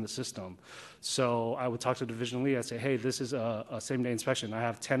flags in the system. So I would talk to the division lead. I'd say, hey, this is a same-day inspection. I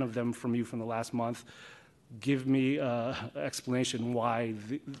have 10 of them from you from the last month. Give me an explanation why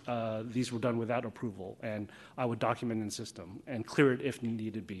these were done without approval. And I would document in the system and clear it if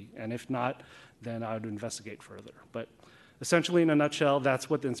needed be. And if not, then I would investigate further. But essentially, in a nutshell, that's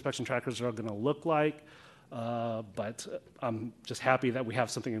what the inspection trackers are going to look like. But I'm just happy that we have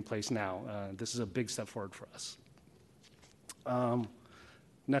something in place now. This is a big step forward for us.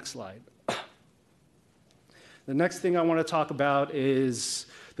 Next slide. The next thing I want to talk about is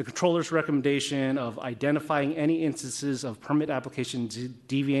the controller's recommendation of identifying any instances of permit applications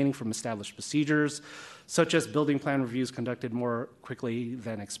deviating from established procedures, such as building plan reviews conducted more quickly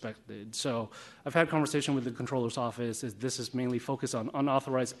than expected. So I've had conversation with the controller's office. This is mainly focused on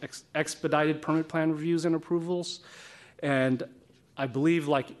unauthorized expedited permit plan reviews and approvals. And I believe,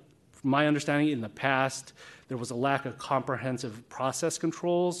 like my understanding in the past, there was a lack of comprehensive process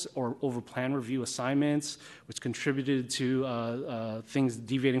controls or over plan review assignments, which contributed to things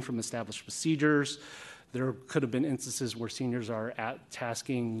deviating from established procedures. There could have been instances where seniors are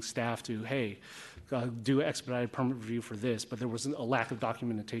tasking staff to, hey, do expedited permit review for this, but there was a lack of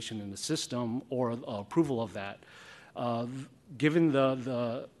documentation in the system or approval of that. Given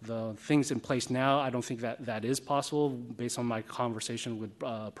the things in place now, I don't think that is possible based on my conversation with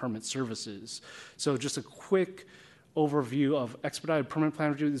permit services. So just a quick overview of expedited permit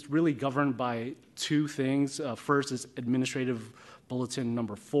plan review is really governed by two things. First is Administrative Bulletin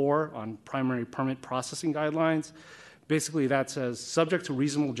number 4 on primary permit processing guidelines. Basically, that says, subject to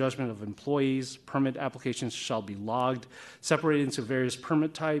reasonable judgment of employees, permit applications shall be logged, separated into various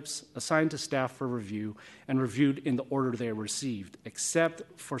permit types, assigned to staff for review, and reviewed in the order they are received, except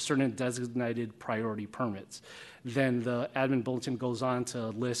for certain designated priority permits. Then the admin bulletin goes on to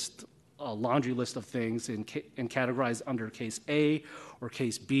list a laundry list of things and categorized under case A or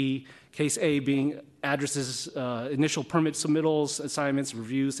case B. Case A being addresses, initial permit submittals, assignments,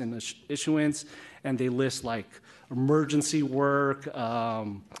 reviews, and issuance, and they list like emergency work,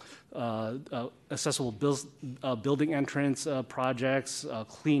 accessible building entrance projects,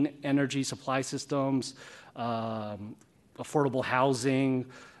 clean energy supply systems, affordable housing,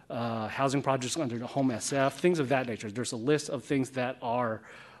 housing projects under the Home SF, things of that nature. There's a list of things that are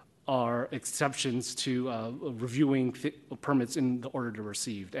exceptions to reviewing permits in the order to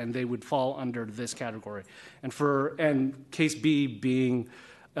received, and they would fall under this category. And case B being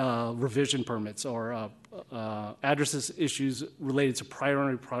revision permits or addresses issues related to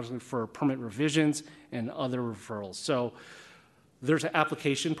priority projects for permit revisions and other referrals. So there's an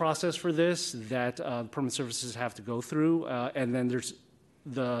application process for this that permit services have to go through, and then there's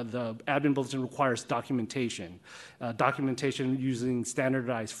the admin bulletin requires documentation. Documentation using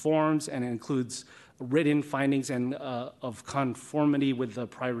standardized forms, and it includes written findings and of conformity with the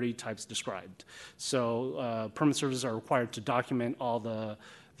priority types described. So permit services are required to document all the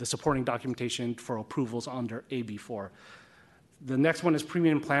supporting documentation for approvals under AB4. The next one is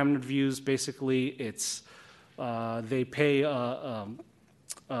premium plan reviews. Basically, it's they pay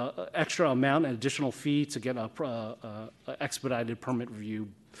extra amount, an additional fee to get a expedited permit review,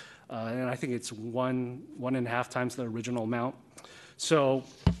 and I think it's one and a half times the original amount. So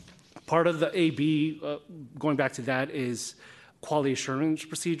part of the AB, going back to that, is quality assurance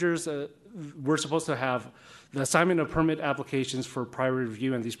procedures. We're supposed to have the assignment of permit applications for priority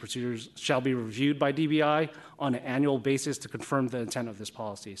review, and these procedures shall be reviewed by DBI on an annual basis to confirm the intent of this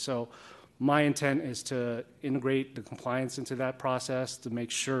policy. So my intent is to integrate the compliance into that process to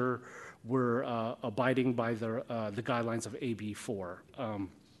make sure we're abiding by the guidelines of AB4.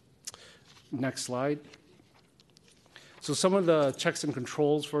 Next slide. So some of the checks and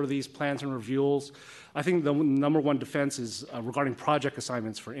controls for these plans and reviews, I think the number one defense is regarding project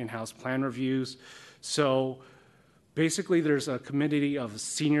assignments for in-house plan reviews. So basically there's a committee of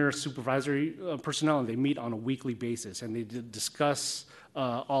senior supervisory personnel, and they meet on a weekly basis, and they discuss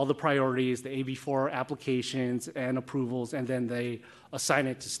all the priorities, the AB4 applications and approvals, and then they assign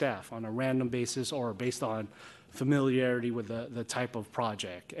it to staff on a random basis or based on familiarity with the type of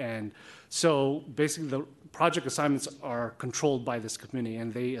project. And so basically the project assignments are controlled by this committee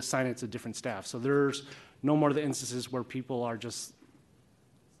and they assign it to different staff. So there's no more of the instances where people are just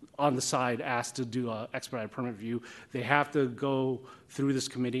on the side asked to do an expedited permit review. They have to go through this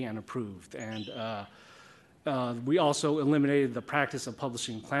committee and approved. And we also eliminated the practice of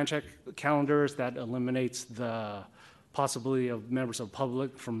publishing plan check calendars. That eliminates the possibility of members of the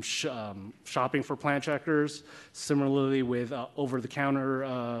public from shopping for plan checkers. Similarly, with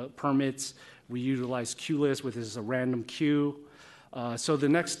over-the-counter permits, we utilize queue lists, which is a random queue. So the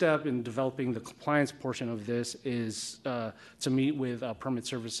next step in developing the compliance portion of this is to meet with permit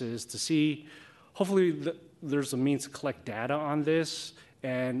services to see, hopefully there's a means to collect data on this.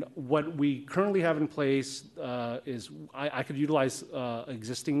 And what we currently have in place is I could utilize an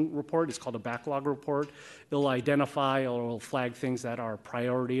existing report. It's called a backlog report. It'll identify or it'll flag things that are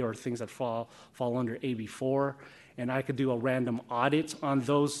priority or things that fall under AB4. And I could do a random audit on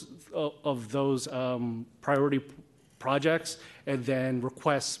those priority projects and then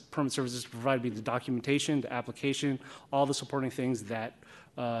request permit services to provide me the documentation, the application, all the supporting things that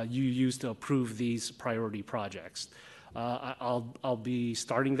you use to approve these priority projects. I'll be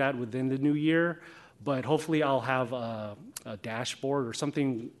starting that within the new year, but hopefully I'll have a dashboard or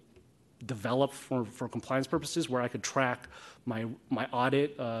something developed for compliance purposes where I could track my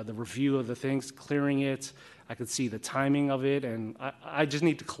audit, the review of the things, clearing it. I could see the timing of it, and I just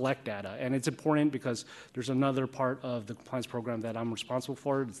need to collect data. And it's important because there's another part of the compliance program that I'm responsible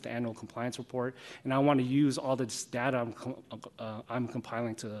for. It's the annual compliance report, and I want to use all this data I'm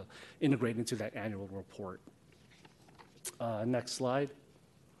compiling to integrate into that annual report. Next slide.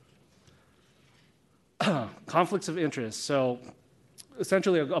 Conflicts of interest. So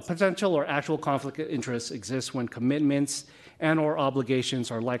essentially a potential or actual conflict of interest exists when commitments and or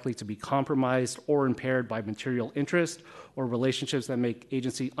obligations are likely to be compromised or impaired by material interest or relationships that make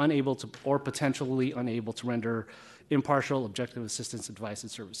agency unable to or potentially unable to render impartial, objective assistance, advice,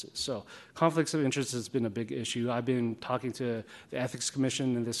 and services. So conflicts of interest has been a big issue. I've been talking to the Ethics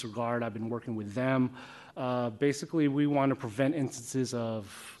Commission in this regard. I've been working with them. Basically, we want to prevent instances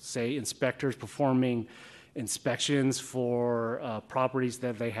of, say, inspectors performing inspections for properties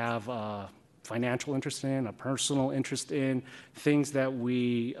that they have financial interest in, a personal interest in, things that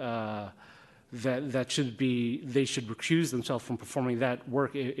we that should be, they should recuse themselves from performing that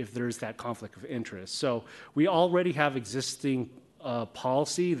work if there's that conflict of interest. So we already have existing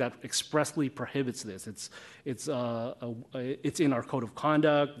policy that expressly prohibits this. It's in our code of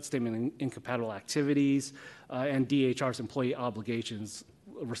conduct, statement of incompatible activities, and DHR's employee obligations,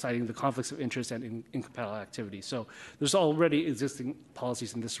 reciting the conflicts of interest and incompatible activities. So there's already existing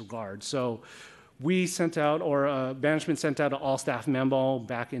policies in this regard. So we sent out, or management sent out an all-staff memo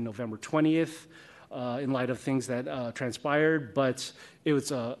back in November 20th in light of things that transpired, but it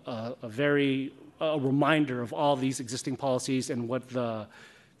was a reminder of all these existing policies and what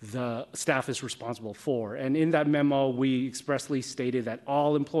the staff is responsible for. And in that memo, we expressly stated that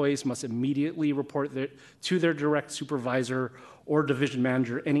all employees must immediately report to their direct supervisor or division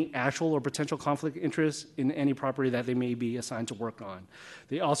manager any actual or potential conflict of interest in any property that they may be assigned to work on.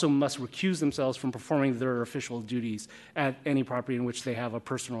 They also must recuse themselves from performing their official duties at any property in which they have a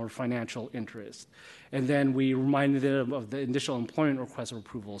personal or financial interest. And then we reminded them of the initial employment request of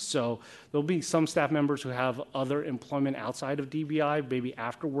approval. So there'll be some staff members who have other employment outside of DBI, maybe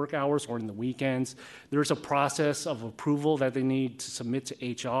after work hours or in the weekends. There's a process of approval that they need to submit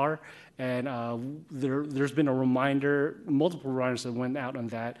to HR. And there's been a reminder, multiple reminders that went out on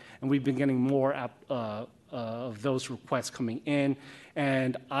that, and we've been getting more of those requests coming in.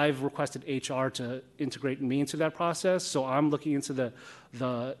 And I've requested HR to integrate me into that process, so I'm looking into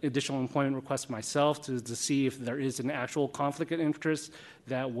the additional employment request myself to see if there is an actual conflict of interest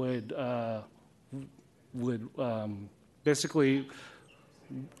that would basically,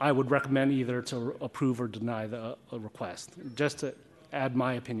 I would recommend either to approve or deny the request, just to add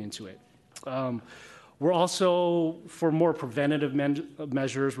my opinion to it. We're also, for more preventative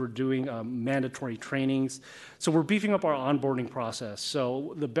measures, we're doing mandatory trainings. So we're beefing up our onboarding process.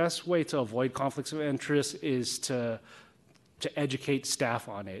 So the best way to avoid conflicts of interest is to educate staff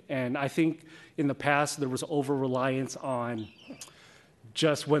on it. And I think in the past there was over-reliance on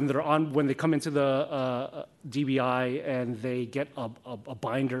just when they come into the DBI and they get a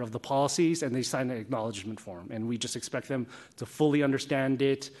binder of the policies and they sign an acknowledgement form, and we just expect them to fully understand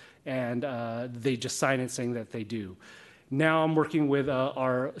it, and they just sign it saying that they do. Now I'm working with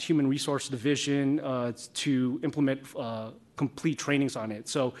our Human Resource Division to implement complete trainings on it.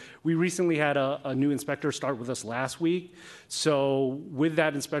 So we recently had a new inspector start with us last week. So with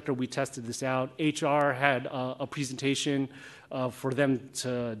that inspector, we tested this out. HR had a presentation for them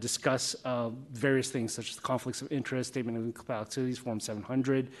to discuss various things such as conflicts of interest, statement of incompatibilities, Form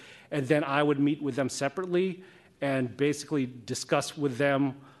 700. And then I would meet with them separately and basically discuss with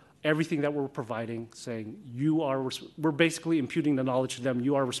them everything that we're providing, saying we're basically imputing the knowledge to them.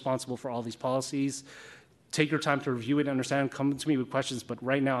 You are responsible for all these policies. Take your time to review it and understand. Come to me with questions, but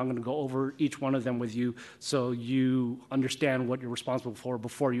right now I'm going to go over each one of them with you so you understand what you're responsible for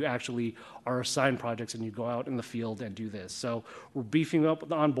before you actually are assigned projects and you go out in the field and do this. So we're beefing up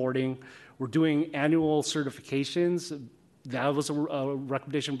the onboarding. We're doing annual certifications. That was a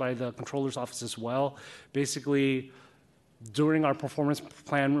recommendation by the Controller's Office as well. Basically, during our performance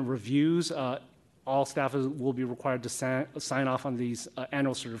plan reviews, all staff will be required to sign off on these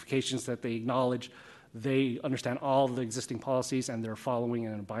annual certifications that they acknowledge they understand all the existing policies and they're following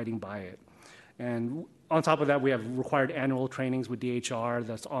and abiding by it. And on top of that, we have required annual trainings with DHR,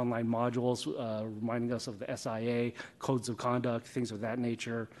 that's online modules, reminding us of the SIA, codes of conduct, things of that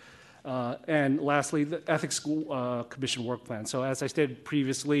nature. And lastly, the Ethics Commission work plan. So as I stated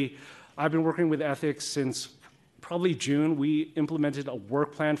previously, I've been working with ethics since probably June. We implemented a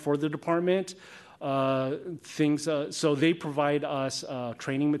work plan for the department. So they provide us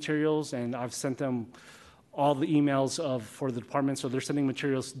training materials, and I've sent them all the emails for the department. So they're sending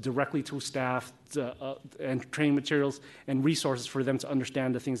materials directly to staff and training materials and resources for them to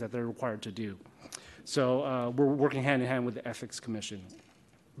understand the things that they're required to do. So we're working hand in hand with the Ethics Commission.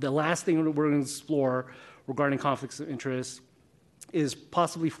 The last thing we're going to explore regarding conflicts of interest is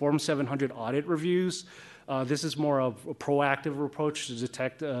possibly Form 700 audit reviews. This is more of a proactive approach to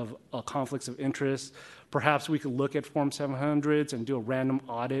detect conflicts of interest. Perhaps we could look at Form 700s and do a random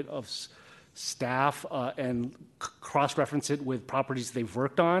audit of staff and cross-reference it with properties they've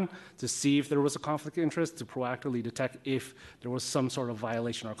worked on to see if there was a conflict of interest, to proactively detect if there was some sort of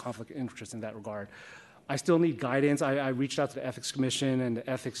violation or conflict of interest in that regard. I still need guidance. I reached out to the Ethics Commission and the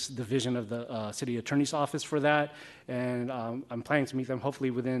Ethics Division of the City Attorney's Office for that, and I'm planning to meet them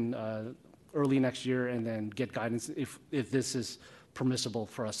hopefully within early next year and then get guidance if this is permissible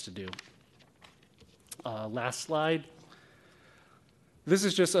for us to do. Last slide. This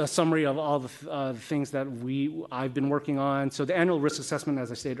is just a summary of all the things that I've been working on. So the annual risk assessment, as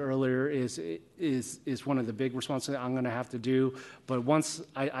I stated earlier, is one of the big responsibilities I'm going to have to do. But once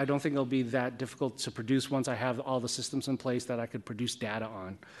I don't think it'll be that difficult to produce once I have all the systems in place that I could produce data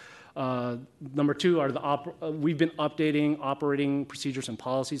on. Number two are we've been updating operating procedures and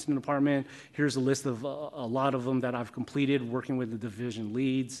policies in the department. Here's a list of a lot of them that I've completed working with the division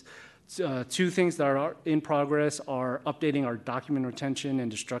leads. Two things that are in progress are updating our document retention and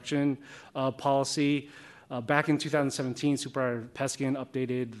destruction policy. Back in 2017, Supervisor Peskin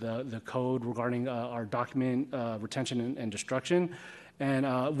updated the code regarding our document retention and destruction.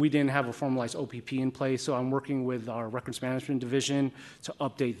 And we didn't have a formalized OPP in place, so I'm working with our records management division to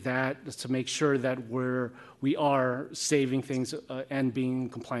update that to make sure that we are saving things and being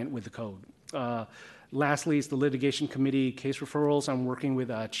compliant with the code. Lastly is the litigation committee case referrals. I'm working with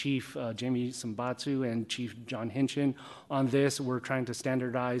Chief Jamie Sambatsu and Chief John Hinchin on this. We're trying to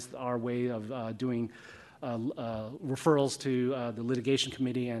standardize our way of doing referrals to the litigation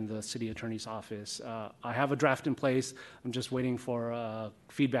committee and the city attorney's office. I have a draft in place. I'm just waiting for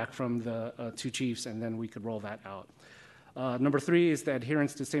feedback from the two chiefs, and then we could roll that out. Number three is the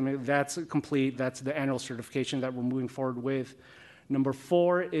adherence to statement. That's complete. That's the annual certification that we're moving forward with. Number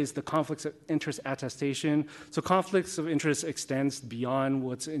four is the conflicts of interest attestation. So conflicts of interest extends beyond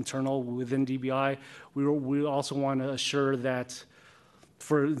what's internal within DBI. We also want to assure that,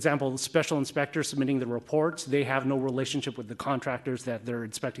 for example, the special inspectors submitting the reports, they have no relationship with the contractors that they're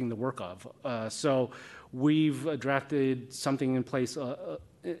inspecting the work of. So we've drafted something in place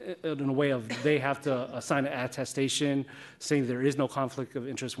in a way of they have to assign an attestation saying there is no conflict of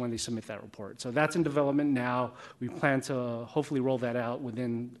interest when they submit that report. So that's in development now. We plan to hopefully roll that out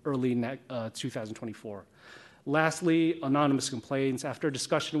within early 2024. Lastly, anonymous complaints. After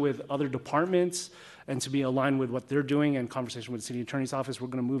discussion with other departments and to be aligned with what they're doing and conversation with the city attorney's office, we're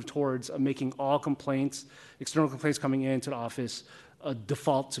going to move towards making all complaints, external complaints coming into the office,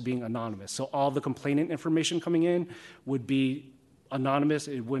 default to being anonymous. So all the complainant information coming in would be anonymous.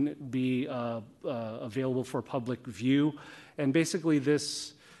 It wouldn't be available for public view. And basically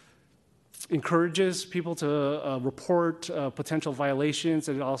this encourages people to report potential violations.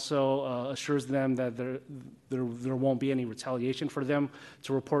 It also assures them that there won't be any retaliation for them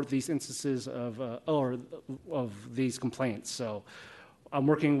to report these instances of these complaints. So I'm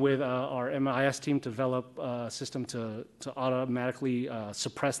working with our MIS team to develop a system to automatically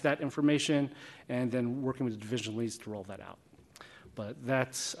suppress that information, and then working with the division leads to roll that out. But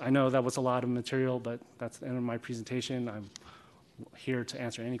I know that was a lot of material, but that's the end of my presentation. I'm here to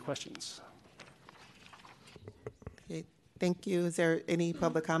answer any questions. Okay, thank you. Is there any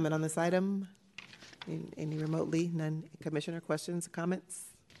public comment on this item? Any remotely? None. Commissioner, questions, comments?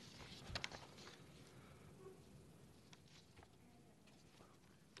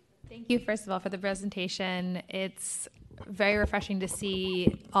 Thank you, first of all, for the presentation. It's very refreshing to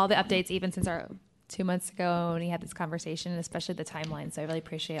see all the updates, even since our 2 months ago when we had this conversation, especially the timeline. So I really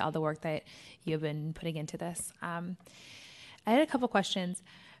appreciate all the work that you've been putting into this. I had a couple questions.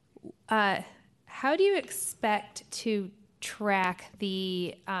 How do you expect to track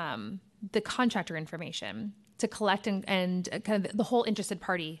the contractor information to collect and kind of the whole interested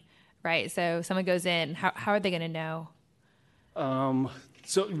party, right? So someone goes in, how are they going to know?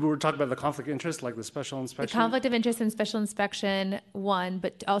 So we were talking about the conflict of interest, like the special inspection? The conflict of interest and special inspection, one,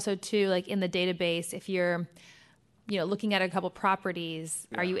 but also two, like in the database, if you're looking at a couple properties,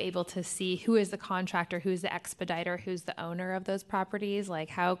 are you able to see who is the contractor, who's the expediter, who's the owner of those properties? Like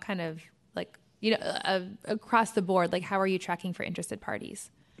how kind of across the board, like how are you tracking for interested parties?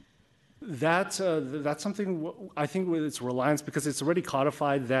 That's something I think with its reliance, because it's already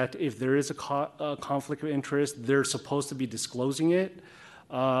codified that if there is a conflict of interest, they're supposed to be disclosing it.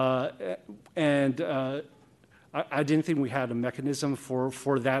 I didn't think we had a mechanism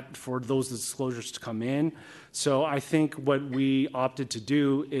for those disclosures to come in. So I think what we opted to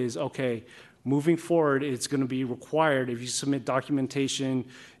do is, okay, moving forward, it's going to be required if you submit documentation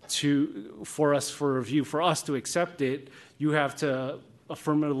for us for review, for us to accept it, you have to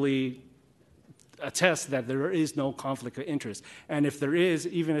affirmatively attest that there is no conflict of interest. And if there is,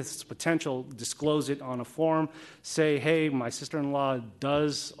 even if it's potential, disclose it on a form. Say, hey, my sister-in-law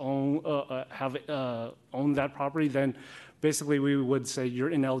does own that property. Then basically we would say you're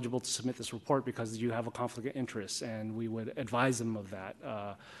ineligible to submit this report because you have a conflict of interest, and we would advise them of that.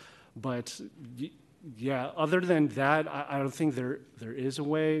 But yeah, other than that, I don't think there is a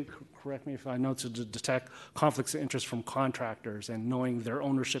way, correct me if I know, to detect conflicts of interest from contractors and knowing their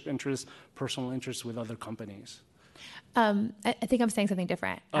ownership interests, personal interests with other companies. I think I'm saying something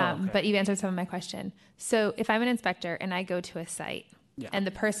different, okay. But you answered some of my question. So if I'm an inspector and I go to a site and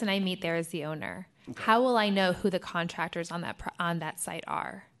the person I meet there is the owner, how will I know who the contractors on that site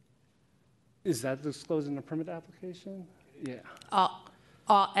are? Is that disclosed in the permit application? Yeah.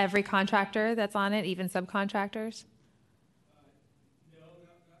 Every contractor that's on it, even subcontractors? No,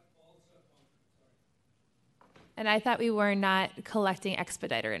 not all subcontractors. And I thought we were not collecting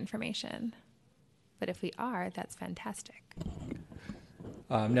expediter information. But if we are, that's fantastic.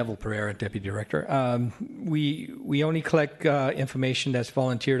 Neville Pereira, Deputy Director. We only collect information that's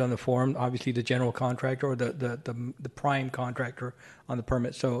volunteered on the form, obviously the general contractor or the prime contractor on the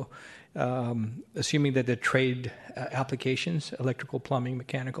permit. So assuming that the trade applications, electrical, plumbing,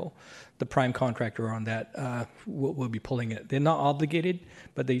 mechanical, the prime contractor on that will be pulling it. They're not obligated,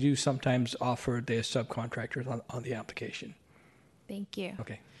 but they do sometimes offer their subcontractors on the application. Thank you.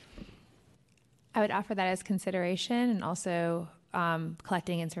 Okay. I would offer that as consideration, and also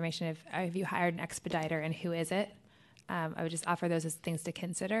collecting information if you hired an expediter and who is it. I would just offer those as things to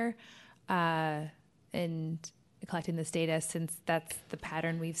consider, and collecting this data, since that's the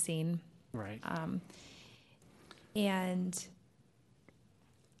pattern we've seen. Right. And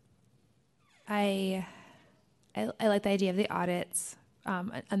I like the idea of the audits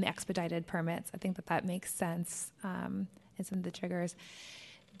on the expedited permits. I think that makes sense, and some of the triggers.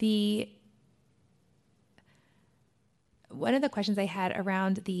 One of the questions I had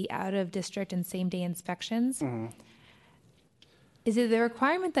around the out-of-district and same-day inspections, is it the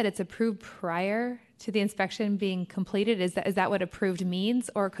requirement that it's approved prior to the inspection being completed? Is that what approved means?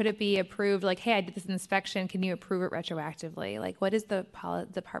 Or could it be approved like, hey, I did this inspection, can you approve it retroactively? Like, what is the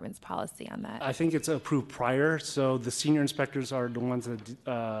department's policy on that? I think it's approved prior, so the senior inspectors are the ones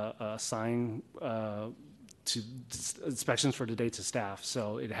that assign to inspections for the day to staff,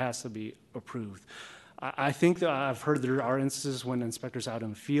 so it has to be approved. I think that I've heard there are instances when inspectors out in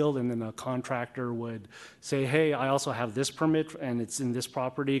the field and then a contractor would say, hey, I also have this permit and it's in this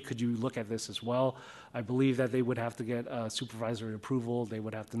property. Could you look at this as well? I believe that they would have to get supervisory approval. They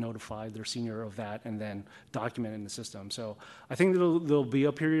would have to notify their senior of that and then document it in the system. So I think there'll be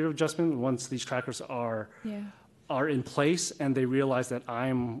a period of adjustment once these trackers are are in place and they realize that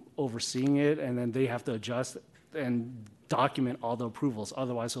I'm overseeing it, and then they have to adjust and document all the approvals.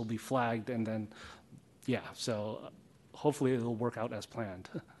 Otherwise, it'll be flagged, and then, yeah, so hopefully it'll work out as planned.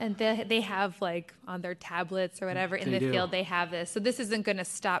 And they have, like, on their tablets or whatever in the field, they have this. So this isn't going to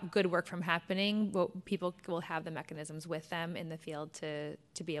stop good work from happening, but people will have the mechanisms with them in the field to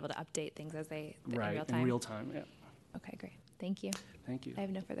be able to update things as they in real time. In real time, yeah. Okay, great. Thank you. Thank you. I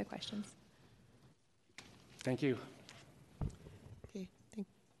have no further questions. Thank you. Okay,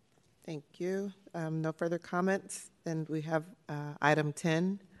 thank you. No further comments. Then we have item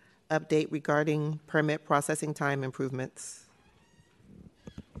 10, update regarding permit processing time improvements.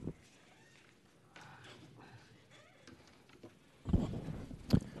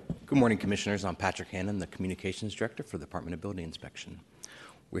 Good morning, Commissioners. I'm Patrick Hannon, the Communications Director for the Department of Building Inspection.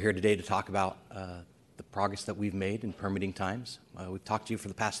 We're here today to talk about the progress that we've made in permitting times. We've talked to you for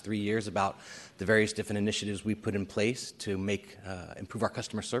the past 3 years about the various different initiatives we put in place to improve our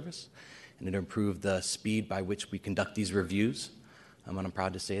customer service and to improve the speed by which we conduct these reviews. And I'm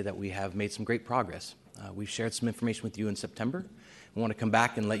proud to say that we have made some great progress. We've shared some information with you in September. We want to come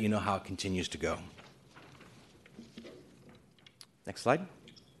back and let you know how it continues to go. Next slide.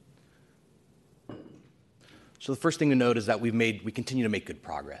 So the first thing to note is that we continue to make good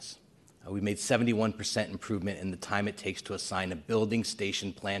progress. We've made 71% improvement in the time it takes to assign a building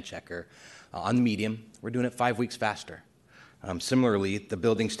station plan checker on the medium. We're doing it 5 weeks faster. Similarly, the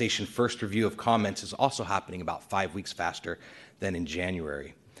building station first review of comments is also happening about 5 weeks faster than in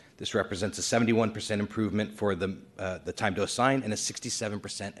January. This represents a 71% improvement for the time to assign and a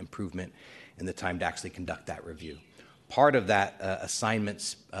 67% improvement in the time to actually conduct that review. Part of that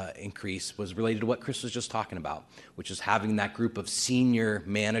assignments increase was related to what Chris was just talking about, which is having that group of senior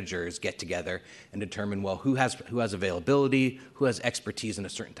managers get together and determine, well, who has availability, who has expertise in a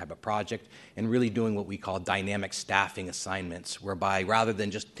certain type of project, and really doing what we call dynamic staffing assignments, whereby rather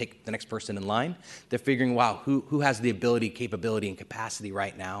than just take the next person in line, they're figuring, wow, who has the ability, capability, and capacity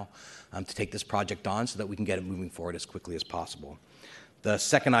right now to take this project on so that we can get it moving forward as quickly as possible. The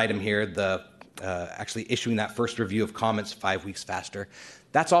second item here, actually issuing that first review of comments 5 weeks faster.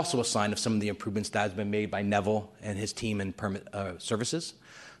 That's also a sign of some of the improvements that has been made by Neville and his team in permit services,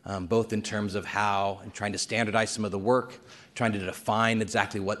 both in terms of how and trying to standardize some of the work, trying to define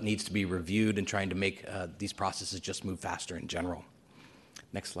exactly what needs to be reviewed, and trying to make these processes just move faster in general.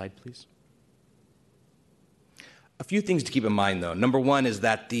 Next slide, please. A few things to keep in mind, though. Number one is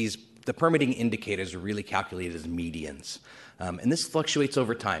that the permitting indicators are really calculated as medians, and this fluctuates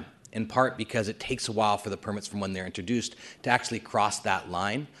over time, in part because it takes a while for the permits from when they're introduced to actually cross that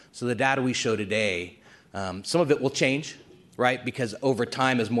line. So the data we show today, some of it will change, right? Because over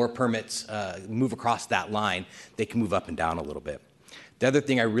time, as more permits move across that line, they can move up and down a little bit. The other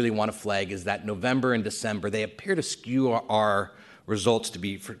thing I really want to flag is that November and December, they appear to skew our results to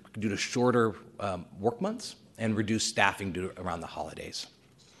be due to shorter work months and reduced staffing due to around the holidays.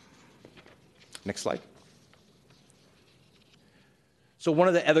 Next slide. So one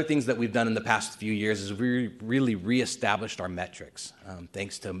of the other things that we've done in the past few years is we really reestablished our metrics.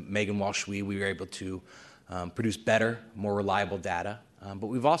 Thanks to Megan Walsh-Wee, we were able to produce better, more reliable data, but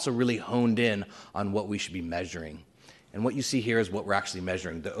we've also really honed in on what we should be measuring. And what you see here is what we're actually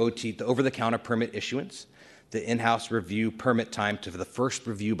measuring: the over-the-counter permit issuance, the in-house review permit time to the first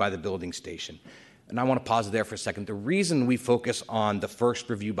review by the building station. And I want to pause there for a second. The reason we focus on the first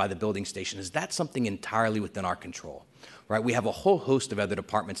review by the building station is that's something entirely within our control. Right? We have a whole host of other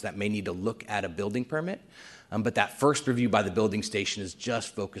departments that may need to look at a building permit, but that first review by the building station is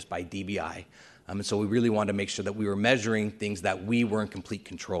just focused by DBI. And so we really wanted to make sure that we were measuring things that we were in complete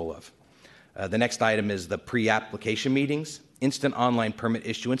control of. The next item is the pre-application meetings, instant online permit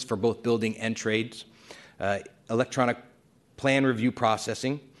issuance for both building and trades, electronic plan review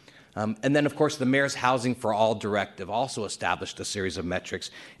processing, and then, of course, the Mayor's Housing for All directive also established a series of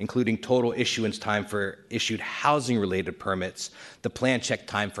metrics, including total issuance time for issued housing-related permits, the plan check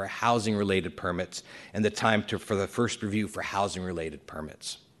time for housing-related permits, and the time for the first review for housing-related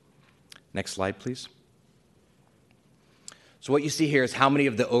permits. Next slide, please. So what you see here is how many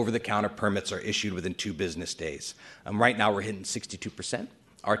of the over-the-counter permits are issued within 2 business days. Right now, we're hitting 62%.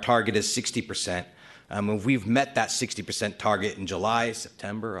 Our target is 60%. We've met that 60% target in July,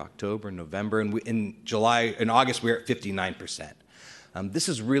 September, October, November, and in August, we're at 59%.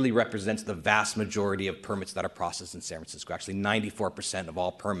 This really represents the vast majority of permits that are processed in San Francisco. Actually, 94% of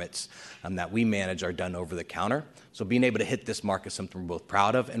all permits that we manage are done over the counter. So being able to hit this mark is something we're both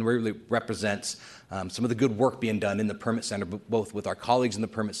proud of, and really represents some of the good work being done in the permit center, both with our colleagues in the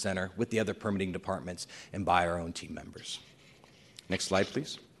permit center, with the other permitting departments, and by our own team members. Next slide,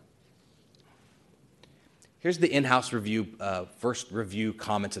 please. Here's the in-house review, first review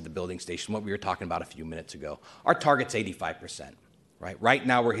comments at the building station, what we were talking about a few minutes ago. Our target's 85%, right? Right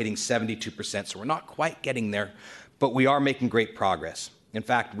now we're hitting 72%, so we're not quite getting there, but we are making great progress. In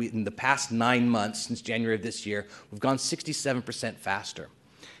fact, in the past 9 months, since January of this year, we've gone 67% faster.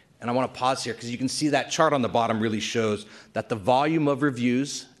 And I want to pause here because you can see that chart on the bottom really shows that the volume of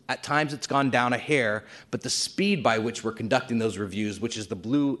reviews, at times it's gone down a hair, but the speed by which we're conducting those reviews, which is the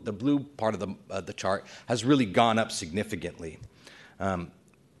blue part of the chart, has really gone up significantly.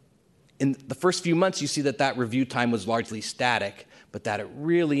 In the first few months, you see that review time was largely static, but that it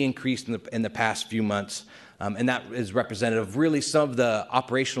really increased in the past few months. And that is representative of really some of the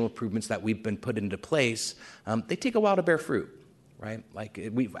operational improvements that we've been put into place. They take a while to bear fruit. Right? Like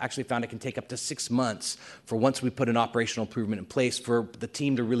we've actually found it can take up to 6 months for once we put an operational improvement in place for the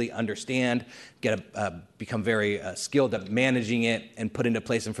team to really understand, become very skilled at managing it and put into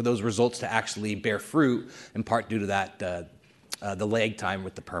place, and for those results to actually bear fruit, in part due to that the lag time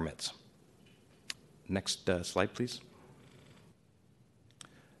with the permits. Next slide, please.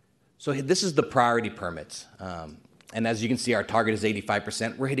 So this is the priority permits. And as you can see, our target is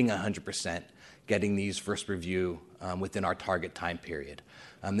 85%. We're hitting 100%. Getting these first review within our target time period.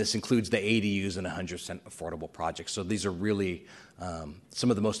 This includes the ADUs and 100% affordable projects. So these are really some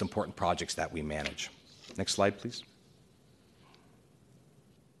of the most important projects that we manage. Next slide, please.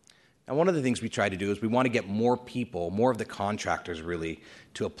 Now, one of the things we try to do is we want to get more people, more of the contractors really,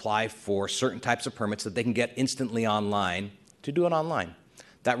 to apply for certain types of permits that they can get instantly online, to do it online.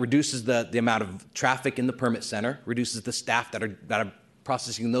 That reduces the amount of traffic in the permit center, reduces the staff that are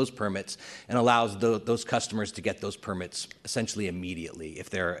processing those permits, and allows those customers to get those permits essentially immediately if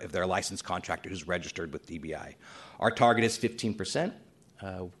they're a licensed contractor who's registered with DBI. Our target is 15%.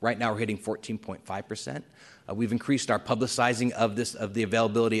 Right now we're hitting 14.5%. We've increased our publicizing of the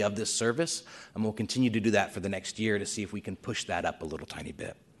availability of this service, and we'll continue to do that for the next year to see if we can push that up a little tiny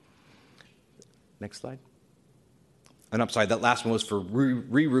bit. Next slide. And I'm sorry, that last one was for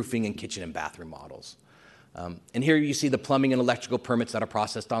re-roofing and kitchen and bathroom models. And here you see the plumbing and electrical permits that are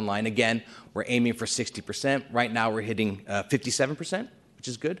processed online. Again, we're aiming for 60%. Right now we're hitting 57%, which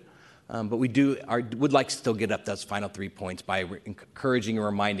is good. But we would like to still get up those final 3 points by encouraging and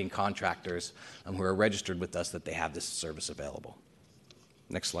reminding contractors who are registered with us that they have this service available.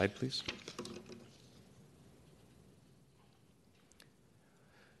 Next slide, please.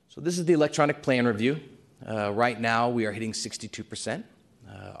 So this is the electronic plan review. Right now we are hitting 62%.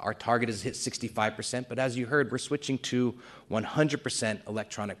 Our target is hit 65%, but as you heard, we're switching to 100%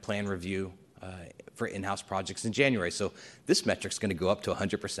 electronic plan review for in-house projects in January. So this metric's going to go up to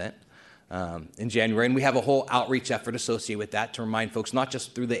 100% in January, and we have a whole outreach effort associated with that to remind folks, not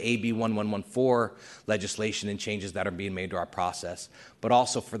just through the AB 1114 legislation and changes that are being made to our process, but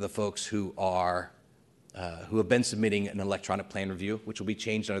also for the folks who have been submitting an electronic plan review, which will be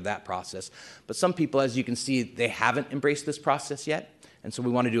changed under that process. But some people, as you can see, they haven't embraced this process yet. And so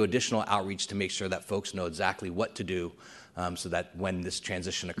we want to do additional outreach to make sure that folks know exactly what to do so that when this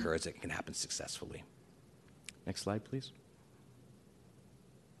transition occurs, it can happen successfully. Next slide, please.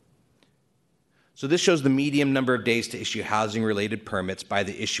 So this shows the median number of days to issue housing-related permits by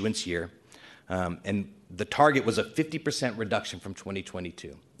the issuance year. And the target was a 50% reduction from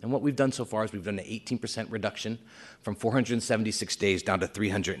 2022. And what we've done so far is we've done an 18% reduction from 476 days down to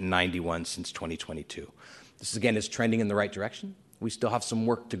 391 since 2022. This, again, is trending in the right direction. We still have some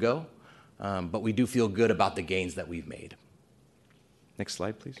work to go, but we do feel good about the gains that we've made. Next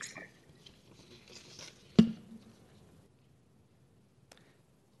slide, please.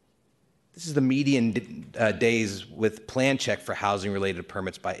 This is the median days with plan check for housing-related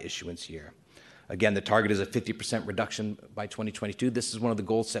permits by issuance year. Again, the target is a 50% reduction by 2022. This is one of the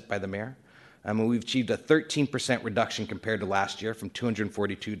goals set by the mayor. And we've achieved a 13% reduction compared to last year from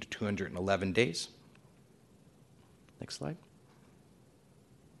 242 to 211 days. Next slide.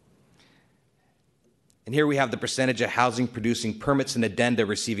 And here we have the percentage of housing producing permits and addenda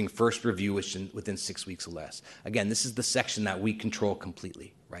receiving first review within 6 weeks or less. Again, this is the section that we control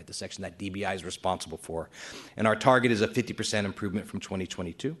completely, right? The section that DBI is responsible for. And our target is a 50% improvement from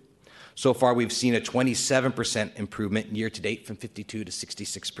 2022. So far, we've seen a 27% improvement year to date from 52 to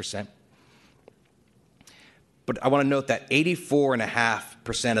 66%. But I want to note that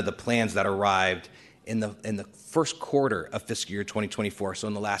 84.5% of the plans that arrived in the first quarter of fiscal year 2024, so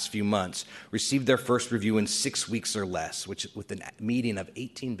in the last few months, received their first review in 6 weeks or less, which with a median of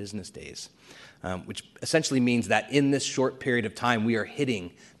 18 business days, which essentially means that in this short period of time, we are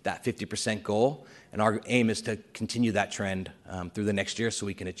hitting that 50% goal, and our aim is to continue that trend through the next year so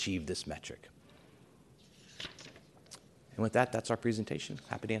we can achieve this metric. And with that, that's our presentation.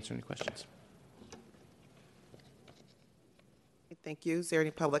 Happy to answer any questions. Thank you. Is there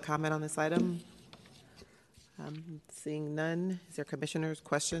any public comment on this item? Seeing none, is there commissioners'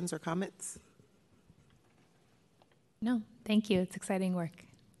 questions or comments? No, thank you. It's exciting work.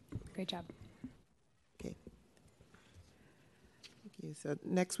 Great job. Okay. Thank you. So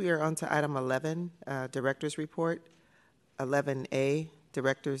next we are on to item 11, Director's Report. 11A,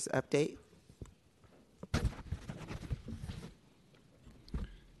 Director's Update.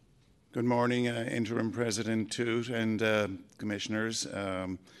 Good morning, Interim President Toot and Commissioners.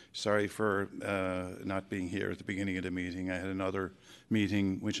 Sorry for not being here at the beginning of the meeting. I had another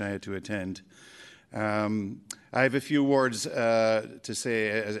meeting which I had to attend. I have a few words to say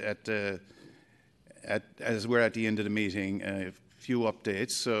as we're at the end of the meeting, a few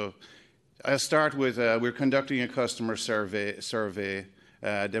updates. So I'll start with we're conducting a customer survey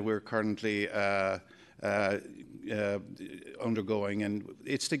that we're currently undergoing, and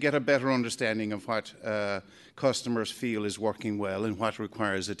it's to get a better understanding of what customers feel is working well and what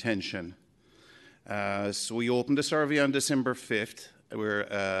requires attention. So we opened the survey on December 5th,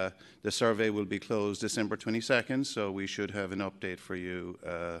 where the survey will be closed December 22nd, so we should have an update for you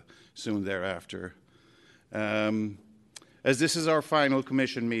soon thereafter. As this is our final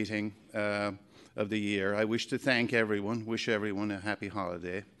commission meeting of the year, I wish to thank everyone, wish everyone a happy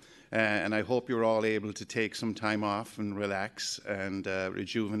holiday. And I hope you're all able to take some time off and relax and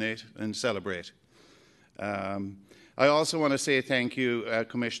rejuvenate and celebrate. I also want to say thank you,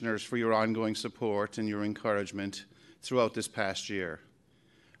 Commissioners, for your ongoing support and your encouragement throughout this past year.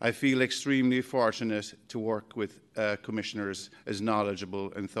 I feel extremely fortunate to work with Commissioners as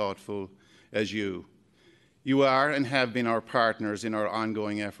knowledgeable and thoughtful as you. You are and have been our partners in our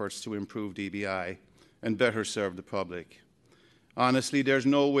ongoing efforts to improve DBI and better serve the public. Honestly, there's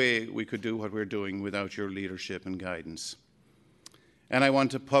no way we could do what we're doing without your leadership and guidance. And I want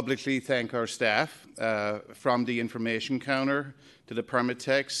to publicly thank our staff, from the information counter to the permit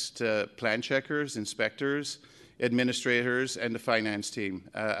techs to plan checkers, inspectors, administrators, and the finance team,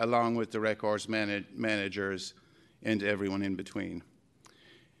 along with the records managers and everyone in between.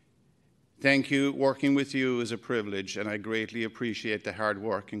 Thank you. Working with you is a privilege, and I greatly appreciate the hard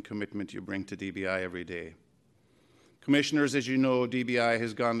work and commitment you bring to DBI every day. Commissioners, as you know, DBI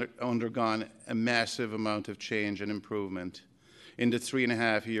has undergone a massive amount of change and improvement in the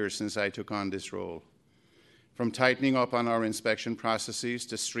 3.5 years since I took on this role. From tightening up on our inspection processes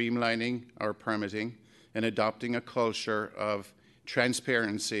to streamlining our permitting and adopting a culture of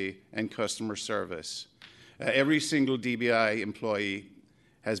transparency and customer service. Every single DBI employee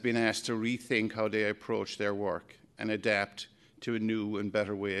has been asked to rethink how they approach their work and adapt to a new and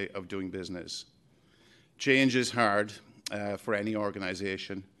better way of doing business. Change is hard for any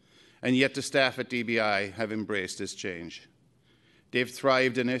organization, and yet the staff at DBI have embraced this change. They've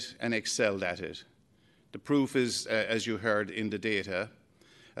thrived in it and excelled at it. The proof is, as you heard, in the data.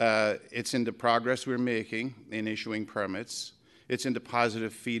 It's in the progress we're making in issuing permits. It's in the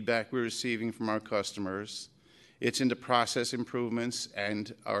positive feedback we're receiving from our customers. It's in the process improvements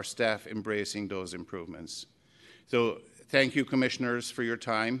and our staff embracing those improvements. So thank you, Commissioners, for your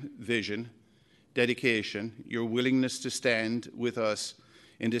time, vision, dedication, your willingness to stand with us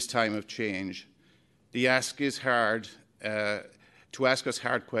in this time of change. The ask is hard, to ask us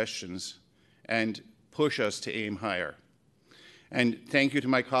hard questions and push us to aim higher. And thank you to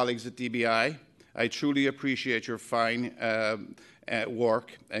my colleagues at DBI. I truly appreciate your fine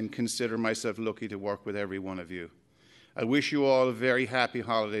work and consider myself lucky to work with every one of you. I wish you all a very happy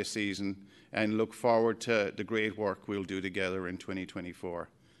holiday season and look forward to the great work we'll do together in 2024.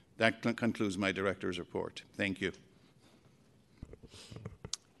 That concludes my director's report. Thank you.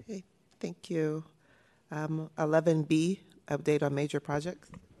 Okay, thank you. 11B, update on major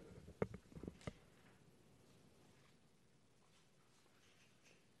projects.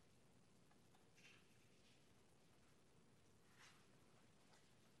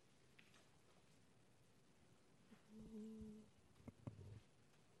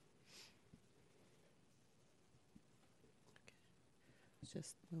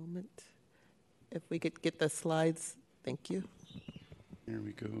 Just a moment. If we could get the slides, thank you. There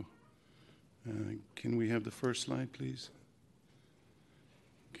we go. Can we have the first slide, please?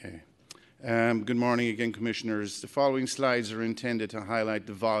 Okay. Good morning again, Commissioners. The following slides are intended to highlight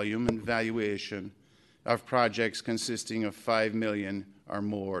the volume and valuation of projects consisting of $5 million or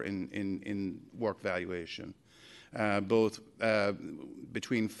more in work valuation, both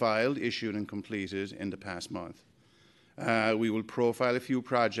between filed, issued, and completed in the past month. We will profile a few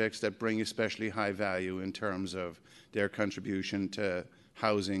projects that bring especially high value in terms of their contribution to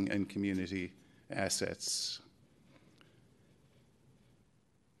housing and community assets.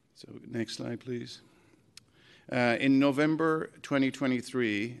 So next slide, please. In November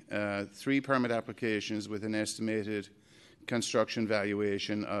 2023, 3 permit applications with an estimated construction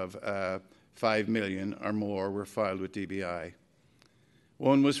valuation of $5 million or more were filed with DBI.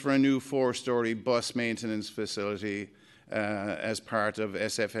 One was for a new 4-story bus maintenance facility as part of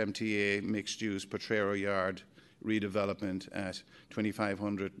SFMTA mixed-use Potrero Yard redevelopment at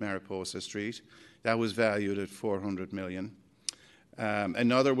 2500 Mariposa Street. That was valued at $400 million.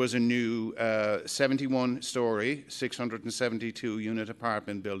 Another was a new 71-story, 672-unit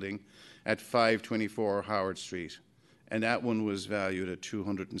apartment building at 524 Howard Street, and that one was valued at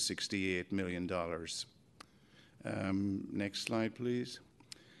 $268 million. Next slide, please.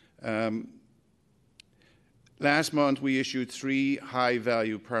 Last month, we issued 3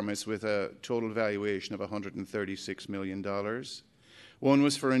 high-value permits with a total valuation of $136 million. One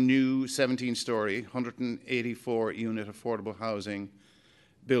was for a new 17-story, 184-unit affordable housing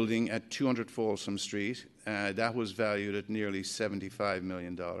building at 200 Folsom Street. That was valued at nearly $75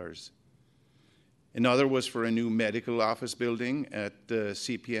 million. Another was for a new medical office building at the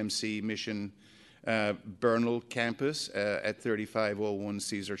CPMC Mission Bernal campus at 3501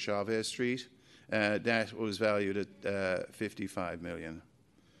 Cesar Chavez Street. That was valued at $55 million.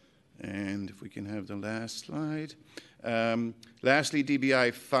 And if we can have the last slide. Lastly,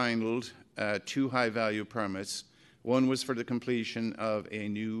 DBI finalized 2 high-value permits. One was for the completion of a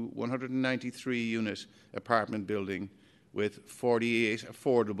new 193-unit apartment building with 48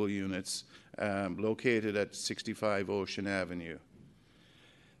 affordable units located at 65 Ocean Avenue.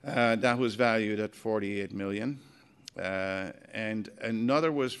 That was valued at $48 million. And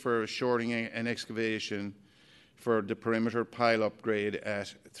another was for shoring and excavation for the perimeter pile upgrade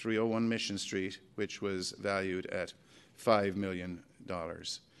at 301 Mission Street, which was valued at $5 million.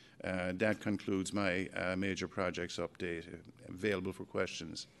 That concludes my major projects update. Available for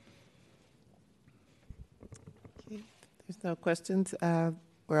questions. Okay. There's no questions.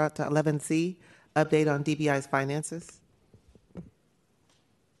 We're out to 11C, update on DBI's finances.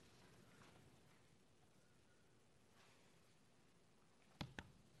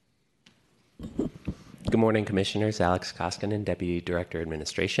 Good morning, Commissioners. Alex Koskinen, Deputy Director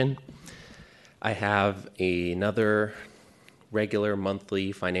Administration. I have another regular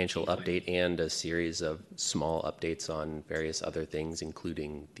monthly financial update and a series of small updates on various other things,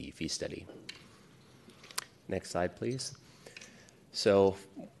 including the fee study. Next slide, please. So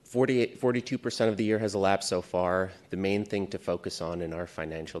 42% of the year has elapsed so far. The main thing to focus on in our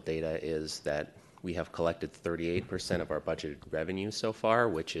financial data is that we have collected 38% of our budgeted revenue so far,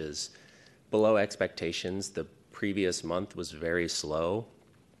 which is below expectations. The previous month was very slow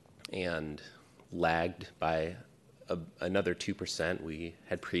and lagged by another 2%. We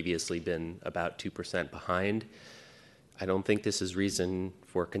had previously been about 2% behind. I don't think this is reason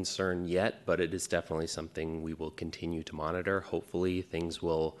for concern yet, but it is definitely something we will continue to monitor. Hopefully things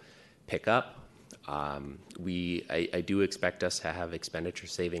will pick up. I do expect us to have expenditure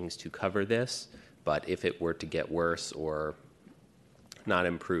savings to cover this, but if it were to get worse or not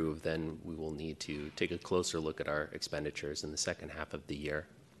improve, then we will need to take a closer look at our expenditures in the second half of the year.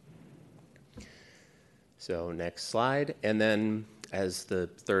 So next slide. And then, as the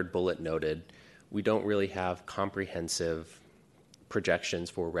third bullet noted, we don't really have comprehensive projections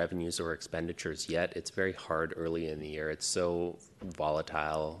for revenues or expenditures yet. It's very hard early in the year. It's so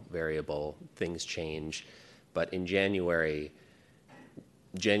volatile, variable, things change. But in January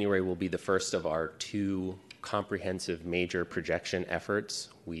will be the first of our 2 comprehensive major projection efforts.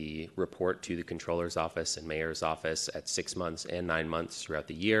 We report to the Controller's Office and Mayor's Office at 6 months and 9 months throughout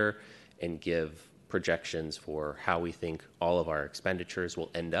the year and give projections for how we think all of our expenditures will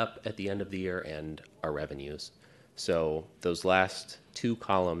end up at the end of the year and our revenues. So those last 2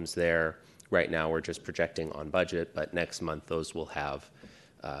 columns there, right now we're just projecting on budget, but next month those will have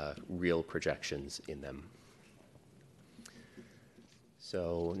real projections in them.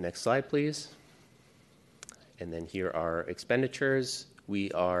 So next slide, please. And then here are expenditures.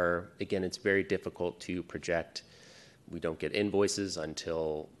 Again, it's very difficult to project. We don't get invoices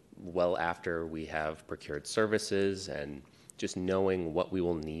until well after we have procured services, and just knowing what we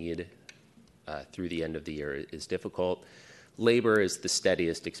will need through the end of the year is difficult. Labor is the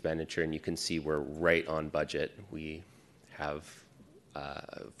steadiest expenditure, and you can see we're right on budget. We have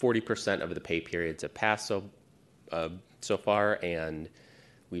 40% of the pay periods have passed so far, and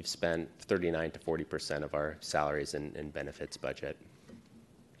we've spent 39 to 40% of our salaries and benefits budget.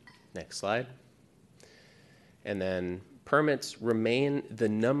 Next slide. And then the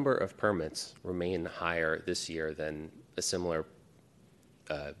number of permits remain higher this year than a similar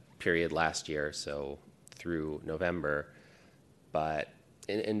period last year, so through November. But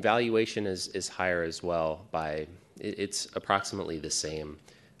and valuation is higher as well by, it's approximately the same,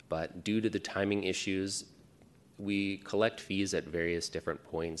 but due to the timing issues, we collect fees at various different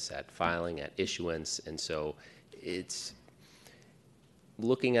points, at filing, at issuance, and so it's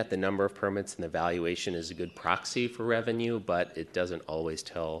looking at the number of permits and the valuation is a good proxy for revenue, but it doesn't always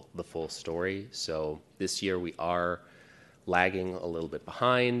tell the full story. So this year we are lagging a little bit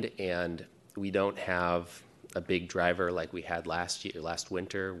behind, and we don't have a big driver like we had last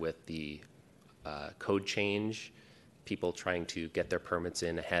winter with the code change, people trying to get their permits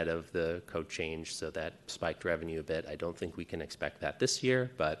in ahead of the code change, so that spiked revenue a bit. I don't think we can expect that this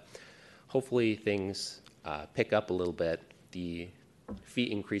year, but hopefully things pick up a little bit. The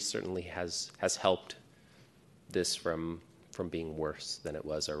fee increase certainly has helped this from being worse than it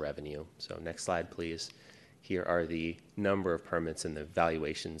was our revenue. So next slide, please. Here are the number of permits and the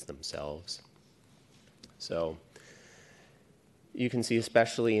valuations themselves. So you can see,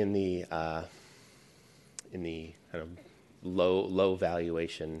 especially in the kind of low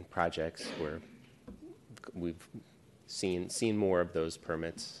valuation projects, where we've seen more of those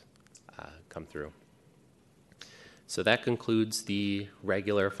permits come through. So that concludes the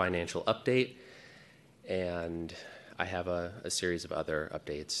regular financial update, and I have a series of other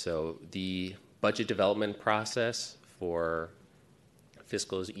updates. So the budget development process for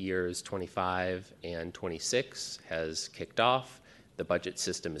fiscal years 25 and 26 has kicked off. The budget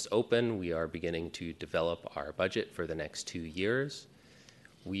system is open. We are beginning to develop our budget for the next 2 years.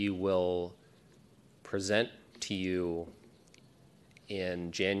 We will present to you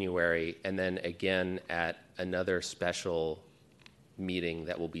in January, and then again at another special meeting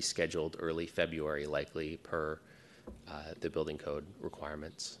that will be scheduled early February, likely per the building code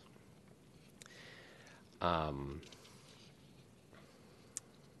requirements.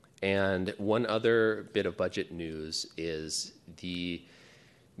 And one other bit of budget news is the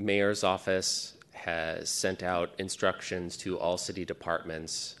mayor's office has sent out instructions to all city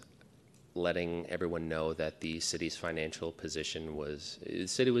departments, letting everyone know that the city's financial position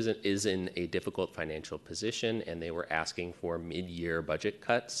is in a difficult financial position, and they were asking for mid-year budget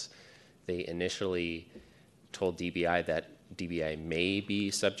cuts. They initially told DBI that DBI may be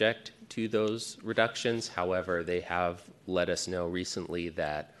subject to those reductions. However, they have let us know recently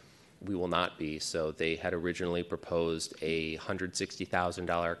that we will not be. So they had originally proposed a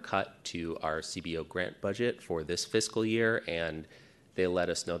 $160,000 cut to our CBO grant budget for this fiscal year, and they let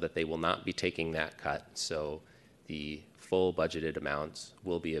us know that they will not be taking that cut. So the full budgeted amounts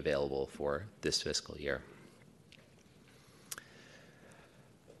will be available for this fiscal year.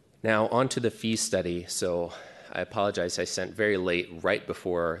 Now on to the fee study. So I apologize, I sent very late, right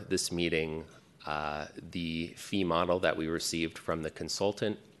before this meeting, the fee model that we received from the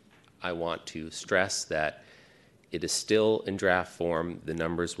consultant. I want to stress that it is still in draft form. The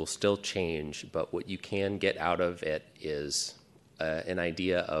numbers will still change, but what you can get out of it is an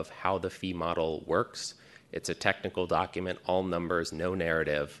idea of how the fee model works. It's a technical document, all numbers, no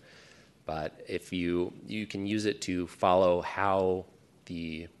narrative, but if you can use it to follow how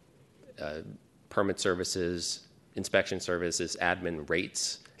the permit services, inspection services, admin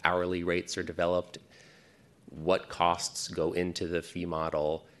rates, hourly rates are developed, what costs go into the fee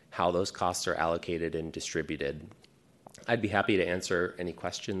model, how those costs are allocated and distributed. I'd be happy to answer any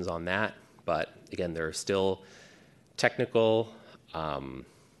questions on that, but again, there are still technical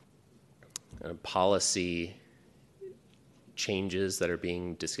policy changes that are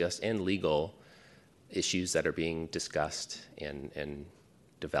being discussed and legal issues that are being discussed and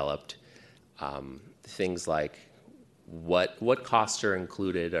developed. Things like what costs are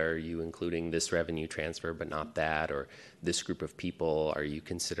included? Are you including this revenue transfer but not that? Or this group of people, are you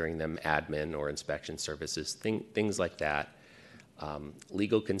considering them admin or inspection services? Things like that.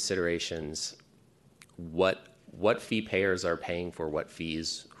 Legal considerations, what fee payers are paying for what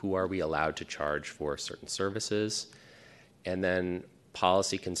fees, who are we allowed to charge for certain services, and then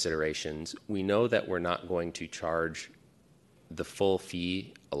policy considerations. We know that we're not going to charge the full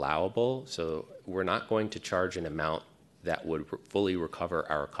fee allowable, so we're not going to charge an amount that would fully recover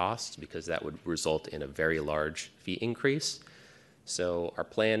our costs, because that would result in a very large fee increase. So our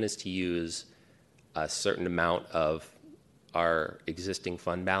plan is to use a certain amount of our existing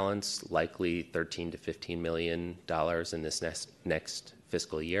fund balance, likely $13 to $15 million in this next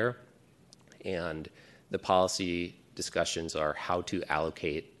fiscal year. And the policy discussions are how to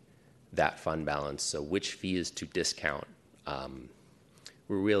allocate that fund balance, so which fees to discount.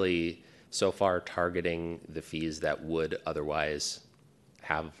 We're really so far targeting the fees that would otherwise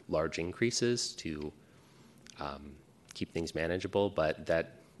have large increases to keep things manageable, but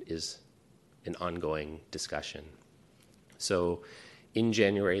that is an ongoing discussion. So in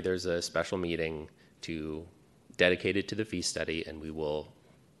January, there's a special meeting dedicated to the fee study, and we will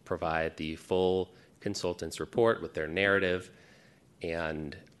provide the full consultant's report with their narrative,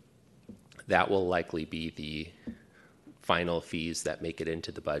 and that will likely be the final fees that make it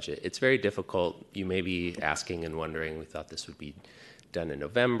into the budget. It's very difficult. You may be asking and wondering, we thought this would be done in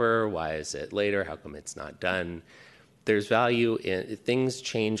November. Why is it later? How come it's not done? There's value in things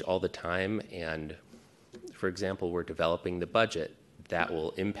change all the time, and for example, we're developing the budget that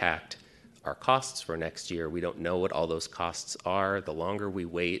will impact our costs for next year. We don't know what all those costs are. The longer we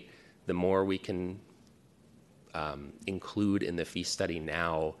wait, the more we can include in the fee study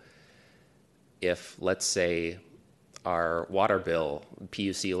now. If, let's say, our water bill,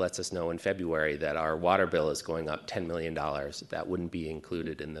 PUC lets us know in February that our water bill is going up $10 million, that wouldn't be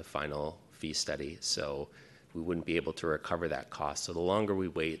included in the final fee study. So we wouldn't be able to recover that cost. So the longer we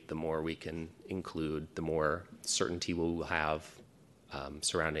wait, the more we can include, the more certainty we will have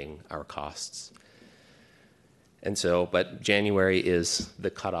surrounding our costs. And so, but January is the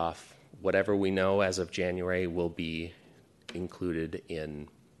cutoff. Whatever we know as of January will be included in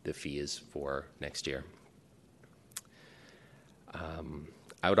the fees for next year.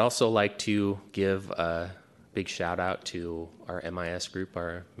 I would also like to give a big shout out to our MIS group,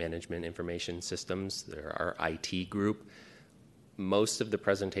 our Management Information Systems. They're our IT group. Most of the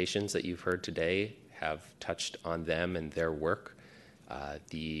presentations that you've heard today have touched on them and their work.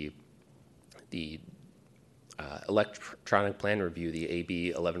 The electronic plan review, the AB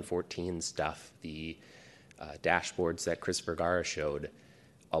 1114 stuff, the dashboards that Chris Vergara showed,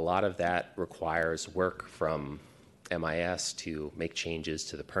 a lot of that requires work from MIS to make changes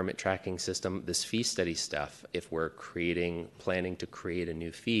to the permit tracking system. This fee study stuff, if we're planning to create a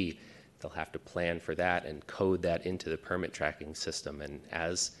new fee, they'll have to plan for that and code that into the permit tracking system. And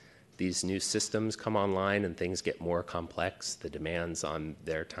as these new systems come online and things get more complex, the demands on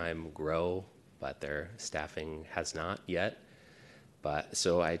their time grow, but their staffing has not yet. But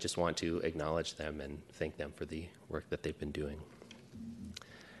so I just want to acknowledge them and thank them for the work that they've been doing.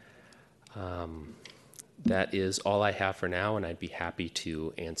 That is all I have for now, and I'd be happy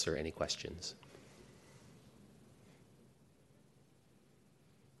to answer any questions.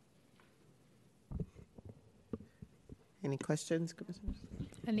 Any questions, Commissioners?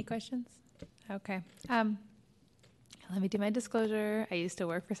 Any questions? Okay. Let me do my disclosure. I used to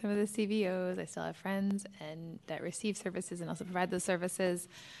work for some of the CBOs. I still have friends and that receive services and also provide those services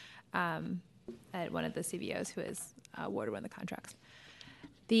at one of the CBOs who is awarded one of the contracts.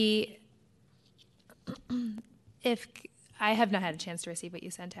 If I have not had a chance to receive what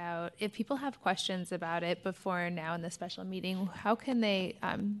you sent out, if people have questions about it before now in the special meeting, how can they,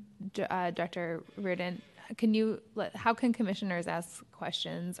 Director Reardon, how can commissioners ask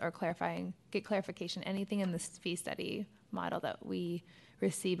questions or get clarification, anything in this fee study model that we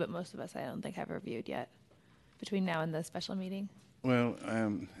receive, but most of us I don't think have reviewed yet between now and the special meeting? Well,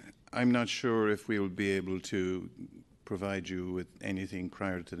 I'm not sure if we will be able to provide you with anything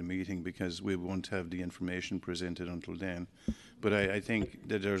prior to the meeting because we won't have the information presented until then. But I think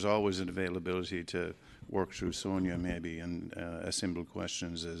that there's always an availability to work through Sonia maybe and assemble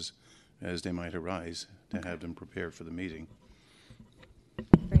questions as they might arise to have them prepared for the meeting.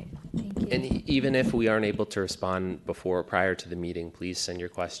 Great, thank you. And even if we aren't able to respond prior to the meeting, please send your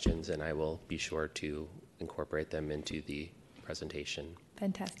questions and I will be sure to incorporate them into the presentation.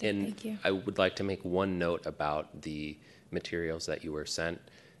 Fantastic, and thank you. I would like to make one note about the materials that you were sent.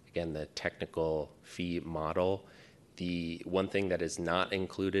 Again, the technical fee model. The one thing that is not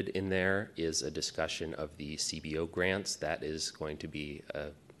included in there is a discussion of the CBO grants. That is going to be a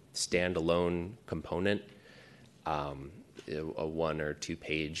standalone component, a 1 or 2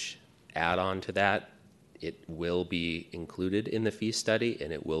 page add-on to that. It will be included in the fee study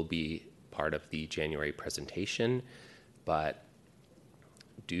and it will be part of the January presentation, but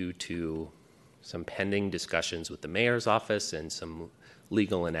due to some pending discussions with the mayor's office and some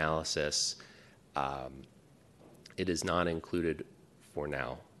legal analysis, it is not included for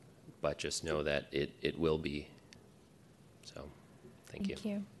now, but just know that it will be. So, thank you. Thank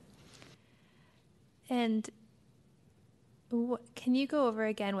you. And can you go over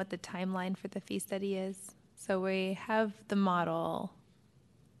again what the timeline for the fee study is? So we have the model,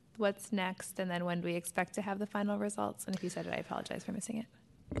 what's next, and then when do we expect to have the final results? And if you said it, I apologize for missing it.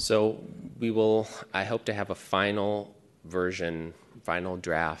 So I hope to have a final version, final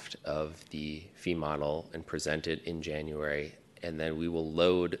draft of the fee model and present it in January. And then we will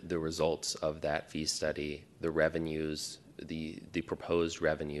load the results of that fee study, the revenues, the proposed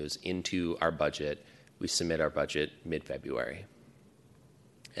revenues into our budget. We submit our budget mid-February.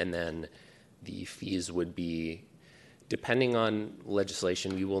 And then the fees would be Depending on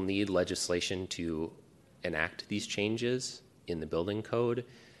legislation, we will need legislation to enact these changes in the building code.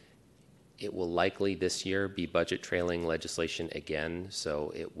 It will likely this year be budget trailing legislation again,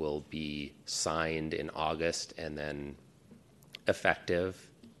 so it will be signed in August and then effective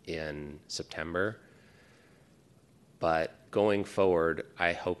in September. But going forward,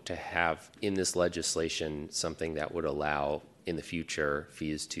 I hope to have in this legislation something that would allow in the future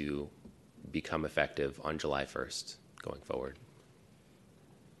fees to become effective on July 1st going forward.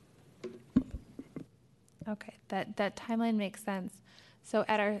 Okay, that timeline makes sense. So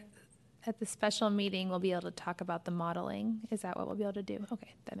at the special meeting, we'll be able to talk about the modeling. Is that what we'll be able to do?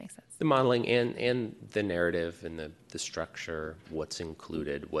 Okay, that makes sense. The modeling and the narrative and the structure, what's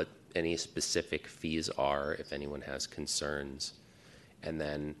included, what any specific fees are, if anyone has concerns, and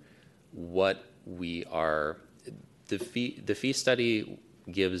then what we are, the fee study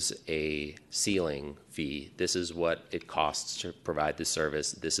gives a ceiling fee. This is what it costs to provide the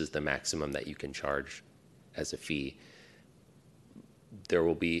service. This is the maximum that you can charge as a fee. There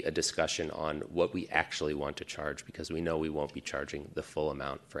will be a discussion on what we actually want to charge because we know we won't be charging the full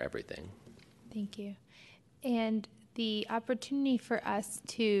amount for everything. Thank you. And the opportunity for us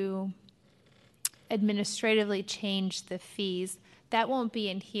to administratively change the fees, that won't be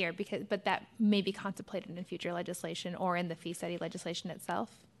in here but that may be contemplated in future legislation or in the fee study legislation itself?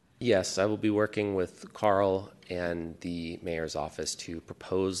 Yes, I will be working with Carl and the mayor's office to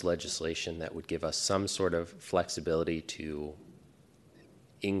propose legislation that would give us some sort of flexibility to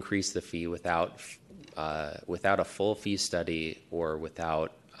increase the fee without a full fee study or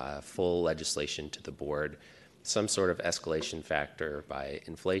without full legislation to the board. Some sort of escalation factor by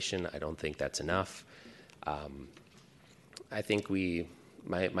inflation. I don't think that's enough. I think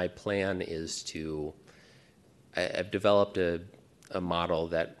my plan is I've developed a model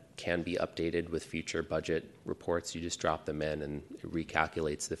that can be updated with future budget reports. You just drop them in and it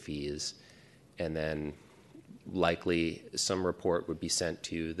recalculates the fees. And then likely some report would be sent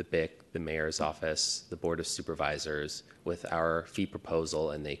to the BIC, the mayor's office, the board of supervisors with our fee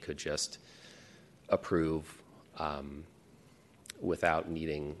proposal, and they could just approve without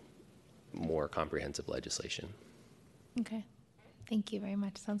needing more comprehensive legislation. Okay. Thank you very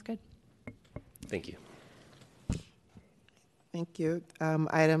much. Sounds good. Thank you. Thank you.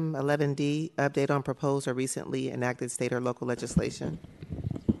 Item 11D, update on proposed or recently enacted state or local legislation.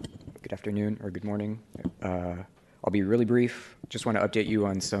 Good afternoon or good morning. I'll be really brief. Just want to update you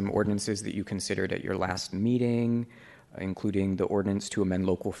on some ordinances that you considered at your last meeting, including the ordinance to amend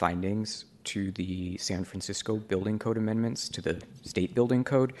local findings to the San Francisco Building Code amendments to the state building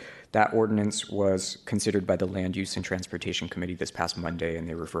code. That ordinance was considered by the Land Use and Transportation Committee this past Monday, and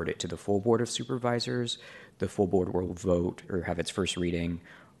they referred it to the full Board of Supervisors. The full board will vote or have its first reading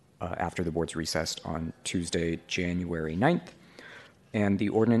after the board's recessed on Tuesday, January 9th. And the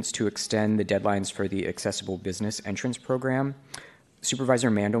ordinance to extend the deadlines for the Accessible Business Entrance Program. Supervisor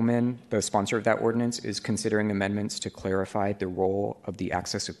Mandelman, the sponsor of that ordinance, is considering amendments to clarify the role of the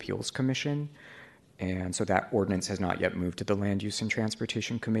Access Appeals Commission. And so that ordinance has not yet moved to the Land Use and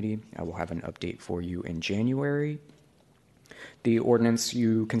Transportation Committee. I will have an update for you in January. The ordinance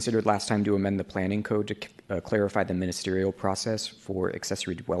you considered last time to amend the planning code to clarify the ministerial process for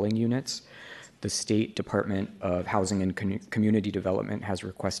accessory dwelling units. The State Department of Housing and Community Development has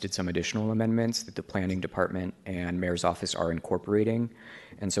requested some additional amendments that the Planning Department and Mayor's Office are incorporating.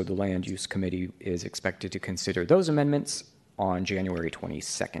 And so the Land Use Committee is expected to consider those amendments on January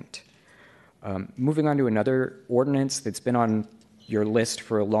 22nd. Moving on to another ordinance that's been on your list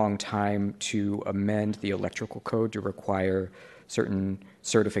for a long time to amend the electrical code to require certain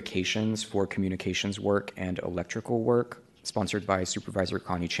certifications for communications work and electrical work, sponsored by Supervisor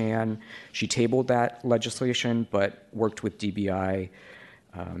Connie Chan. She tabled that legislation, but worked with DBI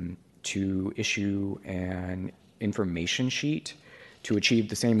to issue an information sheet to achieve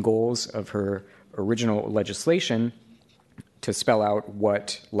the same goals of her original legislation, to spell out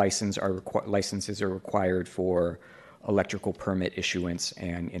what licenses are required for electrical permit issuance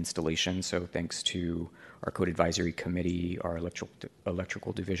and installation. So thanks to our Code Advisory Committee, our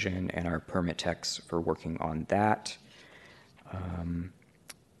electrical division, and our permit techs for working on that.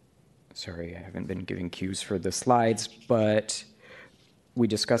 Sorry, I haven't been giving cues for the slides, but we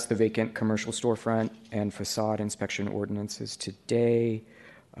discussed the vacant commercial storefront and facade inspection ordinances today.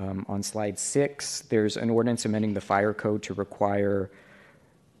 On slide 6, there's an ordinance amending the fire code to require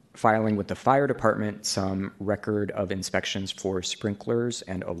filing with the fire department some record of inspections for sprinklers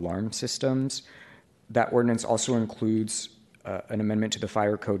and alarm systems. That ordinance also includes an amendment to the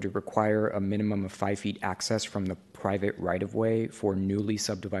fire code to require a minimum of 5 feet access from the private right-of-way for newly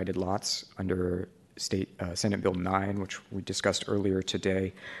subdivided lots under Senate Bill 9, which we discussed earlier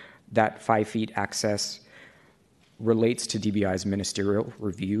today. That 5 feet access relates to DBI's ministerial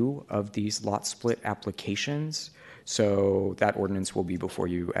review of these lot split applications. So that ordinance will be before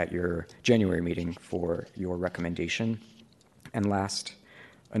you at your January meeting for your recommendation. And last,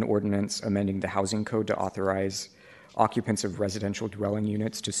 an ordinance amending the housing code to authorize occupants of residential dwelling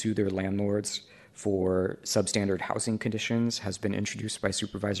units to sue their landlords for substandard housing conditions has been introduced by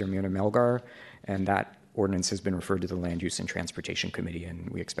Supervisor Muna Melgar, and that ordinance has been referred to the Land Use and Transportation Committee, and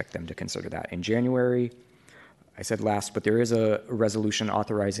we expect them to consider that in January. I said last, but there is a resolution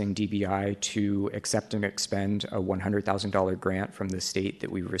authorizing DBI to accept and expend a $100,000 grant from the state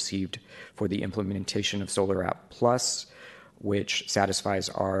that we received for the implementation of Solar App Plus, which satisfies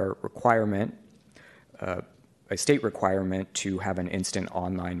our requirement, a state requirement to have an instant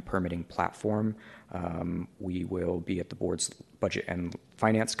online permitting platform. We will be at the board's Budget and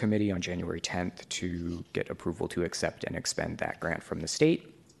Finance Committee on January 10th to get approval to accept and expend that grant from the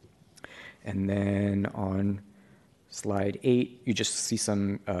state. And then on slide 8, you just see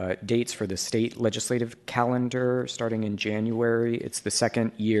some dates for the state legislative calendar starting in January. It's the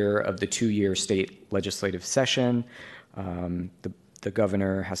second year of the 2-year state legislative session. The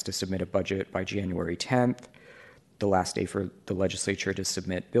governor has to submit a budget by January 10th. The last day for the legislature to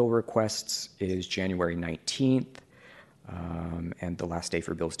submit bill requests is January 19th. And the last day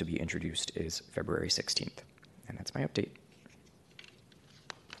for bills to be introduced is February 16th. And that's my update.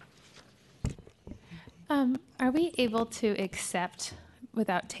 Are we able to accept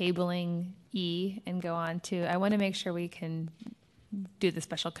without tabling E and go on to, I want to make sure we can do the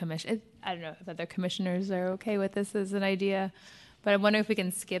special commission. I don't know if other commissioners are okay with this as an idea, but I wonder if we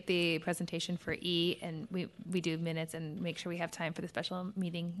can skip the presentation for E and we do minutes and make sure we have time for the special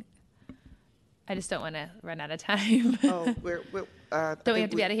meeting. I just don't want to run out of time. Oh, don't we have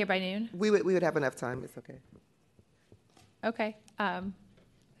to be out of here by noon? We would have enough time. It's okay. Okay.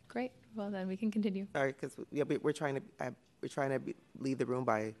 Great. Well, then we can continue. All right, because we're trying to leave the room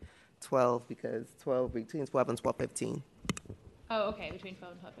by 12 because between 12 and 12:15. Oh, okay. Between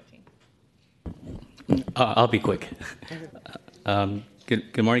 12 and 12:15. I'll be quick.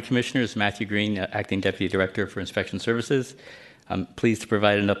 Good morning, Commissioners. Matthew Green, Acting Deputy Director for Inspection Services. I'm pleased to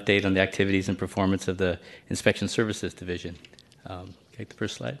provide an update on the activities and performance of the Inspection Services Division. Take the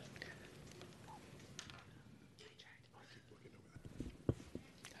first slide.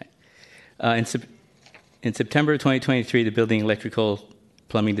 In September 2023, the Building, Electrical,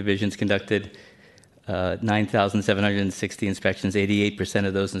 Plumbing Divisions conducted 9,760 inspections. 88%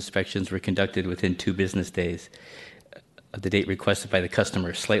 of those inspections were conducted within 2 business days of the date requested by the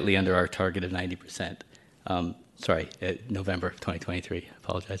customer, slightly under our target of 90%. November 2023. I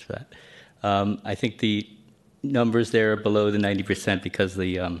apologize for that. I think the numbers there are below the 90% because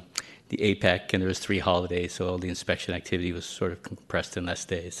the APEC, and there was 3 holidays, so all the inspection activity was sort of compressed in less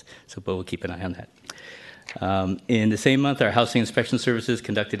days. But we'll keep an eye on that. In the same month, our Housing Inspection Services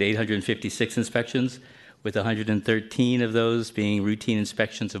conducted 856 inspections, with 113 of those being routine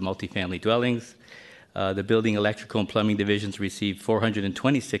inspections of multifamily dwellings. The Building, Electrical, and Plumbing Divisions received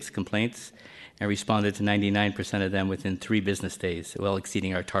 426 complaints and responded to 99% of them within 3 business days, well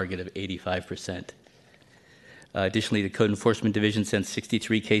exceeding our target of 85%. Additionally, the Code Enforcement Division sent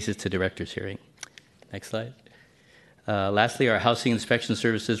 63 cases to director's hearing. Next slide. Lastly, our Housing Inspection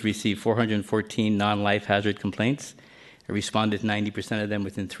Services received 414 non-life hazard complaints and responded to 90% of them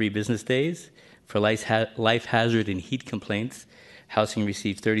within 3 business days. For life hazard and heat complaints, Housing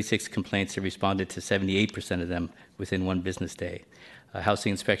received 36 complaints and responded to 78% of them within 1 business day.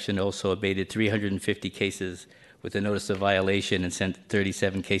 Housing Inspection also abated 350 cases with a notice of violation and sent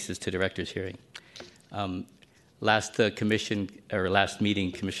 37 cases to director's hearing. Last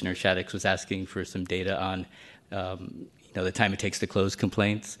meeting, Commissioner Shaddix was asking for some data on the time it takes to close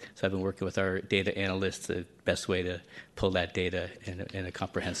complaints. So I've been working with our data analysts, the best way to pull that data in a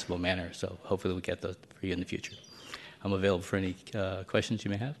comprehensible manner. So hopefully we'll get those for you in the future. I'm available for any questions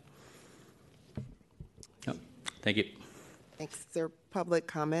you may have. Oh, thank you. Thanks. Is there public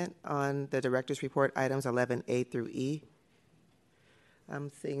comment on the director's report items 11A through E?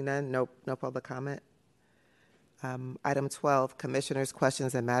 I'm seeing none. No public comment. Item 12, Commissioners'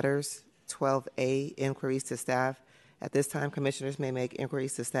 Questions and Matters. 12A, Inquiries to Staff. At this time, Commissioners may make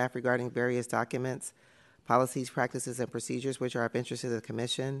inquiries to staff regarding various documents, policies, practices, and procedures which are of interest to the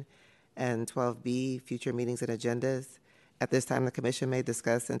Commission. And 12B, Future Meetings and Agendas. At this time, the Commission may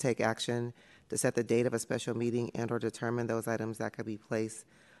discuss and take action to set the date of a special meeting and/or determine those items that could be placed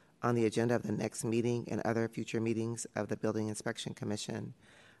on the agenda of the next meeting and other future meetings of the Building Inspection Commission.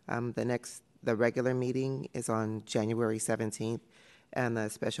 The regular meeting is on January 17th and the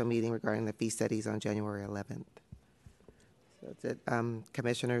special meeting regarding the fee studies on January 11th. So that's it.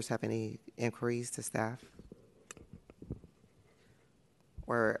 Commissioners have any inquiries to staff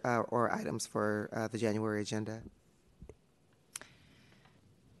or items for the January agenda?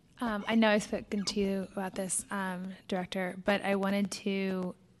 I know I've spoken to you about this, Director, but I wanted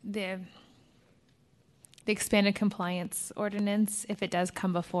to, the expanded compliance ordinance, if it does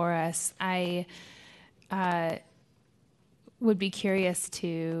come before us, I would be curious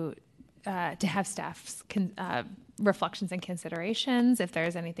to have staff's reflections and considerations, if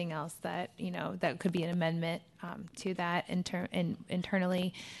there's anything else that, that could be an amendment to that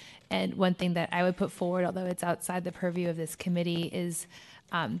internally. And one thing that I would put forward, although it's outside the purview of this committee, is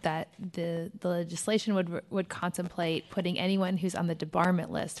that the legislation would contemplate putting anyone who's on the debarment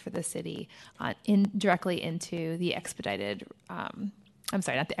list for the city directly into the expedited. I'm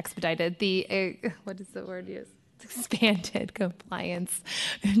sorry, not the expedited. What is the word used? Expanded compliance,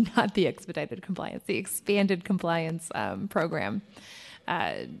 not the expedited compliance. The expanded compliance program.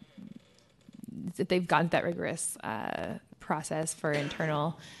 If they've gone through that rigorous process for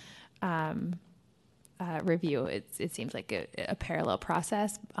internal review, it seems like a parallel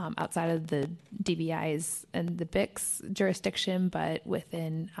process outside of the DBI's and the BIC's jurisdiction, but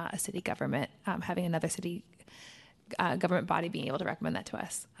within a city government, having another city government body being able to recommend that to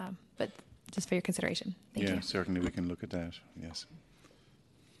us. But just for your consideration. Thank you. Yeah, certainly we can look at that, yes.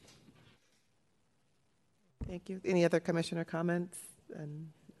 Thank you. Any other commissioner comments and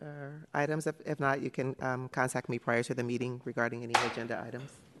items? If not, you can contact me prior to the meeting regarding any agenda items.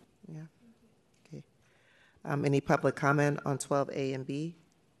 Yeah. Okay. Any public comment on 12A and B?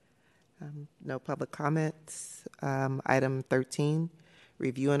 No public comments. Item 13,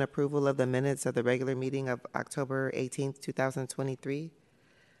 review and approval of the minutes of the regular meeting of October 18th, 2023.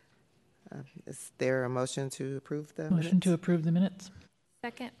 Is there a motion to approve the minutes? Motion to approve the minutes.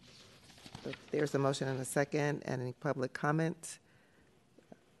 Second. So there's a motion and a second. And any public comment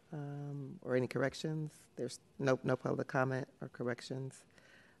or any corrections? There's no public comment or corrections.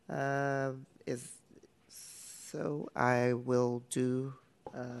 So I will do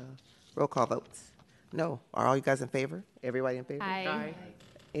roll call votes. No. Are all you guys in favor? Everybody in favor? Aye. Aye.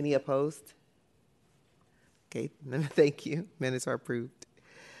 Any opposed? Okay. Thank you. Minutes are approved.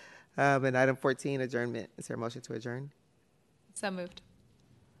 And item 14, adjournment. Is there a motion to adjourn? So moved.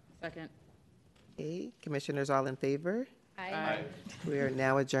 Second. Okay. Commissioners all in favor? Aye. We are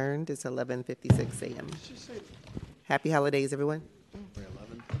now adjourned. It's 11:56 a.m. Happy holidays, everyone.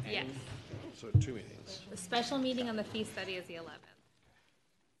 Yes. So 2 meetings. The special meeting on the fee study is the 11th.